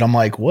do it. I'm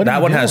like, what?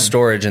 That one has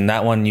storage, and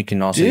that one you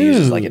can also use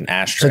as like an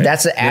ashtray. So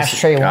that's the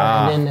ashtray one.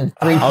 And then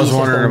the 3 I was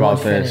wondering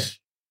about this.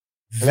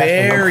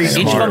 Very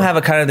smart. Each of them have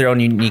a kind of their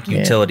own unique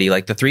utility.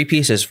 Like the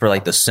 3-piece is for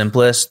like the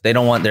simplest. They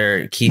don't want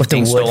their keys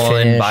being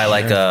stolen by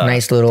like a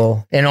nice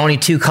little, and only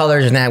 2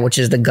 colors in that, which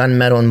is the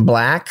gunmetal and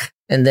black,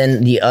 and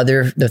then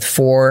the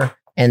 4,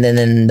 and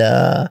then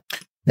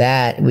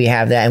that we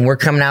have that, and we're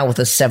coming out with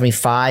a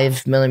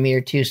 75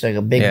 millimeter too, so like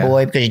a big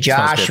boy. Because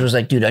Josh was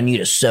like, "Dude, I need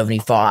a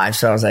 75,"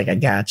 so I was like, "I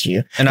got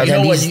you." And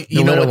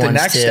you know what the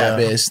next step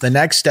is? The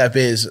next step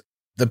is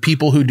the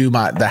people who do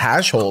the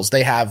hash holes.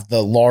 They have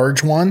the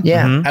large one.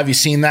 Yeah, have you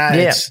seen that?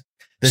 Yeah.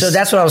 So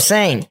that's what I was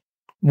saying.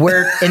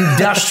 Where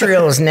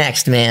industrial is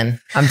next,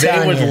 man. I'm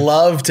telling you. They would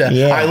love to.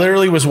 Yeah. I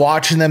literally was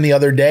watching them the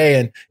other day,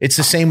 and it's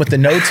the same with the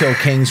No-Till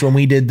Kings when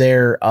we did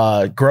their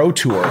grow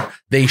tour.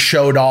 They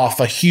showed off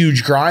a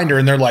huge grinder,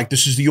 and they're like,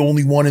 "This is the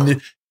only one in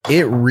the."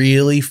 It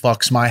really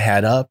fucks my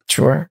head up.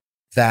 Sure.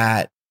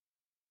 That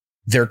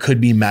there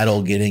could be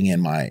metal getting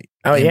in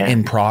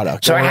in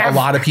product. So a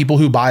lot of people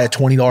who buy a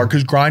 $20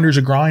 because grinder's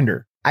a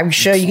grinder. I would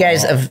show you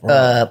guys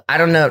I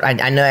don't know.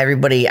 I know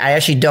everybody. I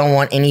actually don't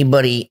want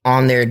anybody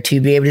on there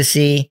to be able to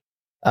see,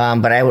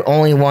 but I would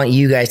only want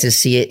you guys to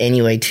see it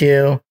anyway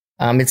too.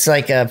 It's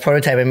like a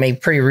prototype I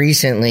made pretty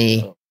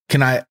recently.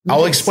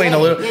 I'll explain a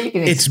little.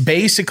 It's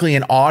basically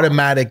an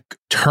automatic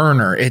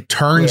turner. It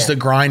turns the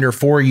grinder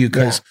for you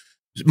because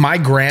my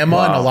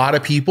grandma and a lot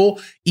of people,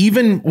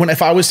 even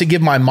if I was to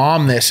give my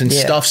mom this and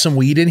stuff some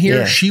weed in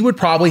here, she would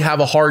probably have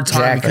a hard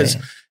time because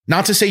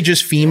not to say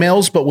just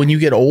females, but when you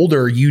get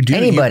older, you do.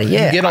 Anybody, you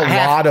get a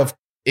lot of,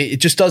 it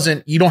just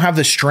doesn't, you don't have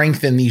the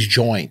strength in these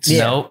joints.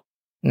 Yeah. Nope.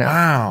 No.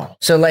 Wow.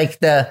 So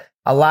like a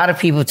lot of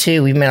people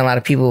too, we've met a lot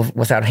of people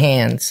without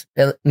hands,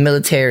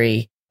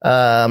 military,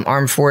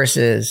 armed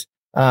forces,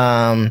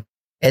 and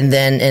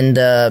then in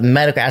the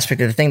medical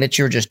aspect of the thing that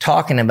you were just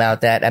talking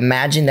about, that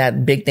imagine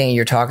that big thing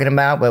you're talking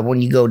about, but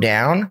when you go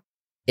down,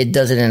 it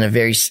does it in a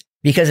very,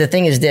 because the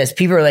thing is this,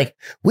 people are like,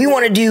 we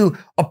want to do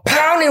a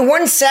pound in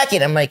 1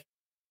 second. I'm like,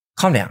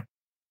 calm down.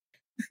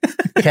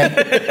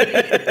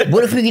 Okay.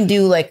 What if we can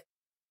do like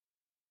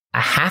a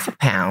half a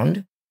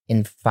pound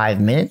in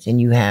 5 minutes and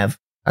you have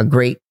a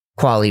great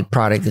quality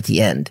product at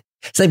the end?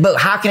 It's like, but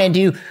how can I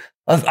do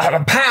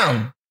a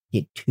pound?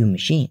 Get 2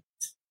 machines,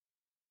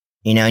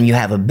 and you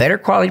have a better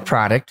quality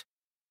product.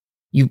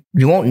 You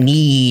won't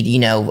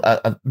need,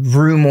 a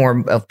room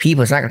more of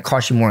people. It's not going to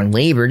cost you more in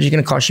labor. It's just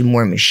going to cost you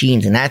more in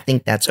machines. And I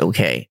think that's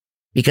okay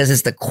because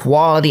it's the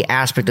quality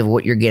aspect of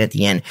what you're getting at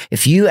the end.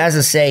 If you,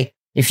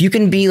 if you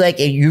can be like,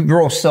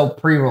 you sell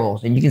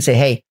pre-rolls and you can say,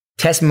 hey,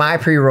 test my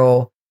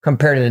pre-roll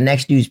compared to the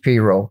next dude's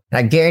pre-roll. And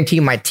I guarantee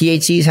you my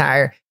THC is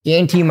higher.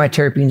 Guarantee you my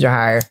terpenes are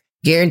higher.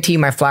 Guarantee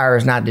my flower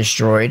is not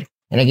destroyed.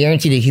 And I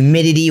guarantee the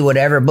humidity,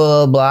 whatever,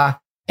 blah, blah, blah.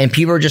 And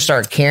people just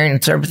start caring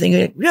and start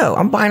thinking, yo,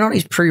 I'm buying all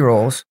these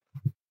pre-rolls.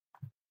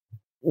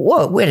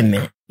 Whoa, wait a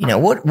minute.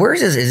 Where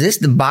is this? Is this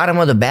the bottom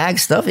of the bag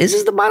stuff? Is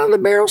this the bottom of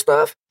the barrel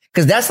stuff?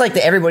 Because that's like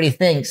everybody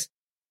thinks.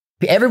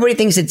 Everybody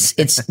thinks it's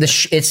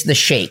the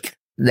shake.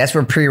 That's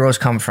where pre-rolls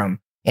come from.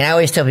 And I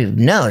always tell people,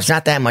 no, it's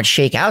not that much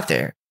shake out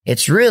there.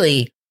 It's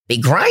really, they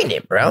grind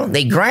it, bro.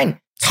 They grind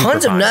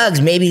tons of nugs,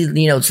 maybe,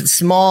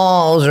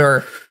 smalls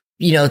or,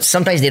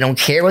 sometimes they don't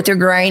care what they're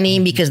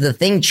grinding because the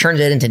thing turns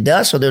it into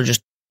dust. So they'll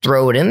just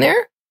throw it in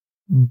there.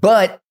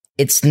 But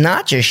it's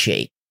not just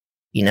shake.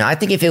 I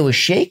think if it was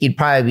shake, it'd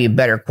probably be a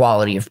better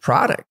quality of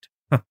product,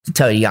 to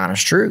tell you the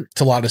honest truth. It's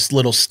a lot of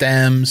little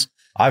stems.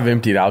 I've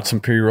emptied out some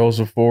pre-rolls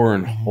before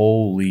and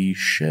holy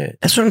shit.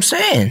 That's what I'm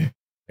saying.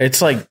 It's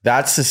like,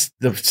 that's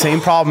the same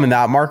problem in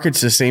that market.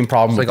 It's the same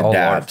problem with the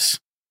dabs.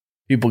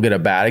 People get a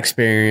bad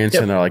experience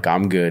and they're like,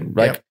 I'm good.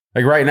 Like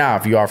right now,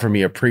 if you offer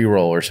me a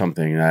pre-roll or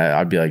something,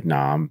 I'd be like,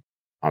 nah,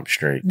 I'm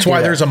straight. That's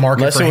why there's a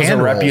market unless for it was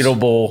hand a rolls.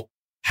 reputable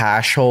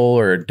hash hole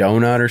or a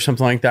donut or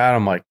something like that.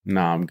 I'm like,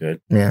 nah, I'm good.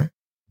 Yeah.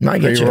 No, I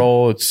get you.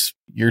 Pre-roll,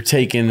 you're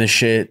taking the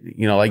shit,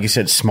 like you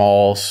said,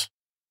 smalls.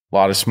 A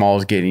lot of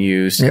smalls getting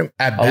used. Yep.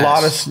 At A best.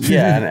 lot of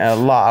and a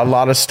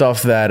lot of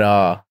stuff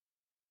that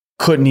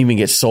couldn't even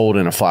get sold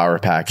in a flower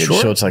package. Sure.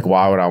 So it's like,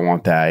 why would I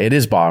want that? It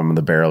is bottom of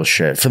the barrel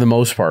shit for the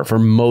most part. For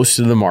most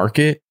of the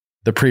market,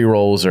 the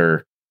pre-rolls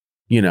are,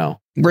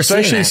 We're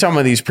especially some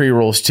of these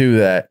pre-rolls too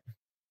that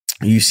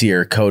you see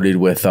are coated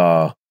with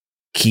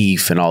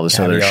keef and all this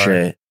other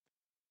shit.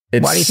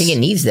 Why do you think it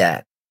needs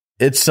that?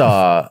 It's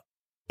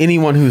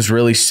anyone who's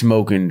really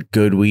smoking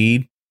good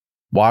weed,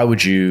 why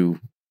would you?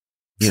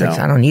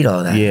 I don't need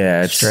all that.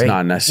 Yeah, it's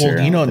not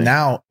necessary. Well,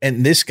 now,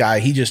 and this guy,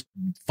 he just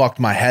fucked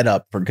my head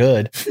up for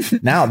good.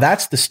 Now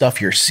that's the stuff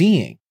you're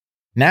seeing.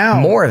 Now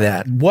more of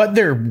that. What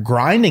they're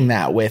grinding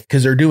that with,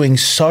 because they're doing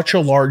such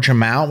a large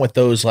amount with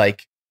those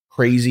like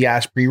crazy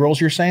ass pre-rolls.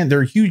 You're saying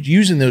they're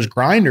using those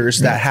grinders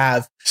that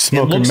have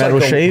smoking metal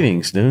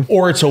shavings, dude,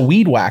 or it's a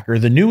weed whacker.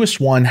 The newest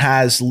one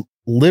has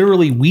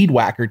literally weed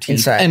whacker teeth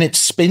inside, and it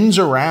spins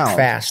around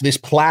fast. This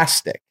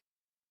plastic,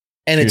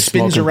 and it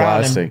spins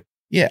around. And,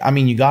 yeah, I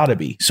mean, you got to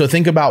be. So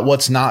think about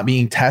what's not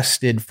being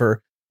tested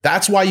for.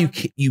 That's why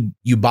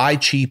you buy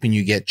cheap and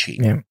you get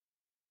cheap. Yeah.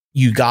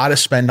 You got to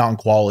spend on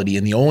quality,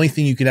 and the only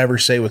thing you can ever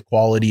say with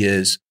quality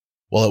is,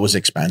 well, it was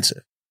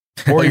expensive.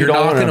 Or you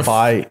don't want to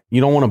buy.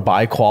 You don't want to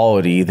buy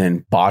quality,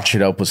 then botch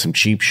it up with some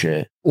cheap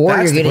shit. Or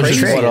you're getting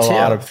tricked. A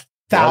lot of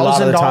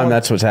the time,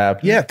 that's what's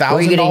happening. Yeah,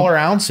 $1,000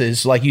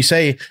 ounces, like you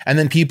say, and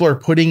then people are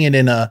putting it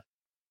in a.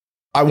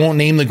 I won't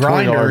name the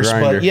grinders,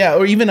 but yeah,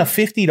 or even a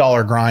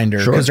 $50 grinder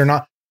because they're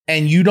not.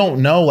 And you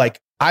don't know,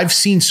 like I've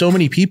seen so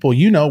many people,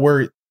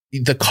 where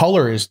the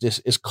color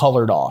is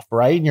colored off,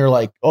 right? And you're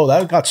like, oh,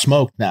 that got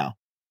smoked now.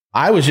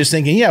 I was just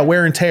thinking, yeah,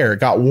 wear and tear, it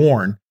got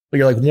worn, but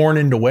you're like worn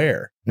into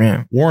wear,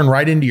 worn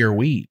right into your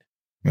weed.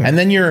 Yeah. And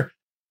then you're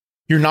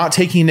not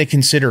taking into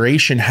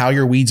consideration how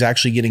your weed's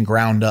actually getting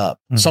ground up.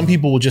 Mm-hmm. Some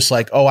people will just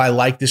like, oh, I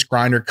like this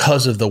grinder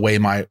because of the way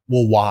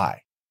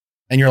why?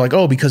 And you're like,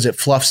 oh, because it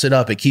fluffs it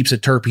up. It keeps the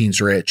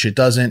terpenes rich. It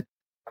doesn't.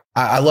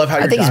 I love how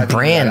I think it's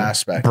brand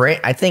aspect.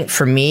 I think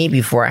for me,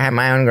 before I had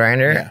my own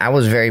grinder, I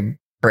was very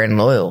brand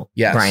loyal.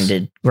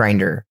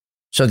 Grinder.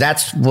 So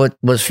that's what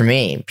was for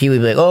me. People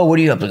would be like, "Oh, what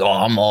do you have?" Like, "Oh,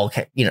 I'm all."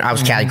 I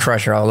was Cali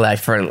Crusher all that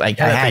for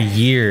like I had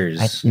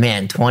years.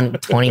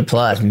 20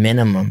 plus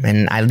minimum,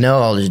 and I know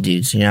all these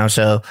dudes.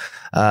 So.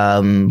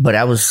 But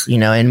I was,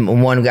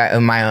 and one guy,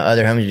 my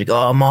other homies was like,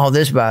 "Oh, I'm all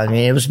this about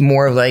me." It was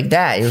more of like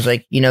that. It was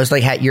like, it's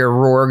like you're a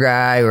roar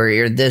guy or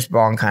you're this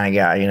bong kind of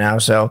guy,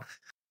 So.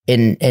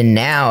 And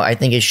now I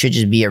think it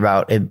should be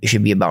about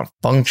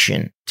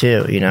function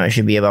too. It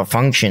should be about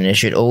function. It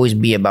should always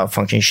be about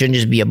function. It shouldn't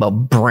just be about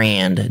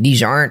brand.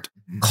 These aren't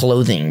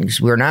clothings.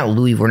 We're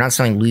not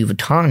selling Louis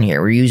Vuitton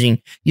here.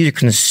 These are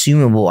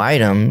consumable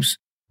items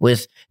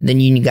then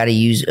you got to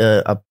use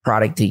a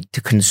product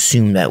to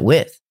consume that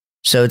with.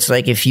 So it's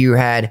like if you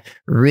had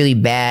really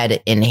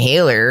bad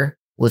inhaler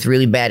with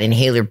really bad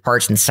inhaler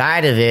parts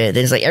inside of it,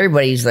 then it's like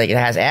everybody's like, it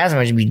has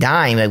asthma, should be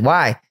dying. Like,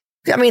 why?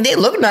 I mean, they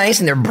look nice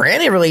and they're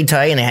branded really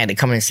tight and they had to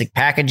come in sick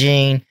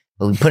packaging,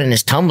 but we put in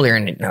this tumbler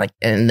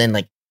and then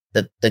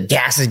the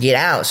gases get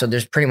out. So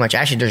there's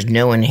there's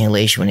no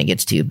inhalation when it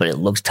gets to you, but it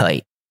looks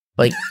tight.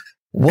 Like,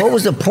 what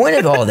was the point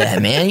of all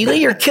that, man?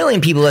 You're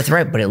killing people left and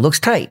right, but it looks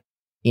tight.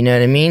 You know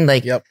what I mean?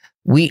 Like, yep.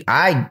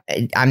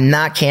 I'm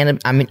not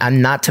cannabis. I mean,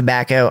 I'm not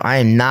tobacco. I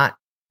am not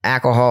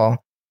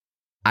alcohol.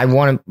 I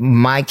want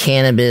my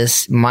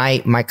cannabis,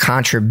 my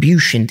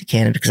contribution to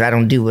cannabis, because I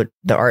don't do what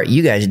the art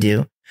you guys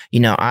do. You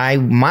know,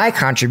 my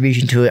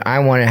contribution to it, I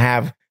want to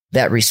have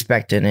that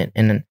respect in it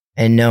and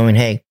knowing,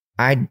 hey,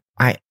 I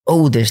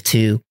owe this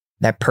to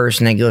that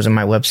person that goes on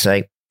my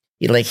website.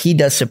 Like, he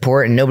does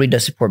support and nobody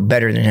does support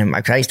better than him.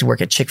 Like, I used to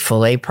work at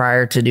Chick-fil-A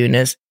prior to doing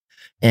this,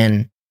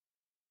 and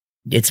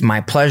it's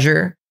my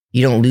pleasure.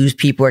 You don't lose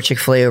people at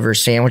Chick-fil-A over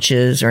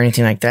sandwiches or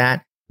anything like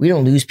that. We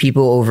don't lose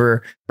people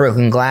over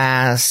broken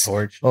glass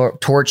or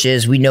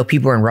torches. We know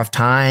people are in rough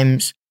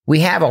times.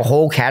 We have a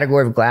whole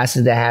category of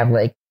glasses that have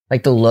like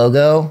the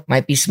logo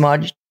might be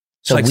smudged.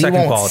 So we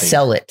won't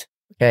sell it.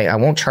 Okay. I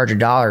won't charge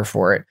 $1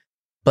 for it,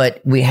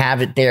 but we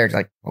have it there,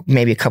 like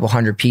maybe a couple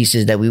hundred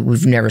pieces that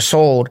we've never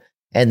sold.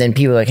 And then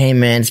people are like, hey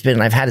man,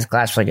 I've had this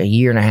glass for like a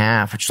year and a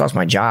half. I just lost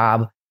my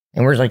job.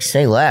 And we're like,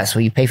 say less.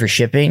 Will you pay for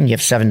shipping? You have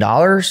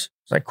 $7. It's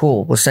like,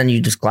 cool. We'll send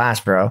you this glass,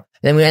 bro.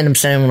 Then we end up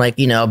sending like,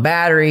 a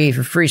battery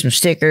for free, some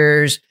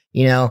stickers,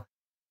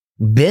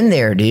 been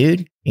there,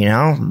 dude,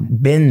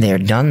 been there,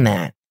 done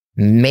that.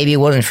 Maybe it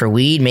wasn't for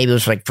weed. Maybe it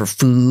was like for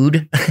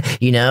food,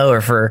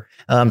 or for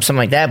something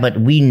like that. But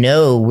we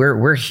know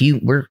we're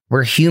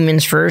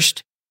humans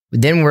first.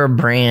 Then we're a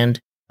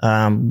brand.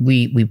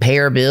 We pay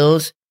our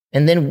bills,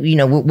 and then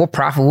we'll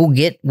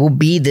profit. We'll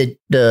be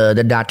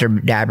the Dr.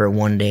 Dabber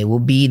one day. We'll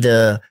be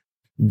the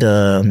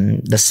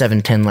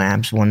 710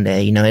 Labs one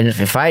day. And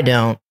if I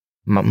don't,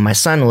 my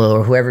son will,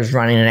 or whoever's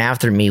running it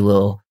after me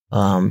will.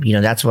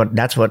 That's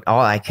what all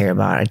I care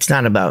about. It's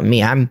not about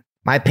me.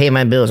 I pay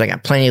my bills. I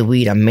got plenty of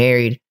weed. I'm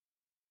married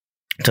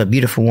to a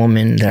beautiful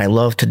woman that I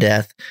love to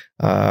death.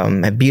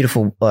 A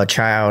beautiful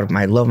child.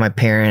 I love my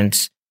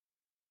parents.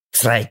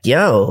 It's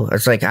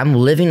like, I'm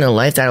living the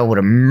life that I would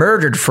have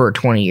murdered for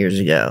 20 years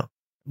ago.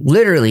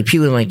 Literally,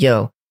 people are like,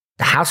 the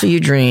house of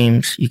your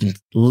dreams. You can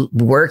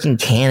work in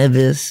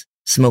cannabis,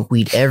 smoke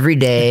weed every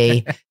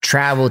day,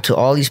 travel to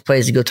all these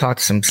places, go talk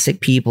to some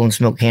sick people and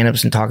smoke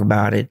cannabis and talk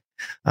about it.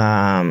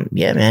 Yeah,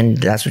 man,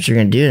 that's what you're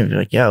going to do. And be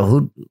like,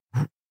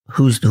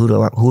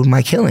 who am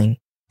I killing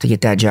to get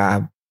that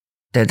job?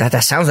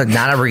 That sounds like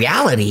not a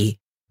reality.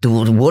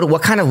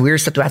 What kind of weird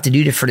stuff do I have to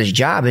do for this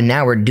job? And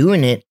now we're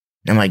doing it.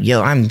 And I'm like,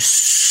 I'm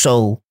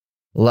so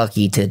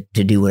lucky to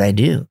do what I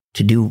do,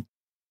 to do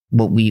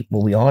what we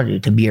all do,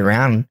 to be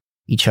around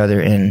each other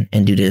and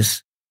do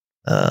this,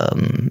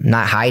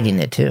 not hiding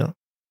it too.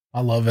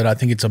 I love it. I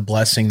think it's a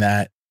blessing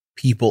that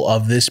people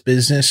of this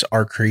business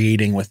are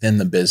creating within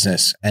the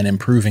business and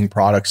improving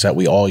products that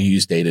we all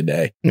use day to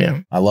day. Yeah.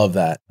 I love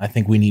that. I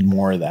think we need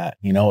more of that.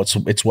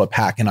 It's what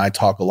Pac and I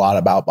talk a lot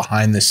about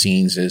behind the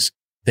scenes is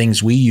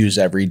things we use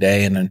every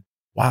day. And then,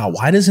 wow,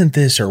 why doesn't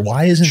this, or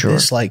why isn't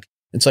this like,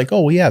 it's like,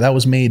 oh yeah, that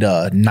was made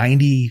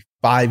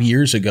 95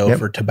 years ago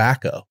for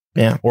tobacco.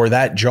 Yeah. Or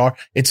that jar.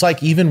 It's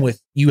like, even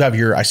with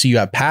I see you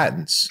have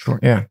patents. Sure.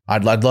 Yeah.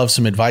 I'd love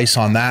some advice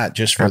on that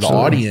just for the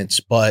audience,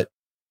 but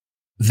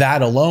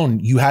that alone,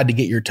 you had to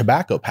get your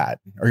tobacco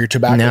patent or your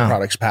tobacco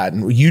products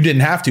patent. You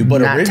didn't have to,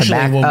 but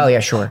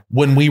originally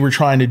when we were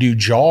trying to do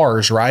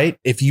jars, right?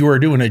 If you were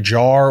doing a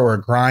jar or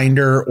a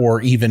grinder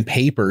or even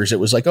papers, it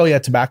was like, oh yeah,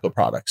 tobacco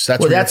products.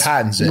 That's where your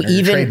patents in.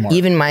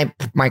 Even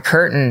my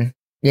curtain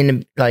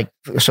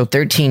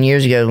 13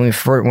 years ago when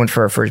we went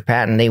for our first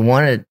patent, they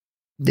wanted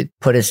to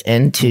put us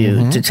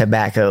into the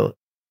tobacco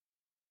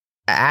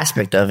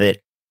aspect of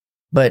it,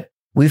 but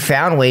we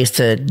found ways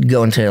to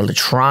go into the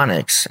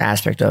electronics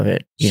aspect of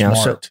it,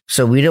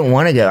 so we didn't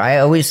want to go.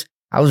 I was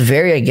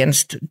very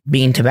against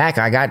being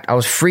tobacco. I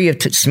was free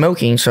of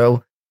smoking.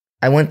 So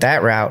I went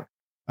that route.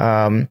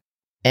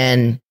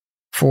 And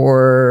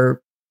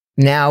for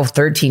now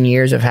 13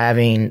 years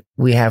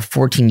we have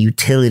 14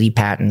 utility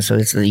patents. So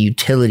it's the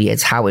utility.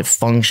 It's how it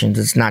functions.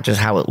 It's not just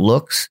how it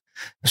looks.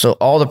 So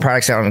all the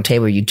products out on the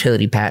table are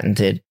utility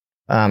patented.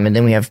 And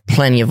then we have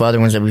plenty of other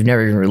ones that we've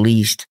never even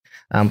released.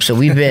 So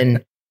we've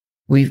been,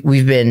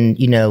 we've been,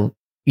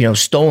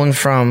 stolen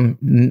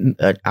from,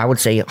 I would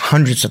say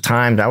hundreds of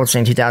times. I would say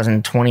in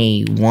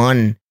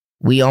 2021,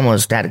 we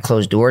almost had to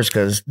close doors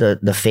because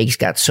the fakes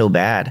got so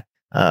bad.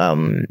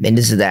 And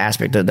this is the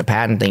aspect of the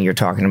patent thing you're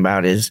talking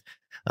about is,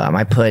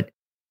 I put,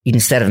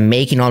 instead of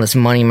making all this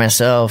money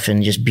myself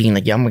and just being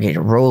like, I'm going to get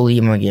a rollie,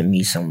 I'm going to get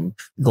me some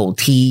gold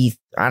teeth.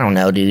 I don't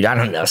know, dude. I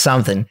don't know,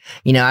 something.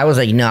 I was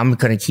like, I'm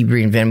going to keep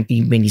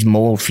reinventing these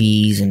mold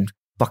fees and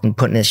fucking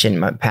putting this shit in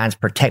my patents,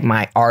 protect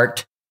my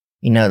art.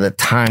 the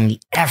time, the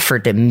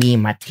effort that me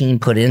and my team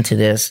put into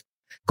this,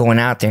 going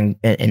out there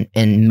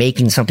and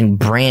making something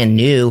brand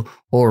new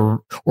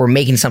or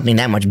making something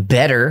that much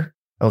better.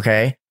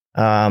 Okay.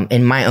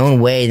 In my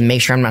own way to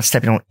make sure I'm not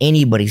stepping on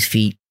anybody's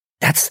feet.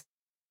 That's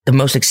the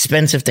most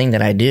expensive thing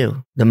that I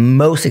do.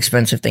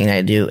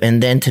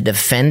 And then to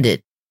defend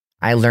it,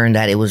 I learned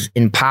that it was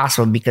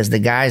impossible because the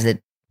guys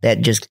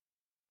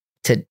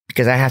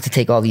because I have to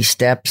take all these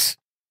steps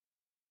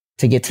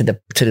to get to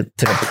the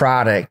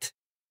product.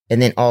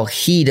 And then all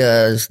he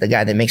does, the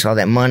guy that makes all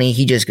that money,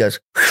 he just goes,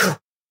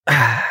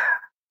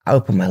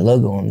 I'll put my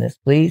logo on this,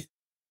 please.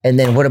 And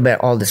then what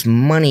about all this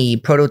money,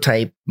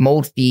 prototype,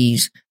 mold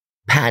fees,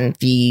 patent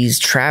fees,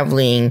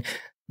 traveling,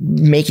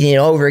 making it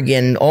over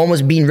again,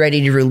 almost being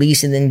ready to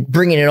release and then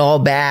bringing it all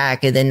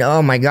back. And then,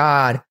 oh my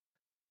God,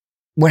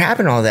 what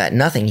happened to all that?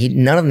 Nothing.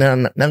 None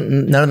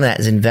of that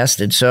is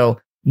invested. So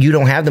you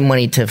don't have the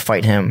money to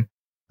fight him.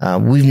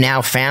 We've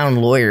now found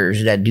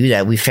lawyers that do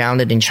that. We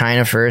found it in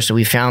China first. So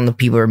we found the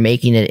people who are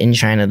making it in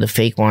China, the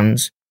fake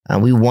ones.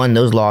 We won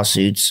those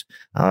lawsuits.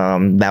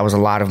 That was a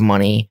lot of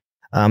money.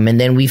 And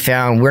then we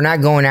found we're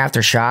not going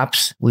after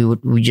shops. We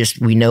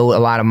know a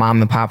lot of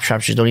mom and pop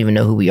shops just don't even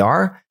know who we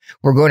are.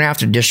 We're going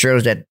after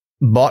distros that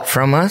bought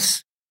from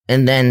us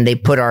and then they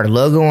put our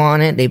logo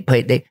on it.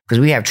 Because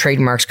we have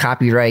trademarks,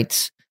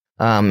 copyrights.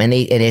 And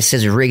it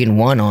says Rig and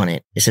One on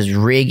it. It says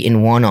Rig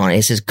and One on it.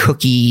 It says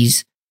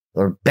Cookies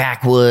or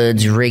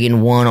Backwoods, Rig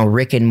and One or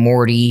Rick and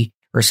Morty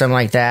or something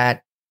like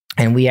that.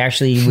 And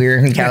we're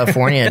in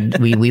California.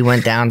 we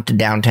went down to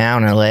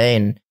downtown LA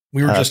and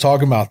we were just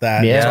talking about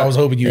that. Yeah. So I was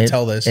hoping you'd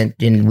tell this. And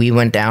we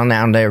went down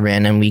there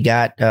and we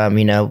got,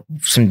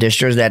 some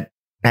distros that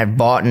had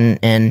bought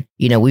and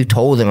we've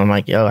told them, I'm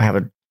like, yo, I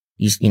have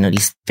these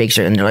fakes.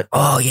 And they're like,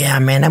 oh yeah,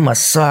 man, that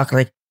must suck.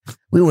 Like,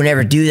 we would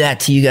never do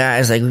that to you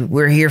guys. Like,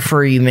 we're here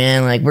for you,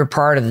 man. Like, we're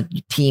part of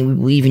the team. We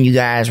believe in you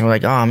guys. And we're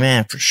like, oh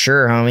man, for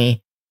sure,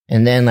 homie.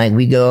 And then like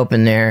we go up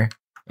in there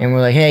and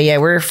we're like, hey, yeah,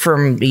 we're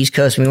from the East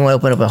Coast. And we want to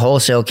open up a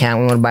wholesale account.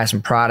 We want to buy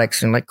some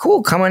products. And like,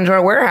 cool, come into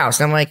our warehouse.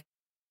 And I'm like,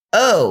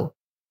 oh,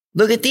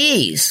 look at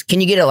these. Can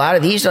you get a lot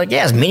of these? They're like,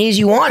 yeah, as many as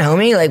you want,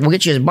 homie. Like, we'll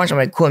get you a bunch. I'm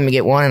like, cool, let me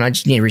get one. And I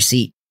just need a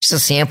receipt, just a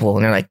sample.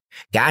 And they're like,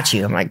 got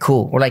you. I'm like,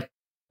 cool. We're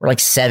like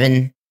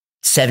seven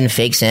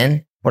fakes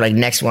in. We're like,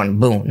 next one,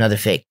 boom, another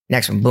fake.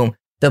 Next one, boom.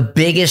 The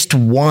biggest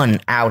one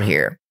out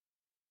here,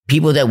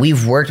 people that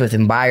we've worked with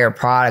and buy our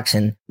products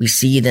and we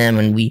see them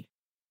and we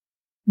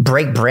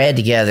break bread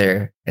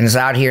together. And it's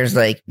out here. It's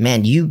like,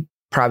 man, you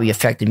probably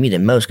affected me the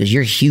most because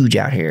you're huge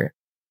out here.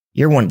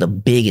 You're one of the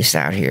biggest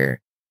out here.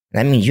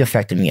 That means you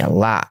affected me a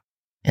lot.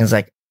 And it's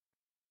like,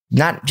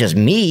 not just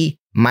me,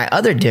 my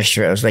other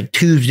distros, like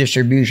Tubes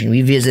Distribution.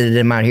 We visited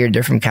them out here.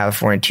 They're from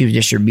California, Tubes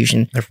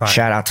Distribution.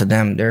 Shout out to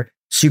them. They're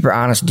super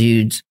honest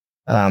dudes.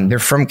 They're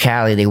from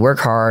Cali. They work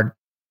hard.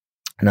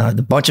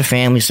 The bunch of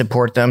families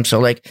support them. So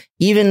like,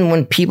 even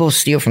when people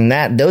steal from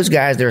that, those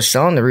guys that are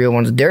selling the real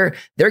ones, they're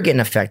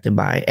getting affected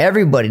by it.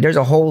 Everybody. There's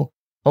a whole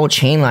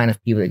chain line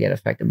of people that get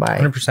affected by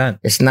it. 100%.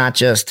 It's not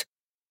just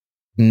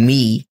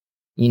me.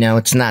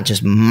 It's not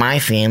just my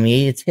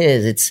family. It's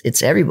his.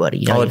 It's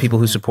everybody. All the people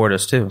who support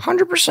us too.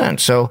 100%.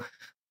 So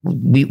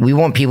we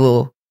want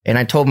people, and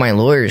I told my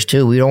lawyers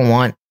too, we don't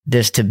want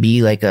this to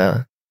be like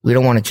we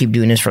don't want to keep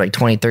doing this for like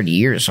 20, 30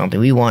 years or something.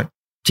 We want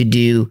to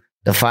do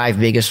the 5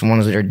 biggest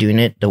ones that are doing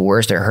it the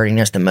worst, they're hurting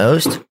us the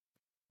most,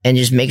 and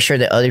just make sure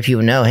that other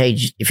people know, hey,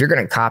 if you're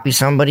going to copy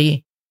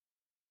somebody,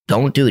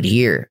 don't do it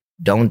here.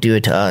 Don't do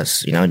it to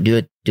us.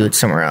 Do it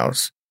somewhere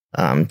else.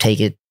 Take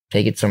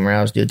it somewhere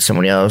else. Do it to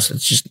somebody else.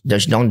 It's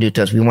just don't do it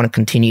to us. We want to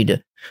continue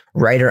to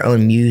write our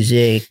own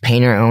music,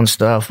 paint our own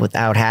stuff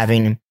without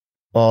having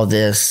all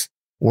this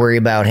worry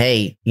about,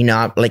 hey,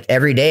 like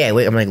every day I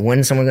wake, I'm like,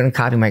 when's someone going to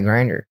copy my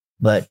grinder?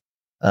 But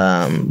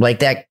like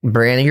that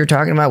brand that you're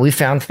talking about, we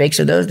found fakes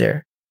of those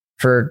there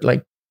for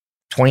like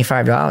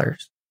 $25.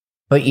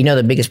 But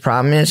the biggest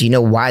problem is,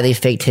 why they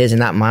faked his and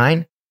not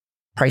mine?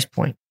 Price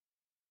point.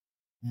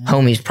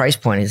 Homie's price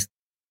point is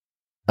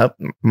up.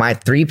 My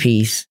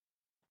 3-piece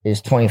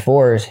is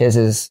 24. His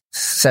is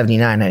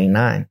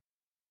 $79.99.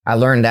 I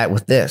learned that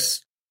with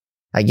this.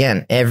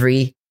 Again,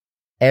 every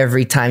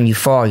time you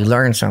fall, you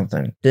learn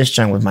something. This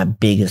joint was my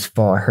biggest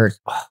fall. It hurts.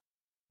 Oh,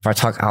 if I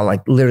talk, I'll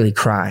like literally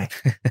cry.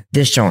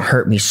 This joint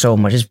hurt me so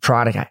much. This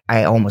product,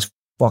 I almost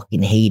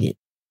fucking hate it.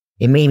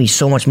 It made me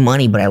so much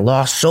money, but I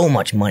lost so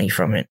much money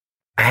from it.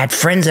 I had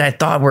friends that I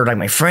thought were like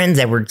my friends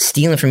that were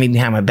stealing from me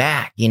behind my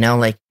back,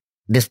 like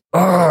this.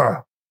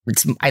 I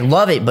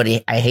love it, but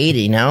I hate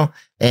it,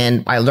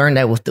 And I learned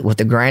that with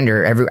the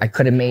grinder. I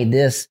could have made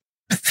this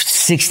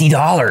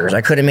 $60.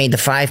 I could have made the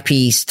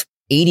 5-piece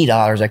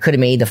 $80. I could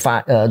have made the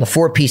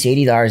 4-piece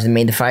 $80 and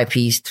made the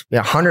 5-piece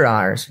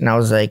 $100. And I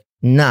was like,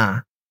 nah.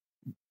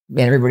 And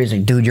everybody's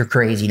like, dude, you're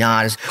crazy.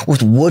 Nah,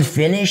 with wood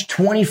finish,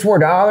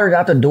 $24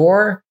 out the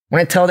door.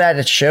 When I tell that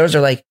at shows,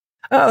 they're like,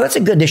 oh, that's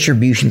a good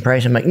distribution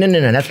price. I'm like, no,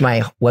 that's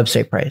my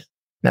website price.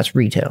 That's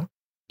retail.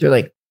 They're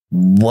like,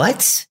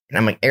 what? And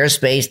I'm like,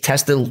 aerospace,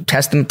 test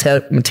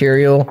the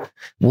material.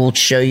 We'll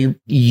show you.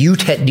 You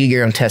do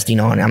your own testing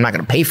on it. I'm not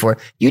going to pay for it.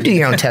 You do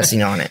your own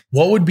testing on it.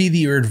 What would be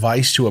your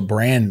advice to a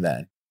brand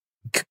then?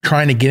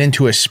 Trying to get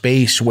into a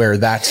space where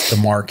that's the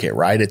market,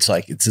 right? It's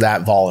like, it's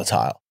that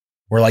volatile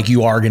where like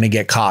you are going to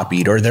get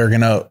copied or they're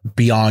going to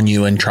be on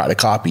you and try to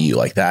copy you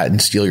like that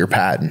and steal your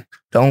patent.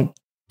 Don't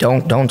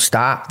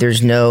stop.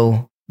 There's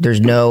no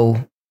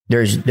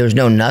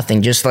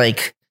nothing. Just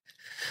like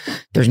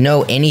there's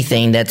no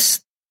anything that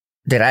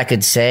I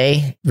could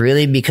say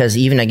really, because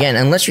even again,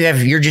 unless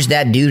you're just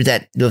that dude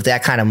that with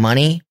that kind of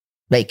money,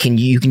 like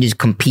you can just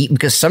compete,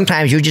 because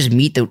sometimes you just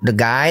meet the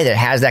guy that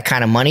has that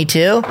kind of money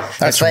too.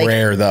 That's like,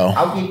 rare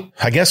though.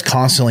 I guess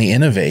constantly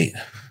innovate.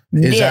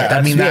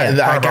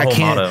 I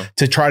can't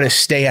to try to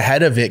stay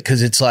ahead of it,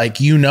 because it's like,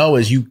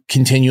 as you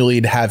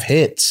continually have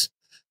hits,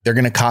 they're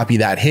going to copy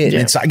that hit. Yeah.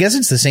 And I guess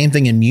it's the same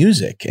thing in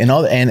music and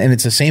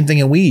it's the same thing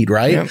in weed,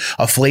 right? Yeah.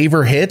 A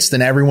flavor hits,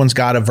 then everyone's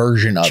got a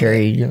version of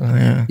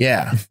it.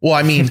 Yeah. Well,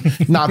 I mean,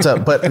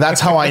 but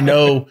that's how I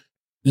know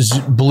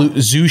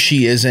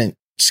Zushi isn't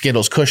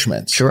Skittles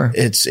Cushman's. Sure.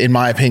 It's, in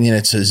my opinion,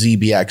 it's a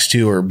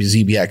ZBX2 or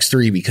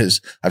ZBX3,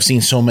 because I've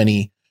seen so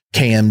many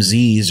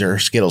KMZs or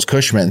Skittles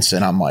Cushman's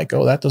and I'm like,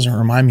 oh, that doesn't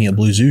remind me of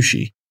Blue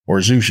Zushi. Or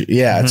Zushi.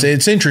 Yeah,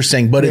 it's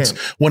interesting, but it's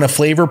when a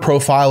flavor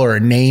profile or a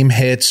name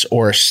hits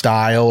or a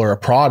style or a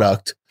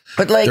product,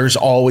 but like, there's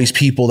always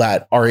people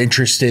that are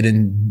interested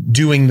in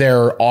doing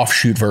their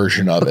offshoot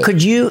version of it.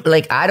 Could you,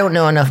 like, I don't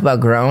know enough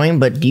about growing,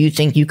 but do you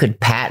think you could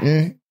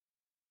patent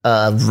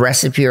a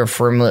recipe or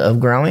formula of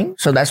growing?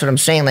 So that's what I'm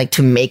saying, like,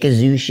 to make a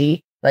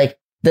Zushi. Like,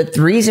 the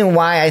reason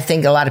why I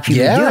think a lot of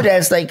people do that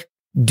is like,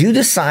 do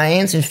the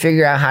science and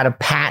figure out how to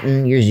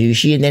patent your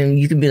Zushi. And then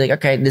you can be like,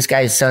 okay, this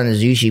guy's selling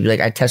the Zushi. Be like,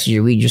 I tested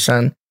your weed, your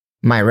son,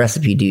 my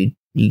recipe, dude.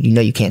 You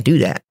know, you can't do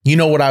that. You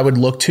know what I would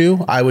look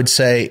to? I would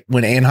say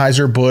when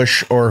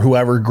Anheuser-Busch or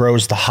whoever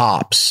grows the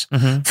hops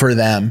for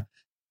them,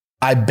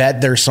 I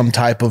bet there's some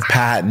type of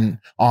patent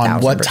on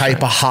 1,000%. What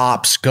type of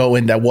hops go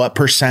into what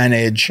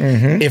percentage.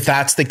 If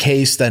that's the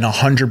case, then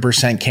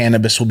 100%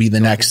 cannabis will be the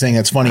next thing.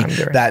 It's funny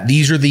that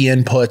these are the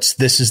inputs.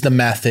 This is the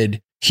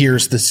method.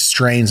 Here's the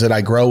strains that I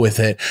grow with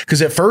it.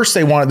 Because at first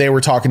they were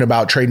talking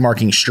about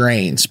trademarking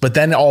strains, but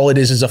then all it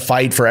is a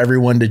fight for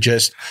everyone to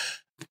just,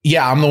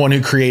 I'm the one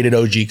who created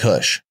OG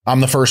Kush.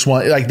 I'm the first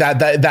one. Like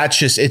that's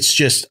just, it's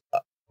just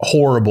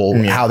horrible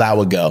how that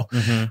would go.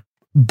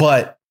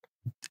 But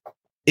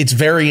it's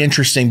very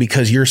interesting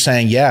because you're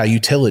saying,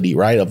 utility,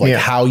 right? Of like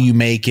how you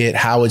make it,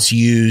 how it's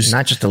used,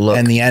 not just the look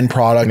and the end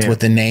product with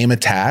the name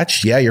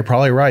attached. Yeah, you're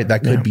probably right.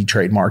 That could be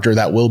trademarked or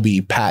that will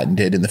be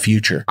patented in the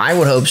future. I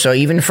would hope so.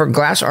 Even for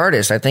glass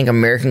artists, I think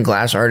American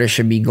glass artists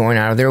should be going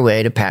out of their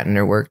way to patent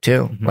their work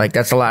too. Like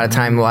that's a lot of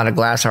time. A lot of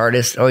glass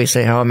artists always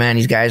say, oh man,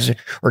 these guys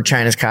are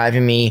China's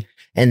copying me.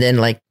 And then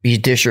like these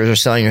dishers are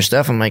selling your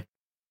stuff. I'm like,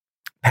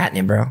 patent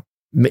it, bro.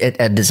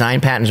 Design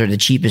patents are the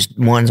cheapest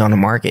ones on the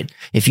market.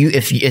 If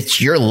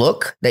it's your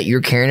look that you're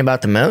caring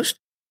about the most,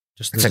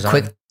 it's a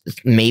quick,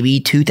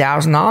 maybe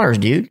 $2,000,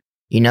 dude.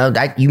 You know,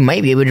 that you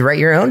might be able to write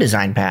your own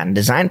design patent.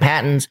 Design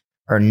patents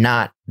are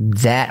not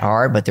that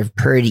hard, but they're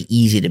pretty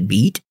easy to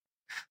beat.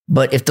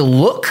 But if the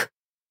look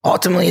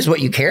ultimately is what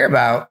you care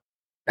about,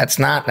 that's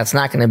not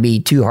going to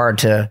be too hard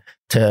to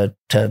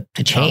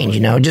change, you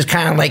know, just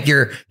kind of like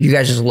you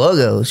guys'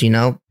 logos, you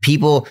know,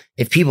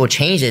 if people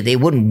change it, they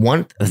wouldn't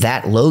want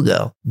that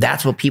logo.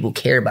 That's what people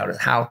care about, is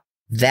how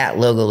that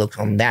logo looks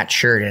on that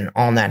shirt and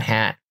on that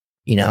hat,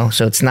 you know?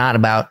 So it's not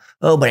about,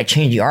 oh, but I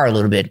changed the R a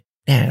little bit.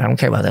 Man, I don't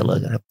care about that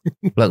logo.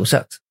 Logo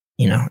sucks.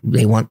 You know,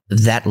 they want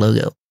that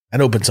logo.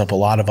 That opens up a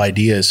lot of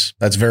ideas.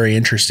 That's very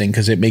interesting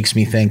because it makes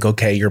me think,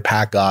 okay, you're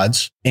Pack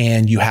Gods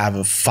and you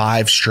have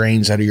 5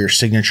 strains out of your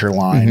signature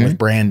line with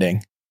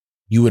branding.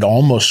 You would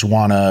almost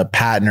want to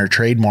patent or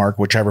trademark,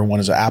 whichever one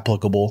is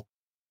applicable,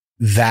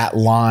 that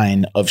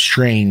line of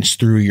strains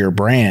through your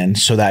brand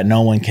so that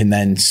no one can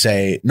then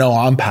say, no,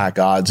 I'm Pack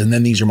Gods, and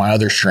then these are my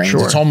other strains.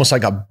 Sure. It's almost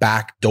like a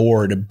back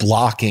door to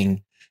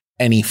blocking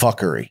any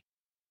fuckery.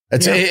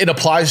 It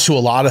applies to a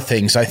lot of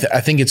things. I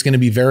think it's going to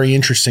be very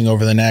interesting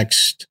over the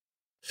next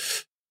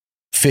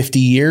 50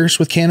 years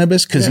with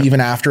cannabis, because even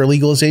after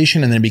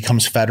legalization and then it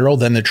becomes federal,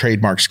 then the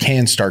trademarks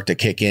can start to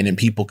kick in and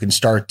people can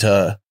start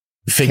to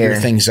figure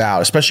things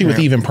out, especially with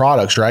even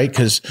products, right?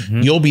 Because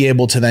you'll be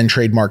able to then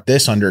trademark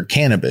this under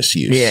cannabis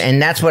use. Yeah,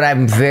 and that's what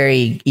I'm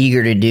very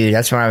eager to do.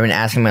 That's why I've been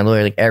asking my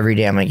lawyer like every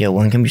day. I'm like, yo,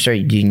 when can we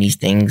start doing these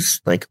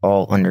things like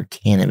all under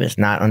cannabis,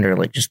 not under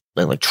like just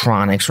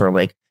electronics or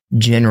like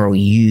general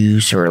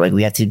use, or like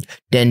we have to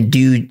then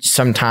do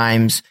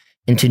sometimes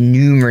into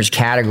numerous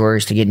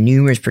categories to get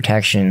numerous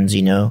protections,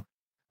 you know?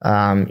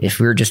 If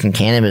we're just in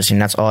cannabis and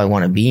that's all I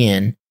want to be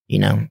in, you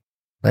know,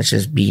 let's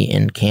just be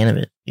in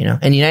cannabis, you know?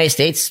 And the United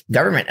States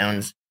government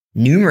owns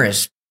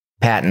numerous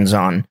patents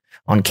on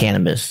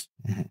cannabis.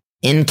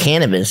 In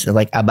cannabis,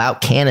 like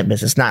about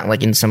cannabis. It's not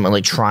like in some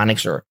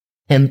electronics or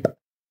hemp,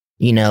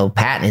 you know,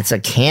 patent. It's a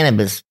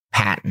cannabis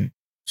patent.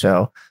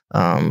 So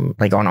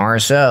like on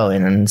RSO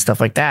and stuff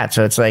like that.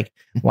 So it's like,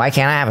 why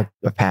can't I have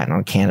a patent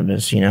on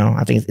cannabis?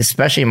 I think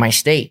especially in my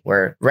state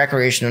where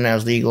recreational now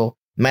is legal,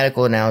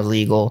 medical now is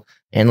legal,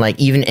 and like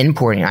even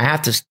importing, I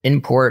have to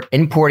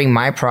importing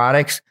my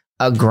products,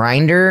 a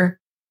grinder.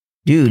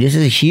 Dude, this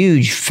is a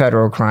huge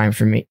federal crime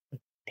for me.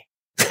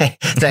 No,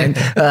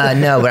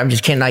 but I'm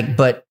just kidding. Like,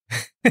 but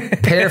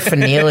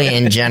paraphernalia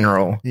in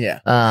general,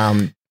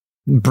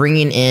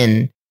 bringing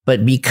in,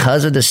 but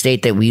because of the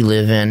state that we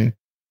live in,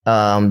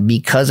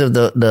 because of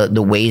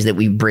the ways that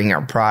we bring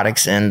our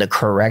products in the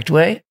correct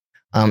way,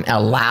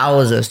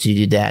 allows us to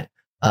do that.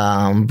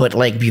 But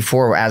like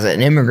before, as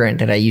an immigrant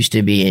that I used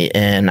to be,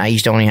 and I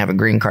used to only have a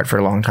green card for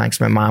a long time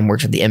because my mom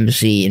works at the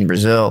embassy in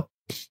Brazil.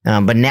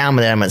 But now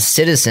that I'm a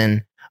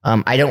citizen,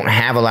 I don't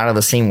have a lot of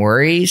the same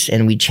worries,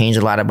 and we changed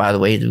a lot about the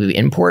way that we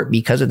import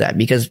because of that.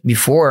 Because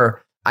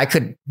before,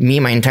 me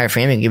and my entire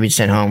family could be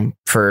sent home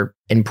for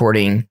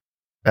importing,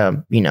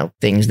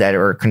 things that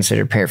are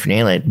considered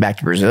paraphernalia back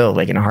to Brazil,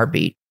 like in a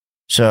heartbeat.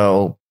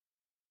 So,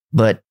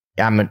 but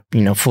I'm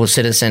a full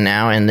citizen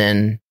now, and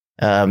then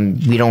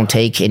we don't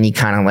take any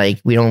kind of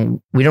like we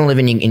don't live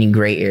in any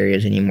gray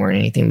areas anymore in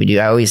anything we do.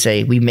 I always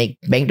say we make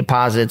bank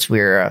deposits. We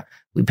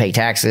pay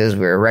taxes.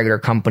 We're a regular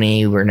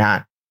company. We're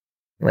not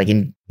like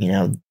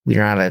we're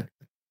not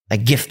a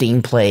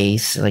gifting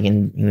place. Like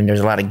there's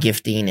a lot of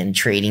gifting and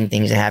trading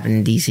things that happen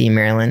in DC and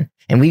Maryland.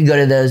 And we go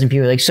to those and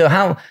people are like, so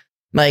how,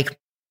 like,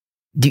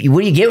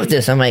 what do you get with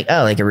this? I'm like,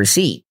 oh, like a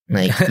receipt.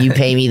 Like you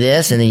pay me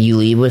this and then you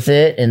leave with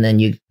it and then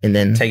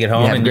take it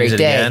home and use it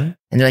again.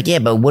 And they're like, yeah,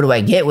 but what do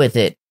I get with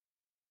it?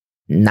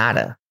 Not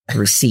a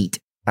receipt.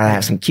 I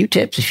have some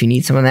Q-tips if you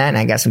need some of that. And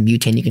I got some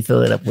butane you can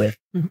fill it up with,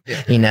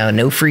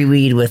 no free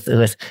weed with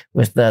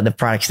the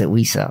products that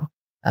we sell.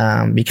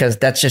 Because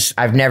that's just,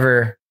 I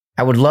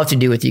would love to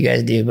do what you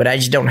guys do, but I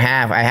just don't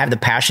have, I have the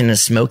passion of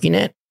smoking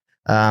it.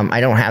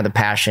 I don't have the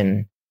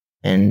passion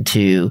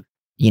into,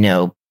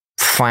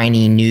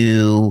 finding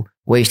new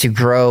ways to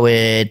grow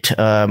it,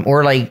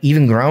 or like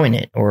even growing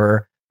it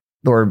or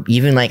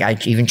even like, I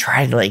even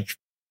tried to like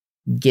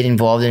get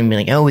involved in and be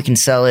like, oh, we can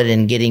sell it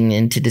and getting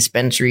into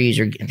dispensaries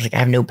or like, I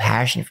have no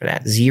passion for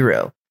that.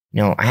 Zero.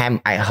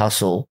 I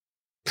hustle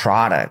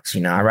products,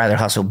 I'd rather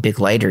hustle big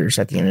lighters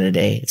at the end of the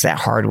day. It's that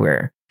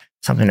hardware,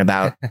 something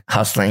about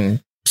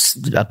hustling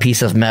a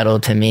piece of metal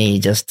to me.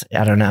 Just,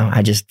 I don't know.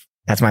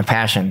 That's my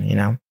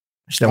passion,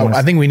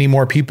 I think we need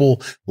more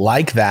people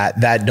like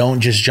that don't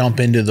just jump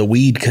into the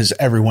weed because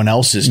everyone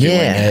else is doing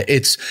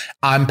it.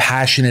 I'm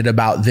passionate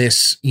about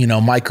this,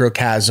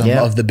 microcosm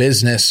of the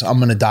business. I'm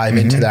going to dive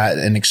into that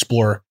and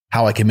explore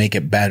how I can make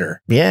it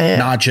better.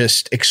 Not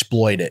just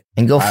exploit it.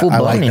 And go full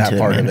blown like into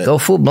it, man. Go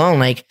full blown.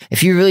 Like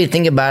if you really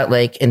think about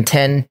like in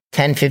 10,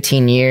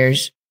 15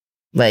 years,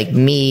 like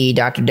me,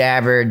 Dr.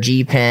 Dabber,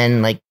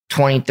 G-Pen, like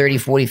 20, 30,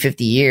 40,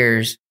 50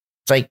 years,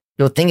 it's like,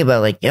 you'll think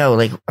about like,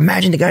 like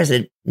imagine the guys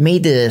that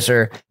made this,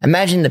 or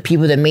imagine the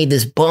people that made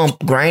this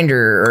bump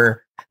grinder,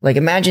 or like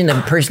imagine the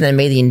person that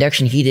made the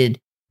induction heated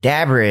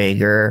dab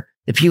rig, or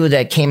the people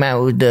that came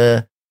out with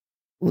the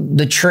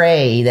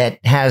tray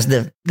that has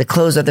the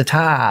close at the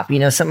top,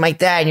 something like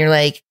that. And you're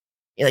like,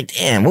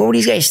 damn, what were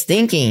these guys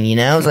thinking?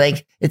 It's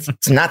like,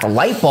 it's not the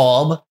light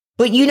bulb,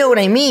 but you know what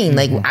I mean?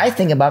 Like I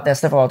think about that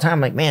stuff all the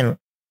time. Like, man,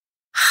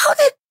 how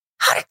did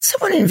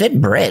someone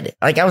invent bread?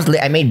 Like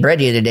I made bread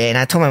the other day and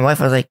I told my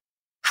wife, I was like,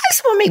 how does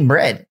someone make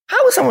bread?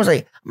 How was someone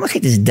like, I'm going to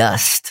take this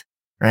dust,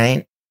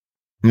 right?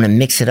 I'm going to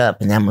mix it up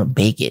and then I'm going to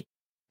bake it.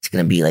 It's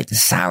going to be like the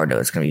sourdough.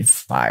 It's going to be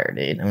fire,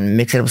 dude. I'm going to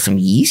mix it up with some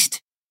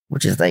yeast,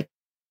 which is like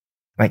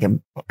I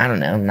don't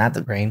know, not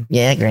the grain.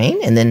 Yeah, grain.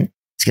 And then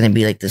it's going to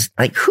be like this,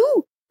 like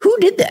who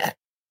did that?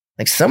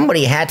 Like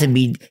somebody had to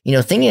be,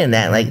 thinking of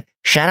that. Like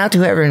shout out to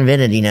whoever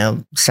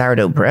invented,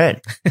 sourdough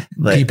bread.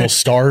 But people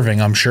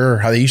starving, I'm sure.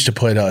 How they used to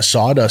put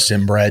sawdust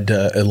in bread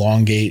to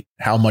elongate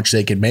how much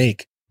they could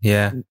make.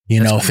 Yeah.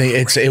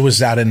 It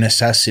was out of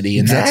necessity.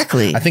 And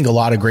exactly. I think a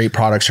lot of great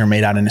products are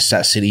made out of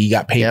necessity. You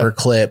got paper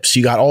clips,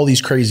 you got all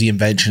these crazy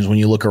inventions when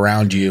you look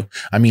around you.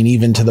 I mean,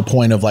 even to the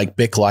point of like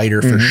Bic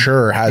lighter for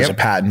sure has a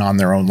patent on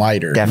their own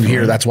lighter. Definitely.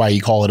 Here, that's why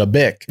you call it a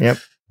Bic. Yep.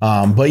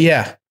 But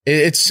yeah,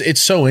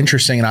 it's so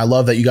interesting. And I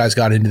love that you guys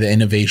got into the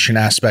innovation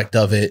aspect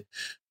of it.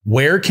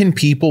 Where can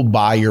people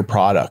buy your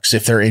products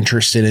if they're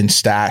interested in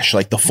Stache,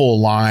 like the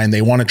full line?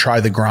 They want to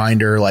try the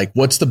grinder. Like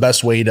what's the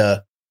best way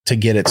to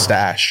get at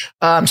Stache?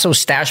 So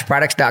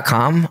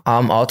stacheproducts.com,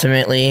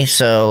 ultimately.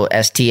 So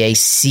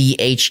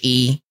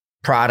STACHE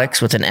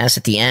products with an S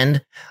at the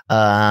end.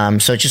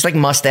 So it's just like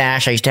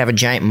mustache. I used to have a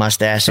giant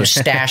mustache. So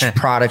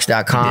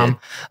stacheproducts.com,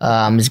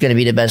 is going to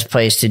be the best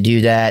place to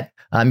do that.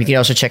 You can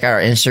also check out our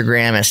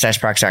Instagram at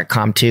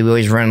stacheproducts.com too. We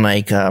always run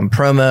like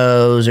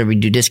promos, or we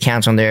do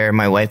discounts on there.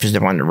 My wife is the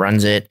one that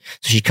runs it.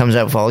 So she comes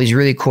up with all these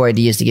really cool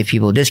ideas to give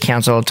people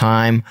discounts all the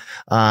time,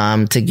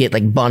 to get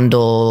like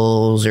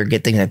bundles or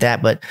get things like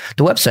that. But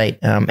the website,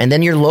 and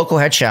then your local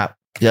head shop.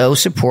 go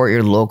support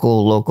your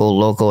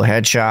local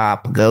head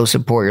shop. Go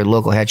support your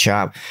local head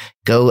shop.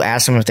 Go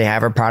ask them if they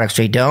have our products. If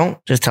they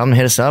don't, just tell them to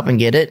hit us up and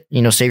get it.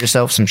 Save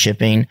yourself some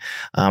shipping.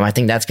 I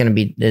think that's going to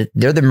be,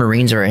 they're the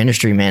Marines of our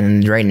industry, man.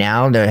 And right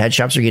now the head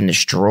shops are getting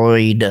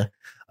destroyed.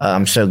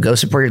 So go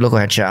support your local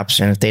head shops.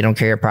 And if they don't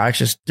carry your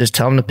products, just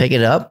tell them to pick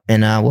it up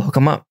and we'll hook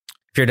them up.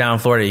 If you're down in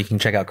Florida, you can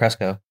check out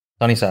Cresco.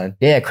 Sunnyside.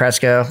 Yeah,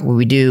 Cresco.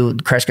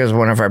 Cresco is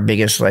one of our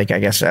biggest,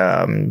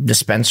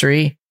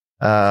 dispensary,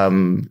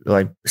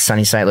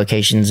 Sunnyside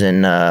locations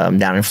in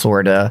down in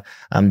Florida.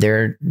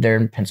 They're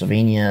in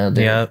Pennsylvania.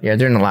 They're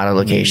in a lot of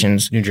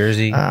locations. New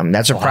Jersey.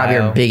 That's probably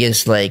our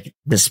biggest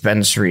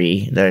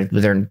dispensary.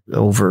 They're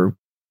over.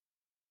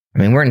 I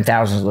mean, we're in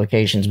thousands of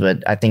locations,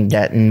 but I think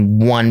that in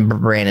one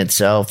brand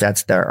itself,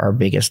 that's our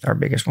biggest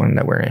one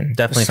that we're in.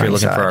 Definitely, if you're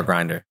looking for a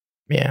grinder.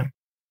 Yeah.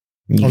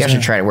 You guys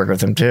should try to work with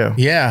them too.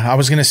 Yeah, I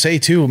was going to say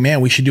too, man,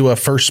 we should do a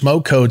first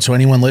smoke code. So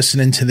anyone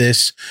listening to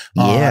this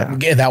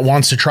that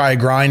wants to try a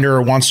grinder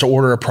or wants to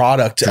order a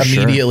product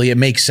immediately, it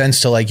makes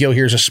sense to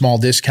here's a small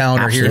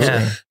discount or here's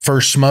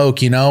first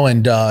smoke,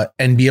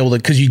 and be able to,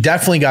 because you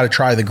definitely got to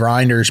try the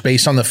grinders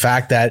based on the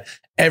fact that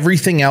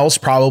everything else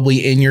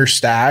probably in your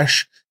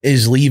stash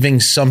is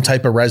leaving some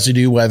type of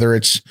residue, whether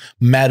it's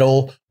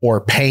metal or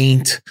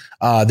paint.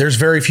 There's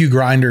very few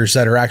grinders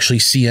that are actually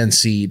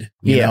CNC'd,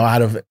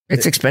 out of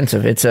it's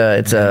expensive.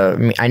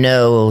 I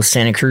know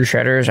Santa Cruz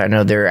shredders. I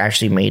know they're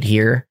actually made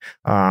here.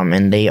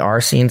 And they are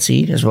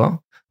CNC'd as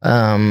well.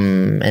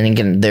 And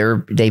again,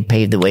 they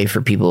paved the way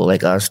for people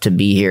like us to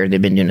be here. They've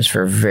been doing this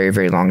for a very,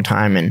 very long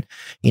time. And,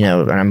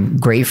 and I'm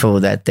grateful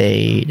that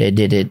they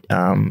did it,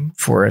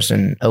 for us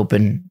and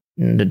open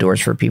the doors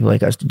for people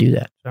like us to do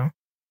that. So.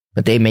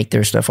 But they make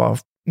their stuff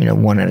off,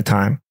 one at a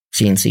time.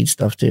 CNC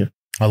stuff too.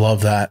 I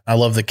love that. I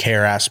love the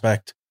care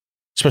aspect,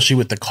 especially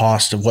with the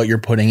cost of what you're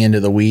putting into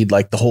the weed.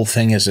 Like the whole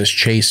thing is this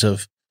chase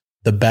of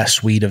the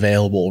best weed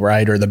available,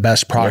 right? Or the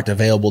best product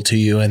available to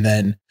you. And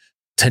then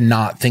to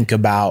not think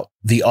about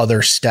the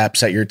other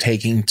steps that you're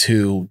taking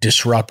to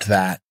disrupt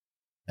that.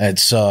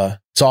 It's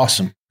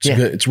awesome.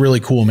 It's really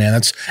cool, man.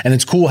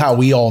 It's cool how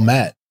we all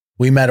met.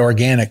 We met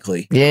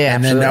organically. Yeah.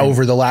 And then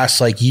over the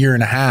last year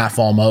and a half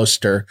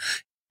almost,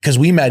 because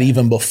we met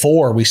even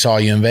before we saw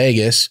you in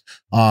Vegas.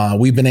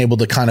 We've been able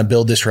to kind of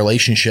build this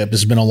relationship.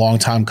 It's been a long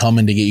time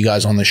coming to get you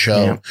guys on the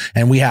show. Yeah.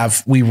 And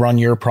we run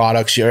your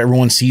products.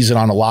 Everyone sees it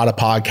on a lot of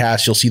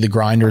podcasts. You'll see the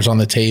grinders on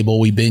the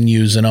table. We've been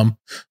using them.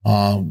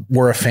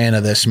 We're a fan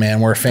of this, man.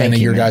 We're a fan of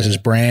your guys'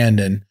 brand.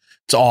 And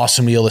it's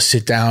awesome to be able to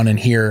sit down and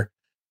hear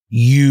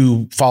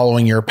you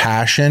following your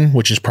passion,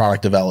 which is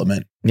product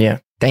development. Yeah.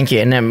 Thank you.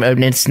 And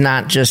it's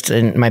not just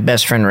my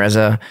best friend,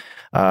 Reza.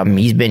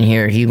 He's been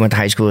here. He went to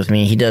high school with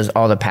me. He does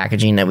all the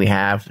packaging that we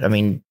have. I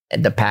mean,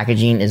 the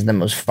packaging is the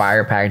most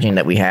fire packaging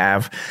that we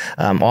have.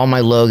 All my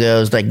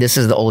logos, this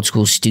is the old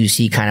school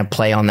Stussy kind of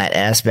play on that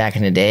S back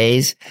in the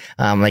days.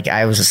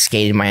 I was a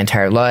skater my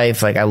entire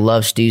life. I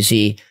love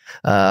Stussy.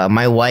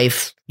 My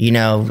wife,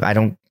 I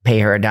don't pay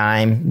her a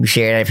dime. We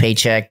share a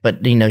paycheck,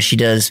 but she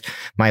does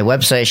my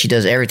website. She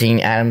does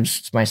everything.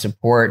 Adam's my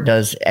support,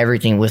 does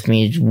everything with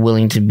me,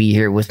 willing to be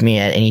here with me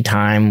at any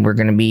time. We're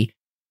going to be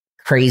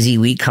crazy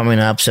week coming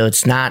up. So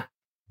it's not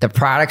the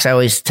products. I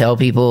always tell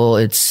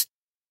people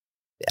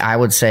I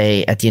would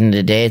say at the end of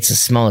the day, it's the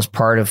smallest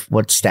part of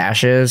what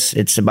Stache is.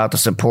 It's about the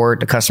support,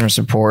 the customer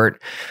support,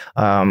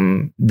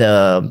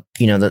 the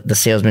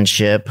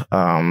salesmanship,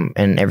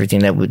 and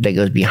everything that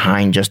goes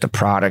behind just a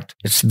product.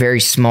 It's a very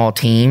small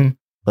team,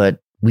 but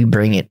we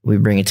bring it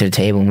to the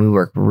table and we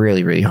work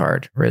really, really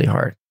hard.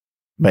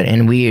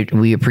 And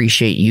we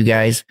appreciate you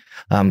guys,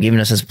 giving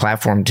us this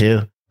platform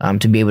too,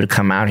 to be able to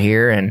come out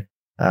here and,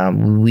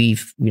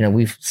 we've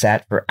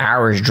sat for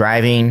hours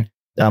driving,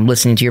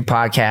 listening to your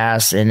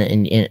podcast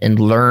and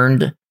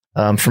learned,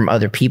 from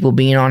other people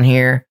being on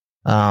here.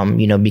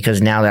 Because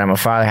now that I'm a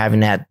father, having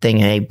that thing,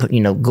 hey,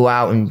 go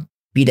out and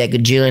be that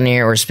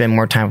gajillionaire or spend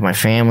more time with my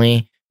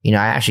family. I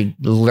actually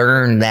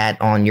learned that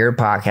on your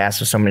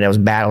podcast with somebody that was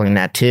battling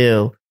that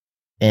too.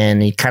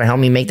 And it kind of helped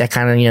me make that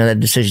kind of,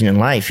 that decision in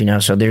life,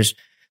 so there's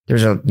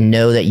a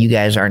know that you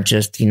guys aren't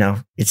just,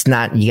 it's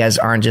not, you guys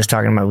aren't just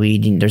talking about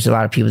weed. There's a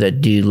lot of people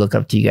that do look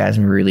up to you guys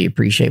and really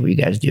appreciate what you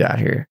guys do out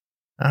here,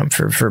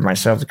 for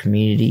myself, the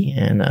community,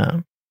 and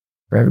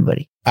for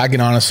everybody. I can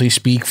honestly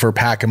speak for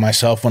Pack and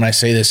myself when I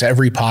say this.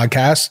 Every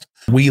podcast,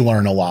 we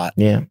learn a lot.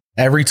 Yeah.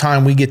 Every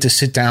time we get to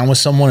sit down with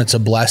someone, it's a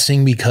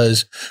blessing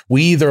because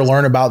we either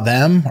learn about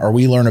them or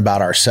we learn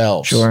about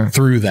ourselves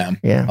through them.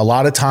 Yeah. A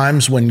lot of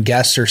times when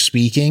guests are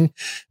speaking,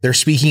 they're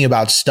speaking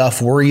about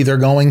stuff we're either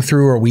going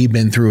through or we've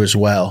been through as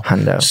well.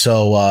 Hundo.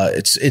 So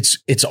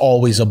it's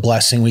always a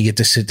blessing. We get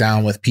to sit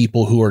down with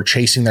people who are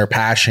chasing their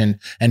passion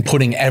and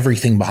putting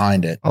everything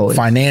behind it. Always.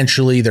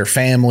 Financially, their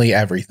family,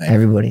 everything.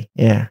 Everybody.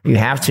 Yeah. You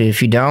have to.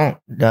 If you don't,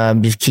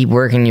 just keep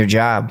working your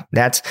job.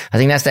 I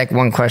think that's that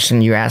one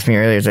question you asked me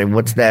earlier. It's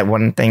what's that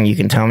one thing you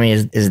can tell me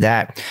is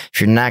that if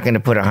you're not going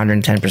to put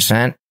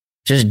 110%,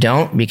 just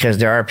don't, because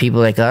there are people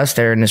like us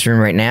that are in this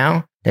room right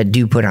now that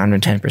do put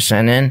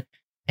 110% in.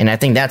 And I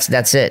think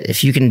that's it.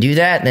 If you can do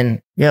that,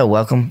 then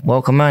welcome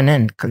on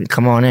in.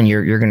 Come on in.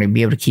 You're going to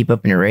be able to keep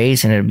up in your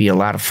race, and it'll be a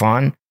lot of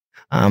fun.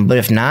 But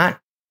if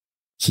not,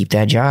 keep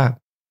that job.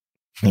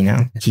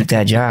 Keep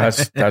that job.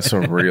 That's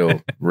a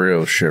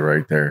real shit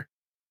right there.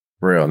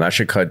 Real. And that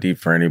should cut deep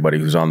for anybody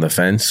who's on the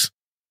fence.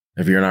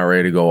 If you're not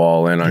ready to go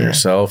all in on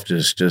yourself,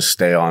 just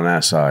stay on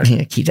that side.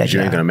 Yeah, keep that job.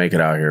 You ain't gonna make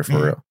it out here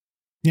for real.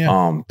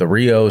 Yeah. The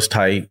Rio's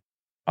tight.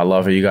 I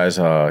love it. You guys,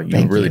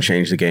 you really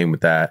changed the game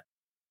with that.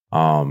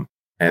 And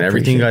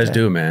everything you guys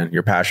do, man.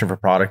 Your passion for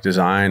product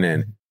design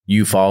and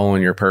you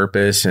following your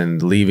purpose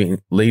and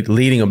leading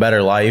a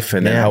better life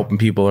and then helping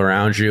people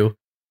around you.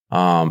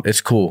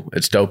 It's cool.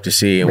 It's dope to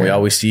see. And we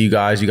always see you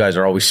guys. You guys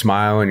are always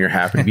smiling. You're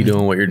happy to be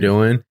doing what you're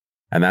doing.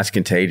 And that's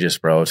contagious,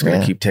 bro. It's going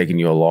to keep taking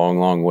you a long,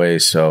 long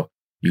ways. So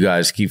you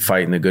guys keep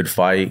fighting the good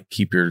fight.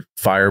 Keep your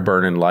fire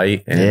burning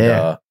light.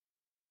 And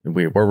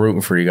we're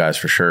rooting for you guys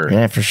for sure.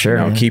 Yeah, for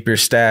sure. Keep your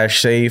stash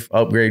safe.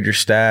 Upgrade your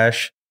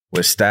stash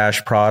with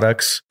Stache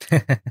Products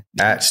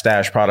at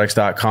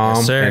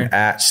stacheproducts.com and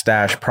at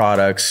Stache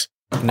Products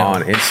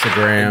on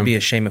Instagram. It'd be a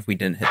shame if we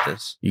didn't hit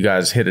this. You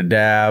guys hit a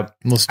dab.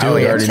 Let's do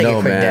it. You already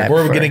know, man.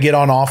 We're going to get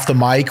on off the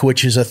mic,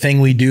 which is a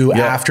thing we do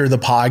after the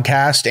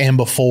podcast and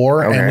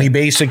before. Okay. And we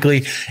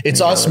basically,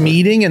 it's us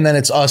meeting and then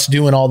it's us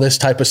doing all this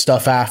type of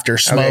stuff after,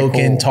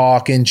 smoking,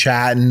 talking,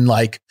 chatting,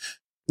 like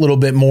a little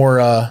bit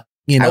more, I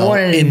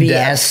wanted to be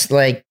as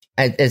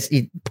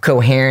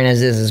coherent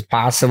as this as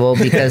possible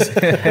because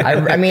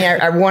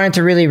I wanted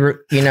to really,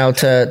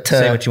 to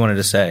say what you wanted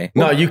to say.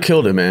 No, you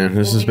killed it, man.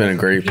 This has been a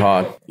great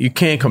pod. You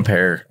can't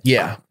compare.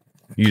 Yeah.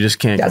 You just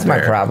can't That's compare.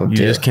 My problem, You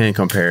just can't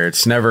compare.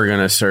 It's never going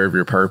to serve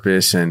your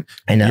purpose. And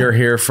you're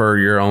here for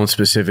your own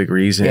specific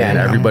reason. And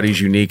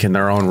everybody's unique in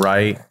their own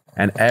right.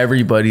 And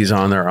everybody's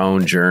on their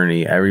own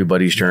journey.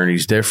 Everybody's journey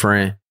is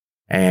different.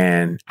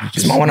 And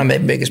one of my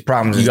biggest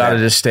problems you got to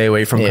just stay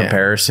away from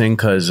comparison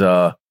because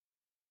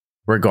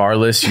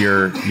regardless,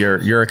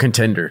 you're a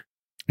contender.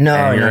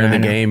 You're in the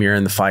game, you're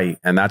in the fight.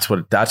 And that's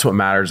what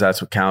matters. That's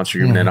what counts.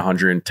 You're in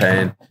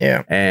 110.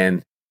 Yeah.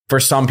 And for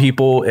some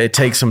people, it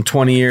takes them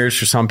 20 years.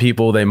 For some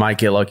people, they might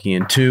get lucky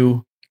in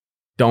 2.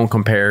 Don't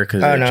compare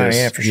because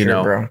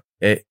bro.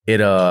 It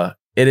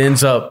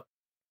ends up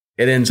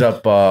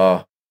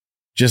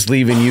just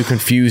leaving you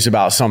confused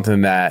about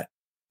something that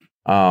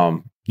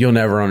you'll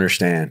never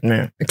understand.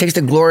 Yeah. It takes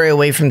the glory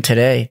away from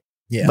today.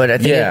 Yeah. But I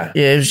think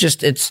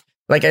it's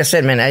like I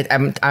said, man,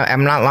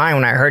 I'm not lying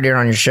when I heard it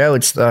on your show.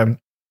 It's again,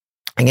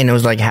 it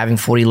was like having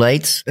 40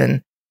 lights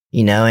and,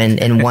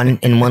 and one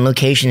in one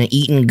location and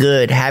eating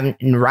good,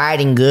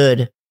 riding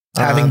good.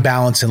 Having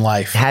balance in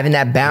life. Having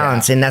that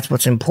balance. Yeah. And that's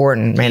what's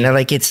important, man.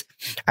 I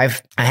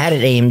had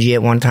an AMG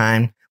at one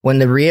time when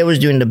the Rio was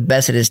doing the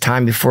best at his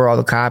time before all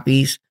the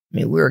copies. I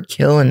mean, we were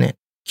killing it.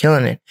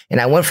 And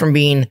I went from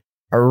being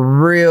a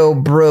real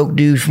broke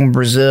dude from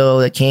Brazil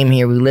that came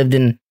here. We lived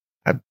in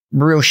a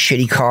real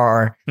shitty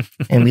car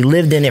and we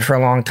lived in it for a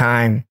long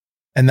time.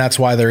 And that's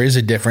why there is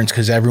a difference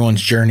because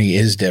everyone's journey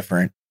is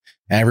different.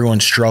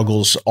 Everyone's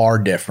struggles are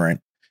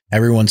different.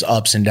 Everyone's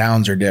ups and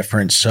downs are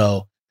different.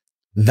 So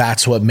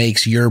that's what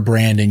makes your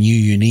brand and you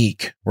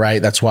unique,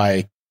 right? That's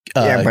why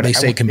they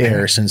say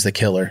comparison's the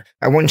killer.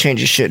 I wouldn't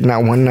change a shit,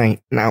 not one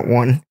night, not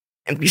one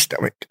empty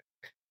stomach.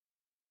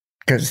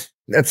 Because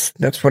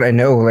that's what I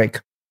know.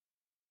 Like,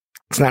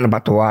 it's not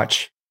about the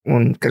watch.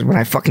 Because when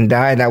I fucking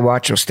die, that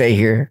watch will stay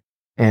here.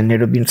 And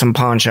it'll be in some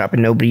pawn shop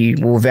and nobody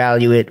will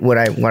value it what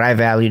I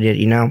valued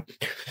it,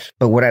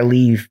 But what I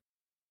leave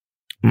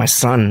my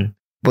son,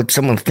 what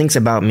someone thinks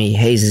about me,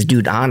 hey, is this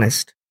dude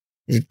honest?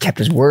 Has he kept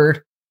his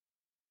word?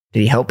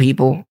 Did he help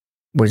people?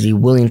 Was he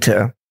willing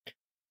to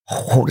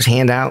hold his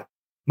hand out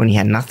when he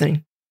had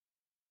nothing?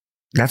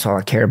 That's all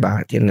I care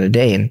about at the end of the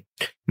day. And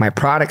my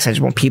products, I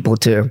just want people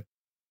to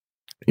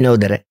know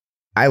that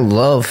I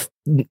love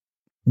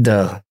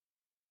the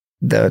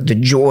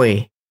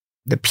joy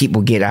that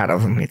people get out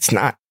of them. It's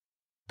not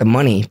the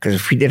money, because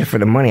if we did it for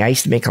the money, I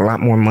used to make a lot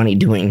more money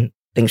doing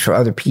things for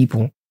other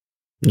people,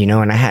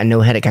 and I had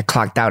no headache. I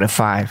clocked out at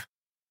 5.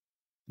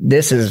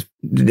 This is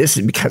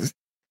because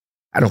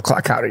I don't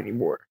clock out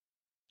anymore.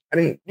 I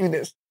didn't do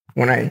this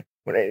when I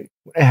didn't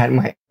have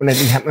my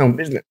own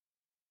business.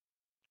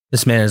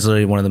 This man is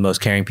literally one of the most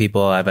caring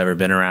people I've ever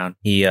been around.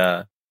 He's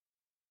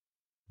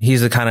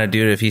the kind of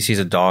dude, if he sees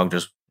a dog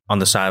just on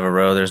the side of a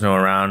road, there's no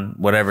one around,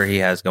 whatever he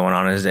has going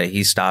on in his day,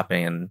 he's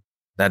stopping, and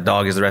that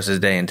dog is the rest of his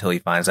day until he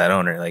finds that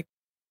owner. Like,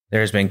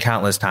 there's been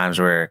countless times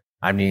where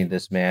I've needed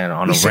this man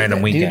on a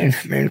random weekend.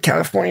 Dude, in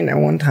California that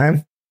one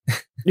time.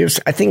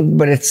 I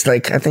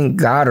think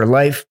God or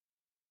life.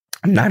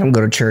 I don't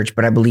go to church,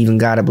 but I believe in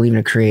God. I believe in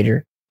a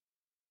creator.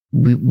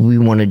 We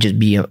want to just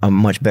be a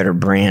much better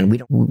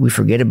brand. We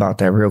forget about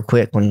that real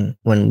quick when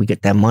we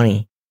get that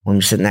money. When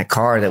we sit in that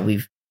car that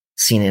we've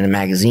seen in a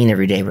magazine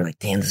every day, we're like,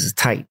 damn, this is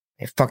tight.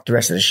 Hey, fuck the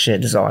rest of the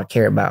shit. This is all I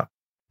care about.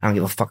 I don't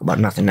give a fuck about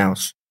nothing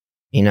else,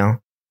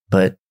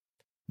 But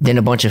then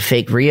a bunch of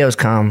fake Rios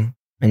come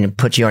and it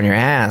put you on your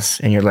ass,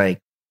 and you're like,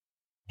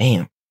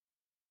 damn,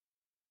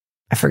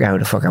 I forgot who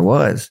the fuck I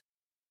was.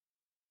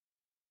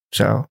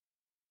 So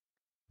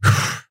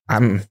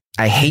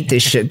I hate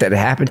this shit that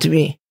happened to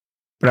me,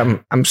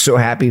 but I'm so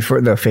happy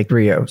for the fake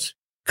Rios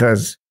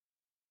because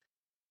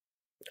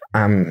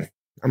I'm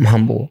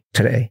humble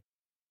today.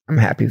 I'm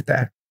happy with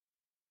that.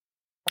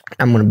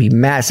 I'm going to be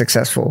mad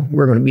successful.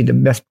 We're going to be the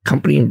best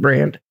company and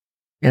brand,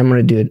 and I'm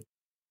going to do it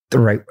the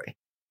right way,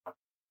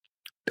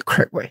 the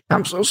correct way.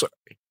 I'm so sorry.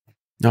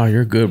 No,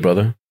 you're good,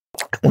 brother.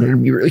 I wanted to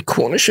be really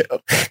cool on the show.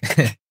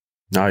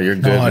 No, you're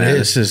good, man.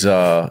 This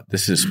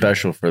is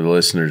special for the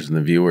listeners and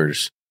the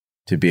viewers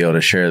to be able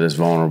to share this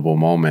vulnerable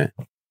moment.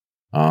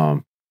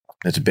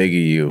 It's big of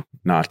you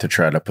not to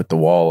try to put the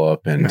wall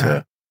up and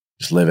to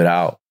just live it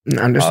out.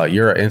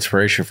 You're an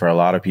inspiration for a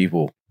lot of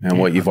people, and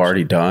what you've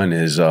already done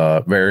is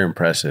very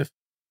impressive,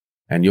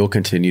 and you'll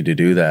continue to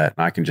do that.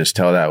 And I can just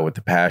tell that with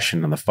the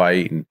passion and the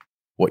fight and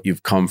what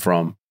you've come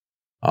from.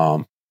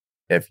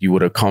 If you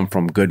would have come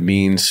from good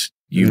means,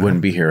 you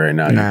wouldn't be here right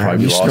now. You'd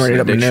probably be lost in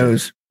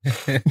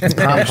addiction.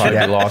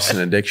 Probably lost in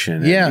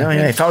addiction. Yeah.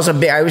 If I was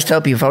I always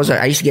tell people,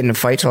 I used to get into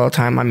fights all the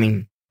time. I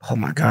mean, oh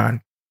my God.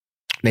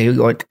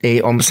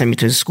 They almost sent me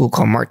to a school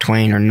called Mark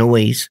Twain or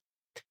Noise,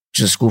 which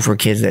is a school for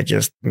kids that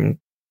just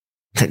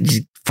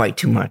fight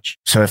too much.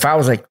 So if I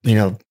was like,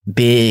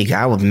 big,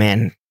 I would,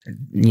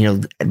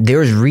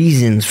 there's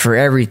reasons for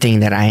everything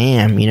that I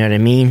am. You know what I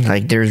mean?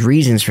 Like there's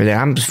reasons for that.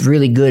 I'm just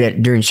really good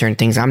at doing certain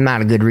things. I'm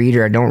not a good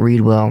reader. I don't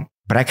read well,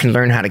 but I can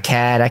learn how to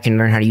CAD. I can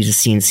learn how to use a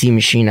CNC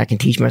machine. I can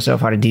teach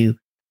myself how to do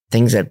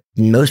things that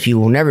most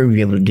people will never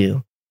be able to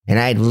do.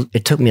 And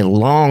it took me a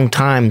long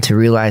time to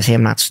realize, hey,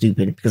 I'm not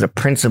stupid, because a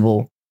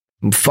principal,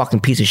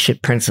 fucking piece of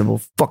shit principal,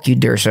 fuck you,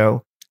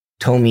 Durso,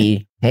 told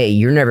me, hey,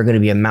 you're never going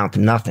to be amount to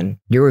nothing.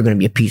 You're going to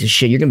be a piece of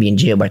shit. You're going to be in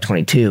jail by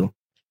 22,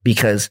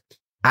 because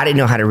I didn't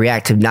know how to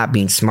react to not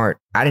being smart.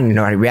 I didn't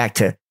know how to react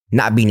to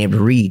not being able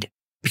to read,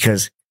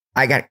 because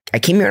I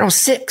came here when I was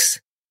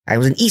 6. I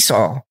was an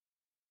ESOL.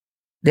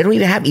 They don't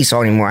even have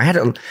ESOL anymore. I had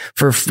to,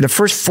 for the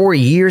first 4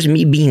 years of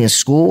me being in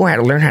school, I had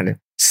to learn how to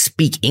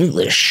speak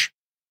English.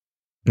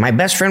 My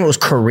best friend was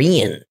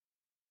Korean.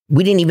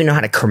 We didn't even know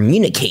how to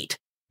communicate.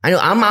 I know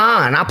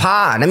Ama,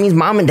 Apa. That means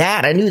mom and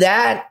dad. I knew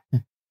that,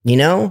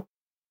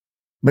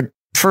 But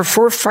for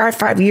 4 or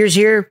 5 years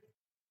here,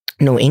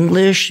 no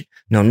English,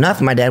 no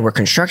nothing. My dad worked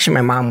construction.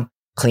 My mom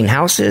cleaned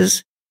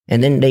houses.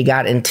 And then they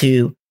got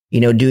into,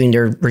 doing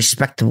their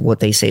respectable, what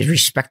they say is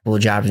respectable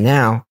jobs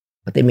now.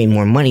 But they made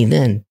more money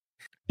then,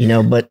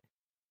 But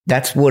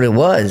that's what it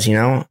was,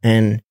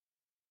 And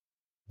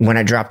when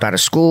I dropped out of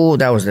school,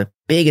 that was the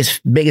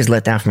biggest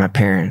letdown for my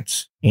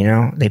parents.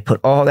 They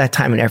put all that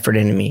time and effort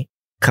into me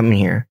coming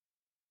here.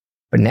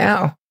 But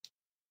now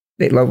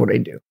they love what I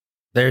do.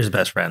 They're his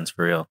best friends,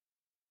 for real.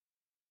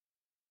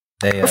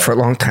 For a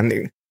long time,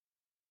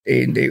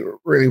 they were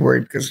really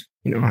worried because,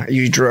 I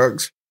use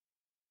drugs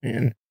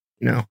and,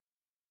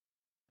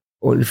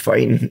 always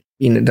fighting,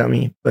 being a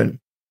dummy. But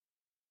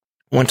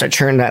once I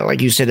turned that,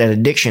 like you said, that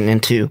addiction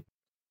into,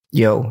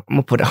 I'm going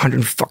to put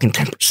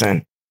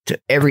 110% to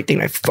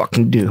everything I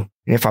fucking do.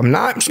 And if I'm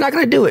just not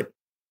going to do it.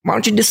 Why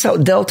don't you just sell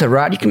Delta,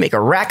 Rod? You can make a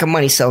rack of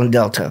money selling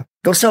Delta.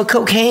 Go sell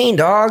cocaine,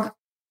 dog.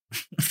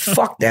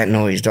 Fuck that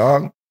noise,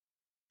 dog.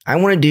 I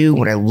want to do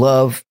what I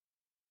love,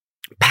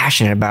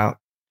 passionate about.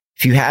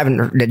 If you haven't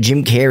heard that,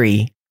 Jim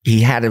Carrey,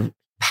 he had a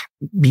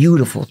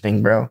beautiful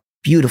thing, bro.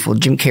 Beautiful.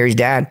 Jim Carrey's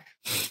dad,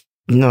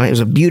 it was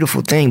a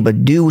beautiful thing,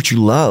 but do what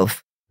you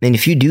love. And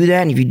if you do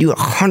that, and if you do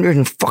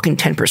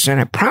 110%,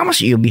 I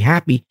promise you'll be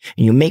happy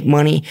and you'll make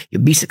money.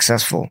 You'll be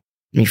successful.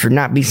 And if you're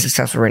not being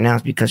successful right now,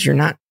 it's because you're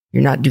not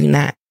doing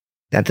that.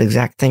 That's the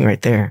exact thing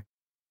right there.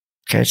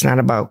 Okay. It's not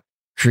about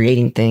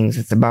creating things.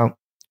 It's about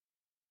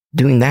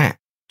doing that.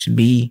 Just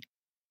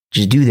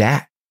do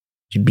that.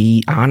 To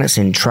be honest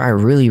and try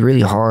really,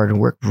 really hard and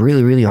work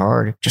really, really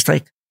hard. Just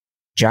like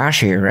Josh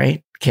here,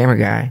 right? Camera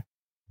guy.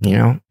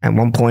 At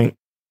one point,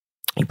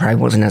 he probably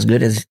wasn't as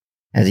good as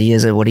he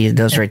is at what he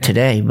does right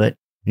today, but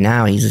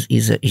now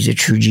he's a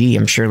true G.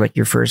 I'm sure like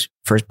your first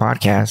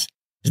podcast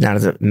is not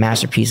as a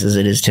masterpiece as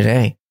it is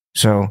today.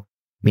 So,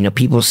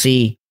 people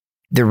see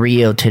the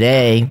Rio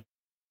today,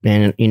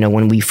 and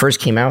when we first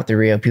came out with the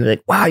Rio, people were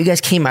like, wow, you guys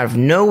came out of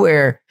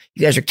nowhere.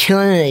 You guys are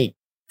killing it.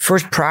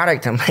 First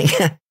product. I'm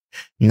like,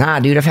 nah,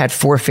 dude, I've had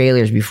 4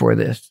 failures before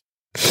this.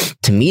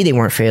 To me, they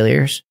weren't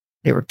failures.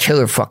 They were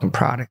killer fucking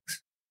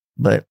products,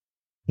 but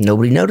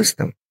nobody noticed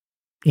them.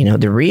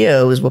 The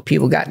Rio is what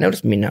people got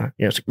noticed me now.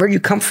 It's like, where'd you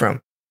come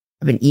from?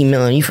 I've been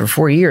emailing you for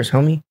 4 years,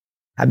 homie.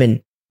 I've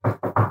been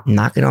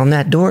knocking on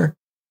that door.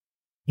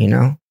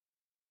 You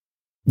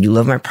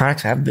love my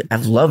products.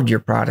 I've loved your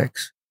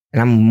products,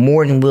 and I'm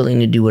more than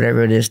willing to do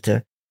whatever it is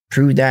to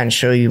prove that and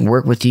show you,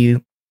 work with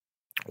you,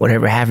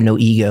 whatever. I have no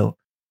ego.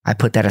 I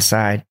put that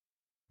aside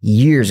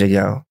years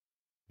ago.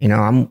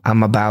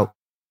 I'm about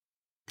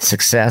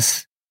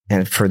success,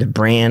 and for the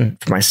brand,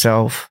 for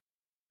myself,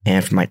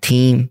 and for my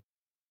team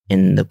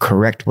in the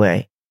correct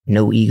way.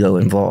 No ego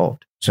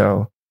involved.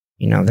 So,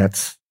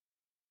 that's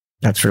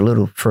for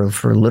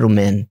little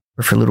men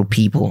or for little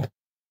people,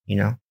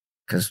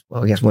 because,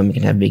 well, I guess women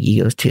can have big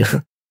egos too.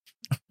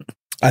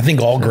 I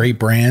think all great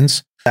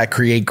brands that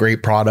create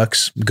great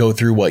products go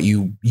through what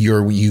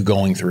you're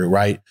going through,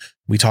 right?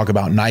 We talk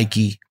about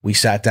Nike. We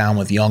sat down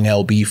with young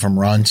LB from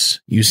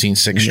Runts. You've seen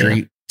 6th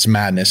Street. It's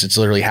madness. It's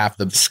literally half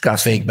the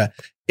fake, but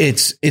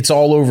it's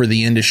all over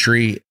the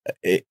industry.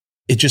 It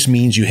just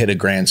means you hit a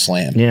grand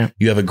slam. Yeah.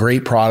 You have a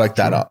great product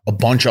that a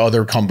bunch of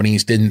other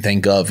companies didn't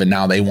think of, and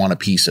now they want a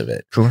piece of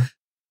it. Sure.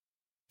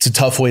 It's a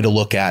tough way to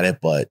look at it,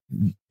 but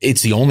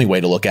it's the only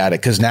way to look at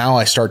it. Cause now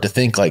I start to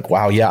think like,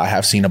 wow, yeah, I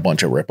have seen a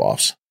bunch of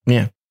ripoffs.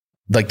 Yeah.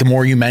 Like the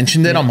more you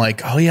mentioned it, I'm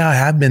like, oh yeah, I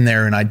have been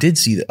there and I did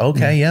see that.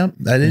 Okay. Yeah.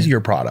 That is your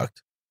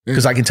product.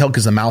 Cause I can tell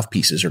because the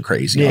mouthpieces are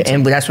crazy. Yeah.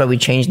 And that's why we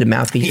changed the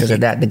mouthpiece because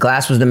of that. The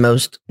glass was the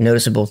most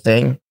noticeable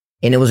thing.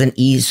 And it was an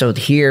ease. So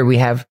here we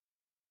have,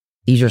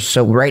 these are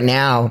so right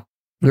now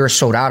we were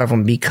sold out of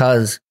them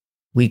because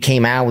we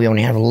came out. We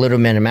only have a little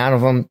amount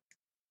of them.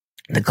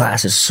 The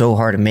glass is so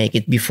hard to make.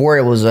 It before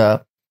it was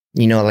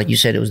like you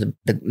said, it was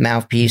the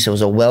mouthpiece. It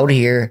was a weld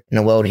here and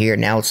a weld here.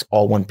 Now it's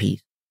all one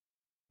piece.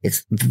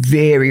 It's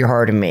very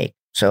hard to make.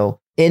 So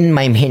in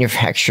my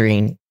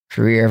manufacturing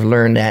career, I've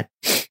learned that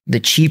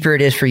the cheaper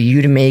it is for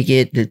you to make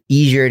it, the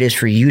easier it is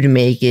for you to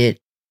make it,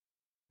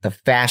 the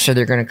faster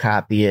they're going to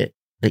copy it,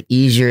 the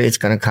easier it's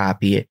going to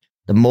copy it.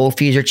 The mold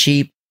fees are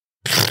cheap.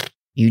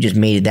 You just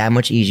made it that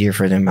much easier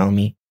for them,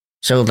 homie.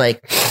 So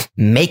like,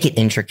 make it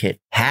intricate,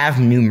 have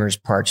numerous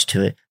parts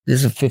to it.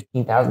 This is a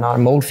 $15,000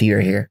 mold fee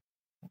right here.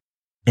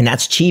 And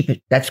that's cheap.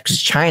 That's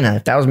because China.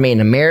 If that was made in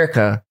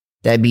America,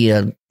 that'd be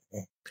a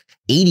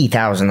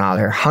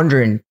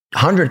 $80,000,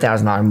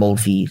 $100,000 mold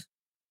fees.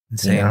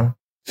 Insane. You know?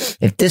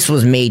 If this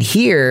was made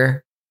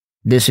here,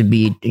 this would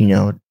be,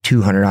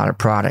 $200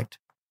 product,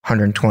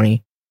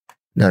 $120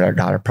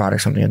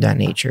 product, something of that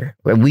nature.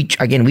 We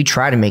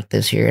try to make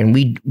this here, and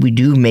we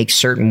do make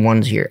certain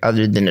ones here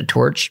other than the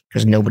torch,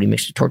 because nobody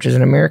makes the torches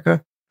in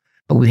America.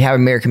 But we have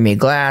American made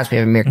glass, we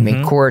have American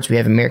made quartz, we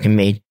have American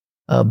made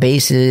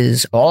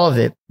bases, all of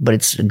it. But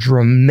it's a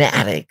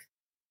dramatic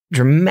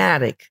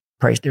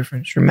price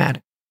difference.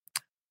 Dramatic.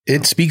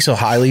 It speaks so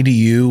highly to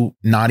you,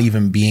 not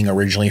even being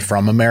originally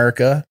from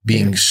America,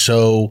 being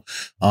so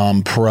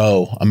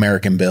pro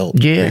American built,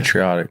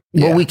 patriotic.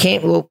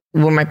 Well,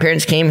 when my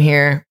parents came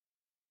here,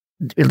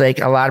 like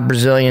a lot of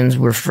Brazilians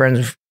were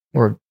friends,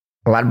 or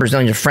a lot of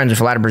Brazilians are friends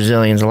with a lot of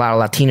Brazilians. A lot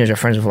of Latinos are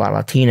friends with a lot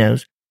of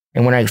Latinos.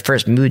 And when I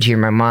first moved here,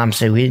 my mom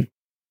said, we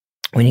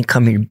didn't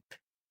come here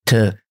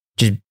to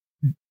just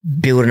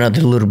build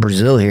another little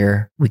Brazil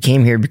here. We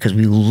came here because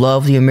we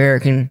love the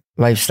American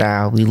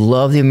lifestyle. We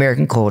love the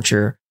American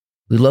culture.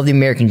 We love the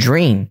American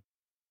dream.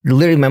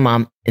 Literally, my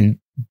mom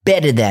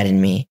embedded that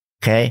in me.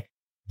 Okay.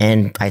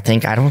 And I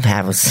think I don't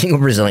have a single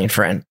Brazilian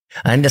friend.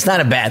 And that's not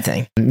a bad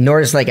thing.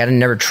 Nor is like I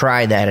never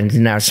tried that, and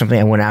not something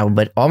I went out.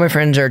 But all my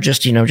friends are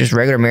just just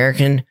regular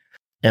American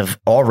of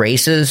all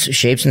races,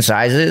 shapes, and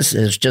sizes.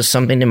 It's just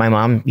something that my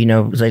mom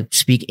was like,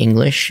 speak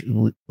English.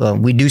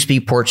 We do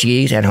speak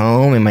Portuguese at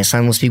home, and my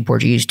son will speak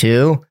Portuguese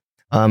too.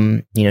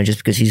 Just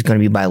because he's going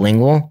to be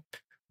bilingual.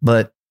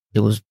 But it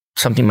was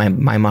something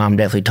my mom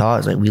definitely taught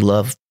us. Like we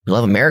love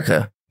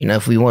America.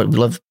 If we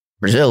love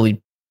Brazil,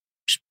 we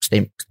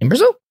stay in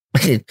Brazil.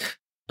 The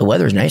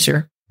weather is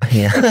nicer.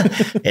 Yeah,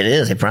 it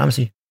is. I promise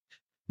you.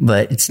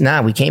 But it's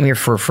not. We came here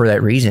for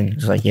that reason.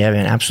 It's like, yeah,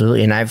 man,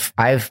 absolutely. And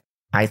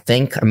I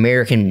think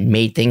American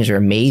made things are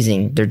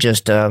amazing. They're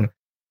just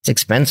it's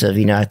expensive.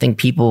 I think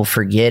people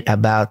forget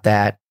about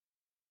that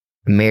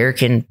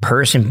American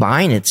person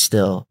buying it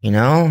still.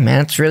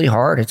 Man, it's really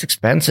hard. It's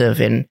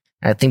expensive. And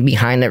I think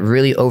behind that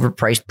really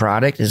overpriced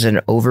product is an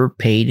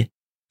overpaid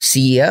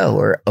CEO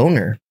or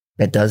owner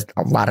that does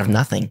a lot of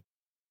nothing.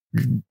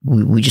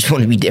 We just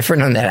want to be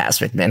different on that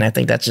aspect, man. I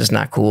think that's just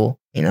not cool.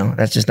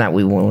 That's just not what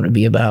we want to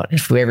be about.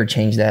 If we ever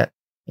change that,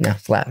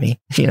 slap me,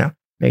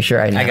 make sure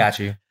I know. I got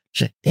you.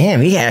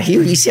 Damn, yeah.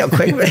 You see how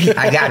quick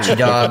I got you,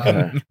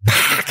 dog.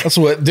 That's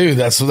what, dude.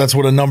 That's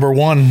what a number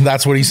one.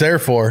 That's what he's there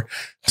for.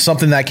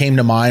 Something that came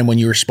to mind when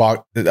you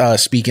were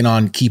speaking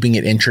on keeping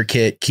it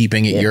intricate,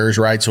 keeping it yours,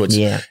 right? So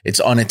it's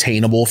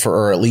unattainable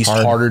or at least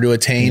harder to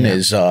attain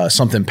is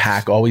something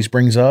Pac always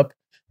brings up,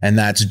 and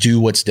that's do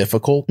what's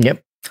difficult.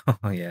 Yep.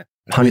 Oh yeah.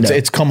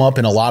 It's come up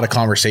in a lot of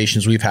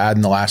conversations we've had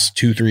in the last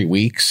 2-3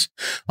 weeks.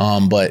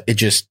 But it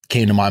just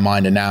came to my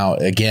mind, and now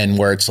again,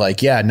 where it's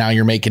like, yeah, now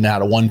you're making it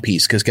out of one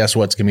piece. Cause guess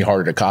what? It's going to be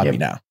harder to copy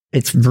now.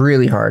 It's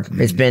really hard.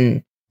 It's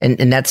been,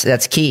 and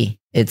that's key.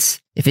 If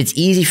it's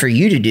easy for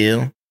you to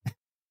do,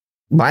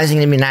 why is it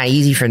going to be not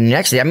easy for the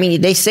next day? I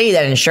mean, they say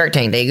that in Shark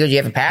Tank. They go, do you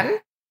have a patent?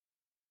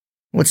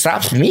 What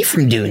stops me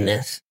from doing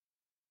this?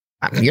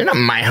 You're not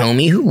my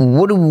homie.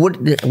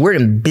 We're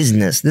in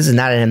business. This is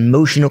not an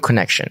emotional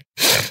connection.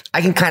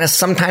 I can kind of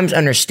sometimes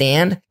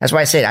understand. That's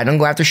why I said I don't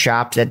go after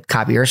shops that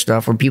copy our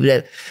stuff, or people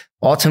that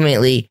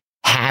ultimately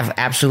have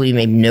absolutely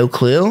maybe no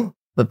clue,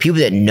 but people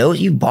that know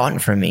you bought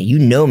it from me. You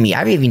know me.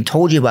 I've even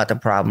told you about the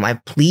problem. I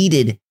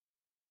pleaded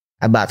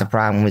about the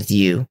problem with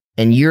you,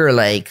 and you're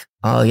like,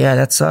 oh yeah,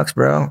 that sucks,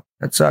 bro.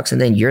 That sucks.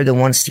 And then you're the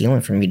one stealing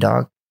from me,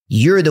 dog.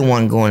 You're the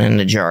one going in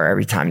the jar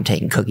every time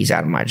taking cookies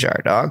out of my jar,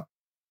 dog.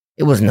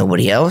 It was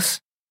nobody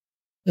else.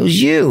 It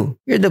was you.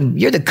 You're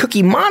the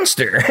cookie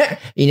monster.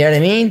 You know what I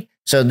mean?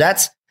 So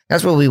that's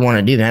what we want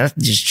to do, man. That's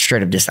just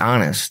straight up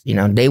dishonest. You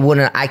know, they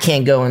wouldn't. I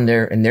can't go in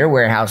their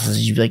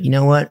warehouses. You'd be like, you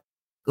know what?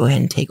 Go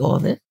ahead and take all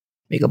of this,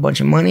 make a bunch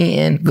of money,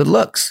 and good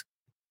looks.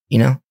 You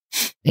know,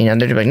 they're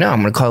like, no,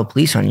 I'm going to call the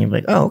police on you.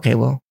 Like, oh, okay,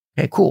 well,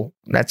 okay, cool.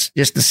 That's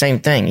just the same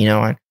thing, you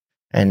know.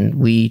 And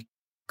we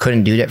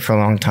couldn't do that for a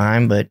long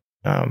time, but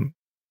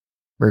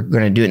we're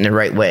going to do it in the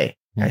right way.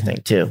 I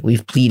think too.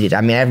 We've pleaded.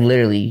 I mean, I've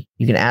literally,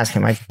 you can ask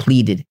him, I've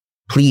pleaded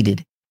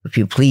with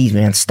you, please,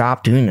 man,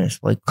 stop doing this.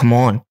 Like, come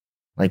on.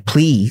 Like,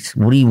 please,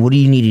 what do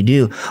you need to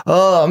do?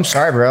 Oh, I'm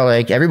sorry, bro.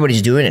 Like,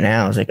 everybody's doing it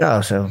now. It's like,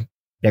 oh, so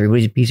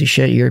everybody's a piece of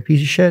shit. You're a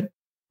piece of shit.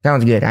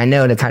 Sounds good. I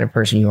know the kind of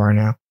person you are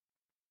now.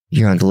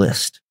 You're on the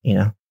list, you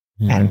know,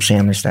 Adam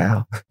Sandler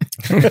style.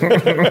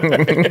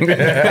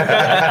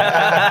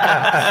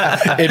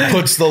 It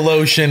puts the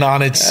lotion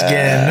on its skin.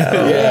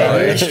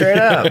 Yeah, straight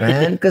up,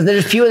 man. Because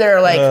there's a few that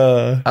are like,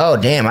 oh,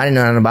 damn, I didn't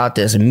know nothing about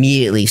this.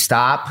 Immediately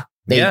stop.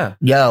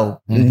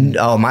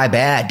 Oh, my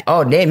bad.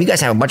 Oh, damn, you guys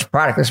have a bunch of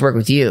product. Let's work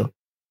with you.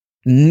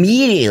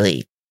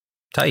 Immediately.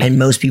 Tight. And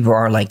most people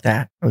are like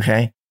that,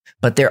 okay?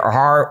 But there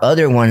are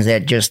other ones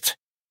that just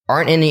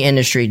aren't in the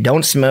industry,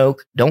 don't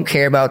smoke, don't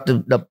care about they're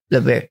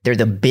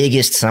the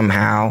biggest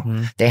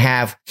somehow. They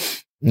have,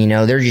 you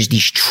know, they're just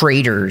these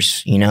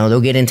traders, you know,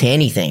 they'll get into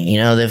anything, you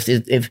know,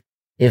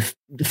 if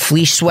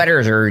fleece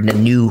sweaters are the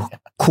new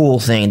cool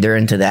thing, they're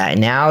into that.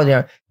 And now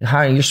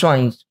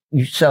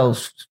you sell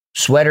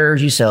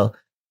sweaters, you sell,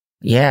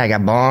 I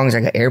got bongs, I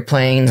got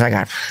airplanes, I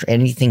got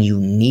anything you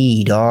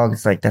need, dog.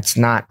 It's like, that's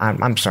not,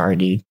 I'm sorry,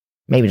 dude.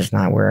 Maybe that's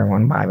not where I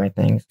want to buy my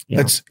things.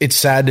 It's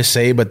sad to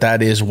say, but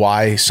that is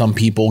why some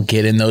people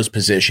get in those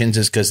positions,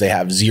 is because they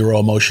have zero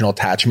emotional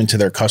attachment to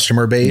their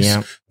customer base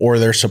or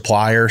their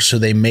supplier. So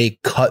they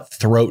make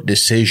cutthroat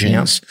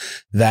decisions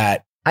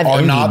that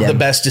are not the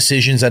best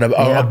decisions that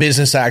a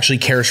business that actually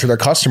cares for their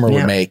customer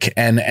would make.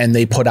 And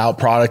they put out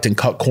product and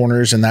cut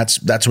corners. And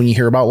that's when you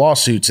hear about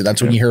lawsuits. And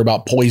that's when you hear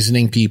about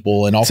poisoning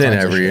people and all kinds of shit.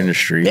 It's in every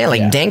industry. Yeah,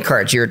 like dank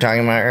carts you were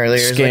talking about earlier.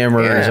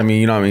 Scammers. Like, I mean,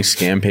 you know how many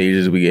scam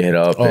pages we get hit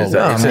up.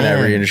 It's in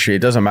every industry.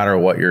 It doesn't matter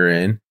what you're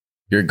in.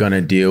 You're going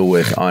to deal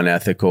with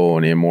unethical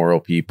and immoral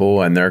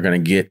people, and they're going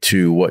to get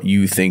to what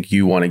you think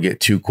you want to get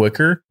to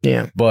quicker.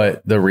 Yeah.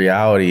 But the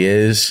reality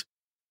is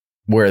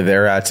where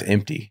they're at's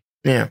empty.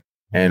 Yeah.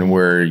 And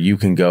where you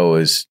can go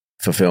is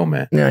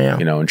fulfillment, you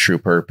know, and true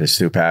purpose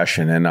through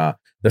passion. And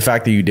the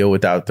fact that you deal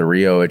without the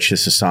Rio, it's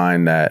just a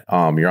sign that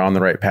you're on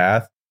the right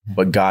path,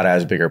 but God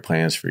has bigger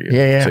plans for you.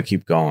 So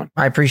keep going.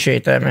 I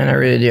appreciate that, man. I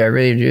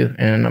really do.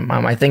 And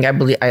I think I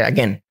believe, I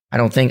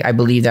don't think I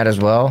believe that as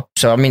well.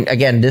 So, I mean,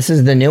 again, this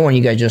is the new one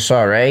you guys just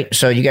saw, right?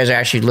 So you guys are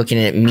actually looking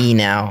at me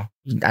now.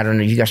 I don't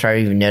know if you guys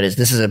probably even noticed.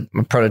 This is a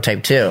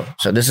prototype too.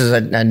 So this is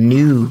a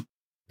new...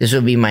 This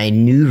will be my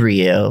new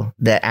Rio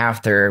that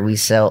after we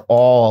sell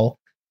all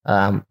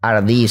out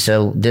of these.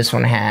 So this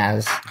one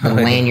has the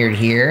lanyard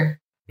here.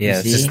 Yeah,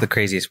 this is the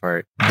craziest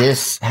part.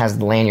 This has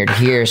the lanyard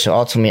here. So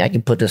ultimately I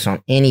can put this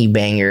on any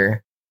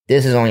banger.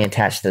 This is only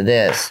attached to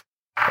this.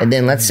 And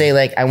then let's say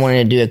like I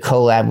wanted to do a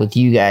collab with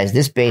you guys.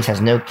 This base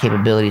has no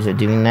capabilities of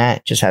doing that.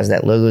 It just has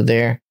that logo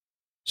there.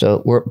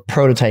 So we're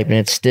prototyping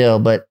it still,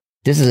 but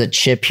this is a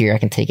chip here. I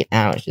can take it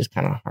out. It's just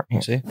kind of hard.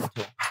 Here. See?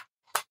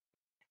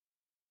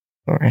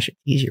 Or actually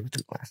easier with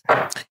the glass.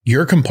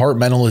 Your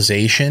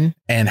compartmentalization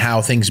and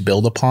how things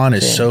build upon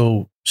is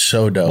so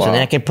dope. So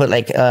then I can put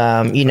like,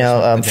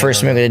 first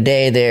smoke of the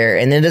day there.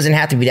 And then it doesn't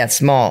have to be that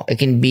small. It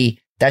can be,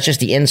 that's just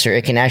the insert.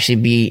 It can actually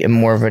be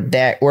more of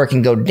or it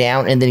can go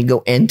down and then go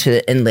into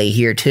the inlay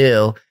here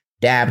too.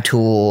 Dab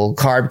tool,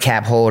 carb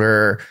cap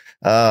holder,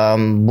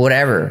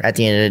 whatever at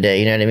the end of the day.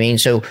 You know what I mean?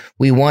 So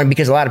we want,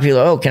 because a lot of people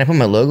are, can I put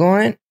my logo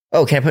on it?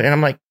 Oh, can I put, and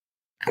I'm like,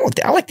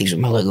 I like these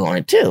with my logo on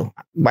it too.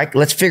 Like,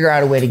 let's figure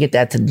out a way to get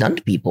that done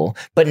to people,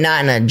 but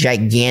not in a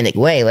gigantic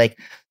way. Like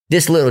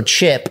this little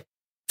chip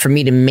for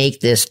me to make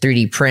this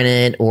 3D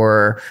printed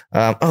or,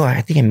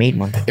 I think I made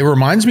one. It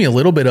reminds me a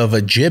little bit of a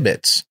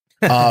Jibbitz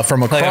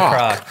from a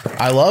croc.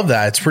 I love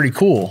that. It's pretty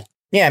cool.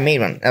 Yeah, I made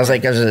one. It was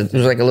like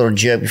a little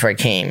joke before I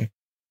came,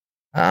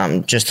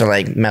 just to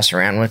like mess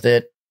around with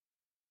it.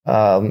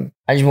 I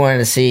just wanted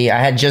to see, I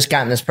had just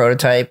gotten this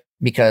prototype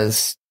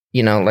because,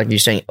 you know, like you're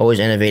saying, always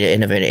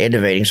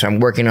innovating. So I'm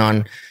working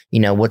on,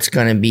 what's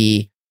going to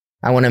be,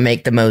 I want to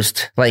make the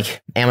most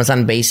like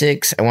Amazon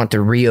basics. I want the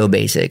Rio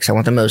basics. I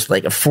want the most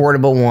like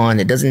affordable one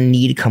that doesn't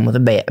need to come with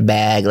a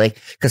bag. Like,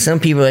 cause some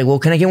people are like, well,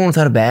 can I get one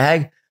without a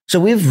bag? So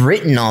we've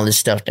written all this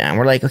stuff down.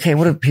 We're like, okay,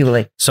 what are people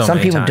like? Some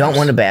people don't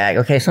want a bag.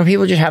 Okay. Some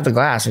people just have the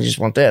glass and just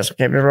want this.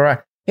 Okay. Blah, blah, blah.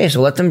 Okay. So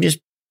let them just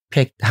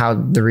pick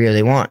the Rio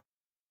they want.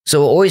 So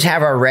we'll always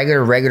have our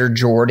regular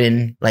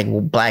Jordan, like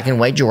black and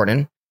white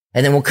Jordan.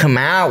 And then we'll come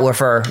out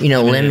with our,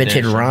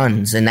 limited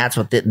runs. And that's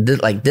what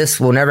this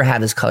will never have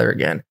this color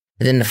again.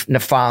 And then the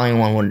following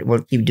one,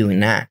 we'll keep doing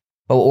that.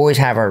 But we'll always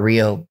have our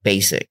Rio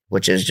basic,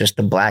 which is just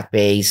the black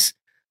base,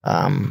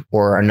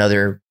 or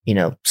another,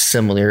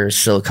 similar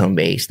silicone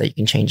base that you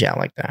can change out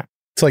like that.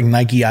 It's like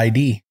Nike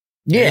ID.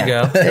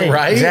 Yeah, There you go.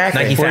 Right?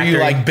 Exactly. Nike Where you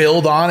Factory. like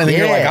build on and then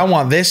you're like, I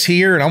want this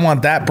here and I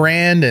want that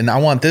brand and I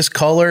want this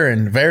color,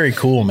 and very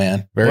cool,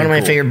 man. Very One of my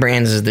cool. favorite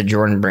brands is the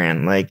Jordan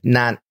brand. Like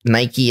not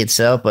Nike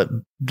itself, but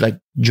like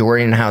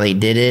Jordan, how they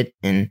did it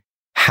and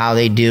how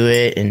they do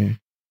it. And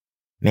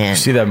man, You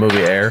see that movie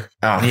Air?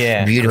 oh,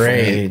 Yeah. beautiful,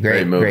 Great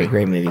great movie.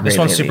 movie. This great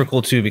one's movie. super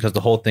cool too because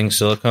the whole thing's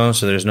silicone,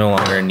 so there's no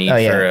longer a need Oh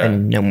yeah, for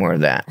and no more of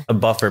that. a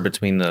buffer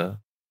between the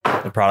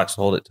products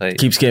to hold it tight.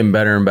 Keeps getting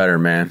better and better,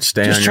 man.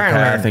 Stay Just on your trying to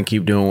path learn. and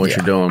keep doing what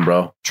you're doing,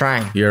 bro.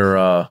 Trying.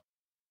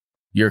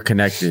 You're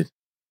connected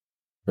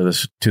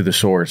to the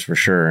source for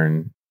sure,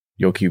 and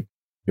you'll keep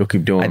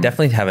doing. I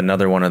definitely have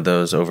another one of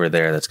those over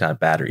there that's got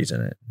batteries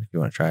in it. If you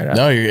want to try it out.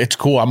 No, it's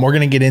cool. We're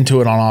going to get into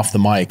it on Off the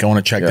Mic. I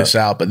want to check Yeah. this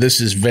out, but this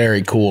is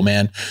very cool,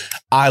 man.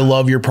 I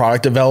love your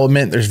product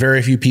development. There's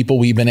very few people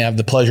we've been have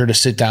the pleasure to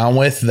sit down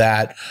with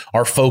that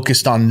are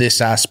focused on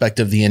this aspect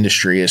of the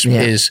industry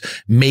is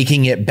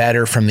making it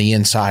better from the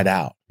inside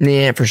out.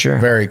 Yeah, for sure.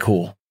 Very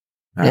cool.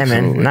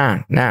 Absolutely. Yeah,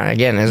 man. Nah.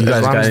 Again, as You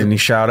guys long got as any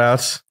shout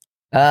outs?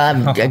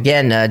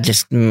 again,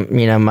 just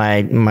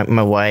my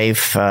wife,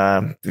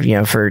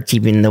 for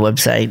keeping the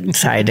website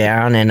side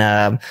down,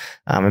 and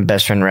my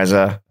best friend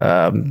Reza,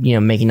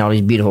 making all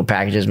these beautiful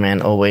packages,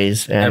 man,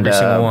 always, and Every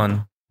single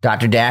one.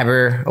 Dr.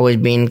 Dabber always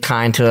being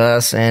kind to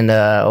us, and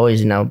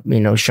always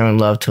showing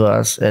love to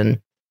us,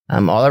 and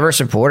all of our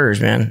supporters,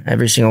 man,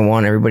 every single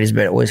one, everybody's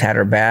always had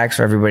our back,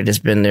 so everybody that's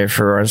been there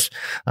for us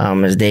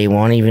as day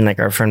one, even like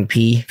our friend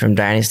P from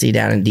Dynasty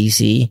down in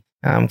DC.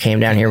 Came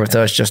down here with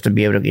us just to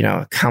be able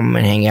to, come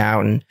and hang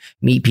out and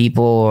meet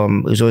people.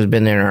 Who's always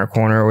been there in our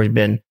corner, always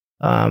been,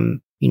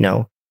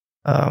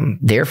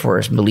 there for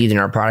us, believed in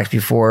our products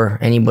before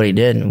anybody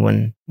did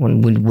when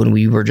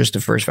we were just the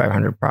first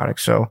 500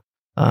 products. So,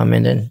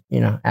 and then,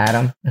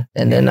 Adam,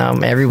 and then,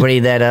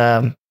 everybody that,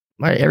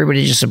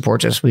 everybody just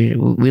supports us. We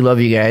love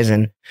you guys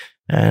and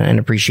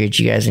appreciate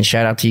you guys, and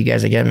shout out to you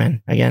guys again,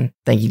 man. Again,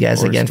 thank you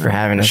guys again for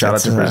having us. Shout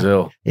out to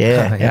Brazil.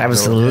 Yeah,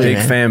 absolutely.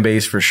 Big fan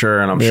base for sure,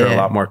 and I'm sure a Yeah.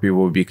 lot more people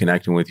will be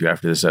connecting with you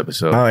after this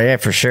episode. Oh yeah,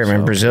 for sure,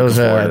 man. So, Brazil's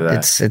looking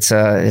forward to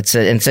that.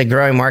 it's a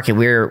growing market.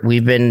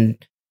 We've been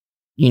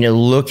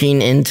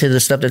looking into the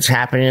stuff that's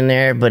happening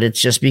there, but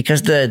it's just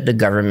because the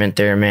government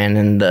there, man,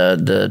 and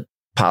the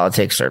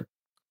politics are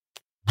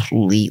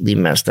completely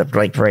messed up.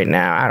 Like right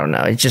now, I don't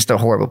know. It's just a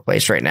horrible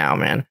place right now,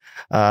 man.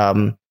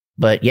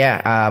 But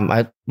yeah,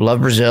 I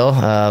love Brazil.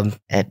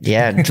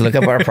 To look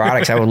up our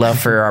products. I would love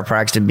for our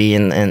products to be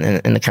in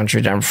the country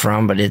that I'm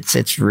from, but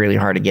it's really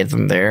hard to get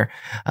them there.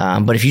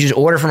 But if you just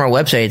order from our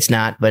website, it's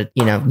not. But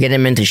get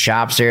them into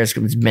shops there.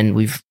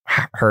 We've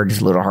heard it's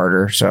a little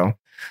harder. So,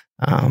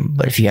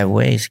 but if you have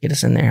ways, get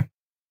us in there.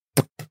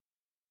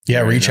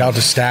 Yeah, reach out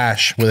to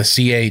Stache with a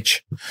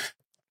CH.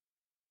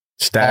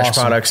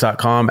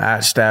 StacheProducts.com,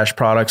 at Stache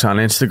Products on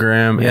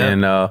Instagram,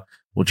 and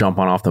we'll jump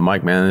on Off the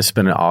Mic, man. This has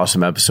been an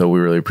awesome episode. We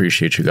really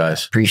appreciate you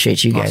guys.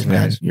 Appreciate you guys,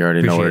 man. You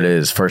already know what it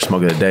is. First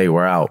smoke of the day.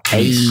 We're out.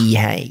 Peace.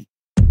 Hey.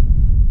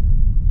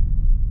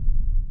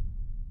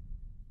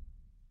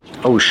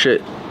 Oh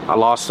shit, I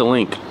lost the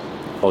link.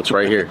 Oh, it's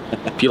right here.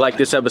 If you like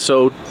this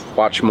episode,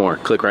 watch more.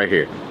 Click right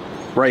here.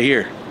 Right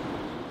here.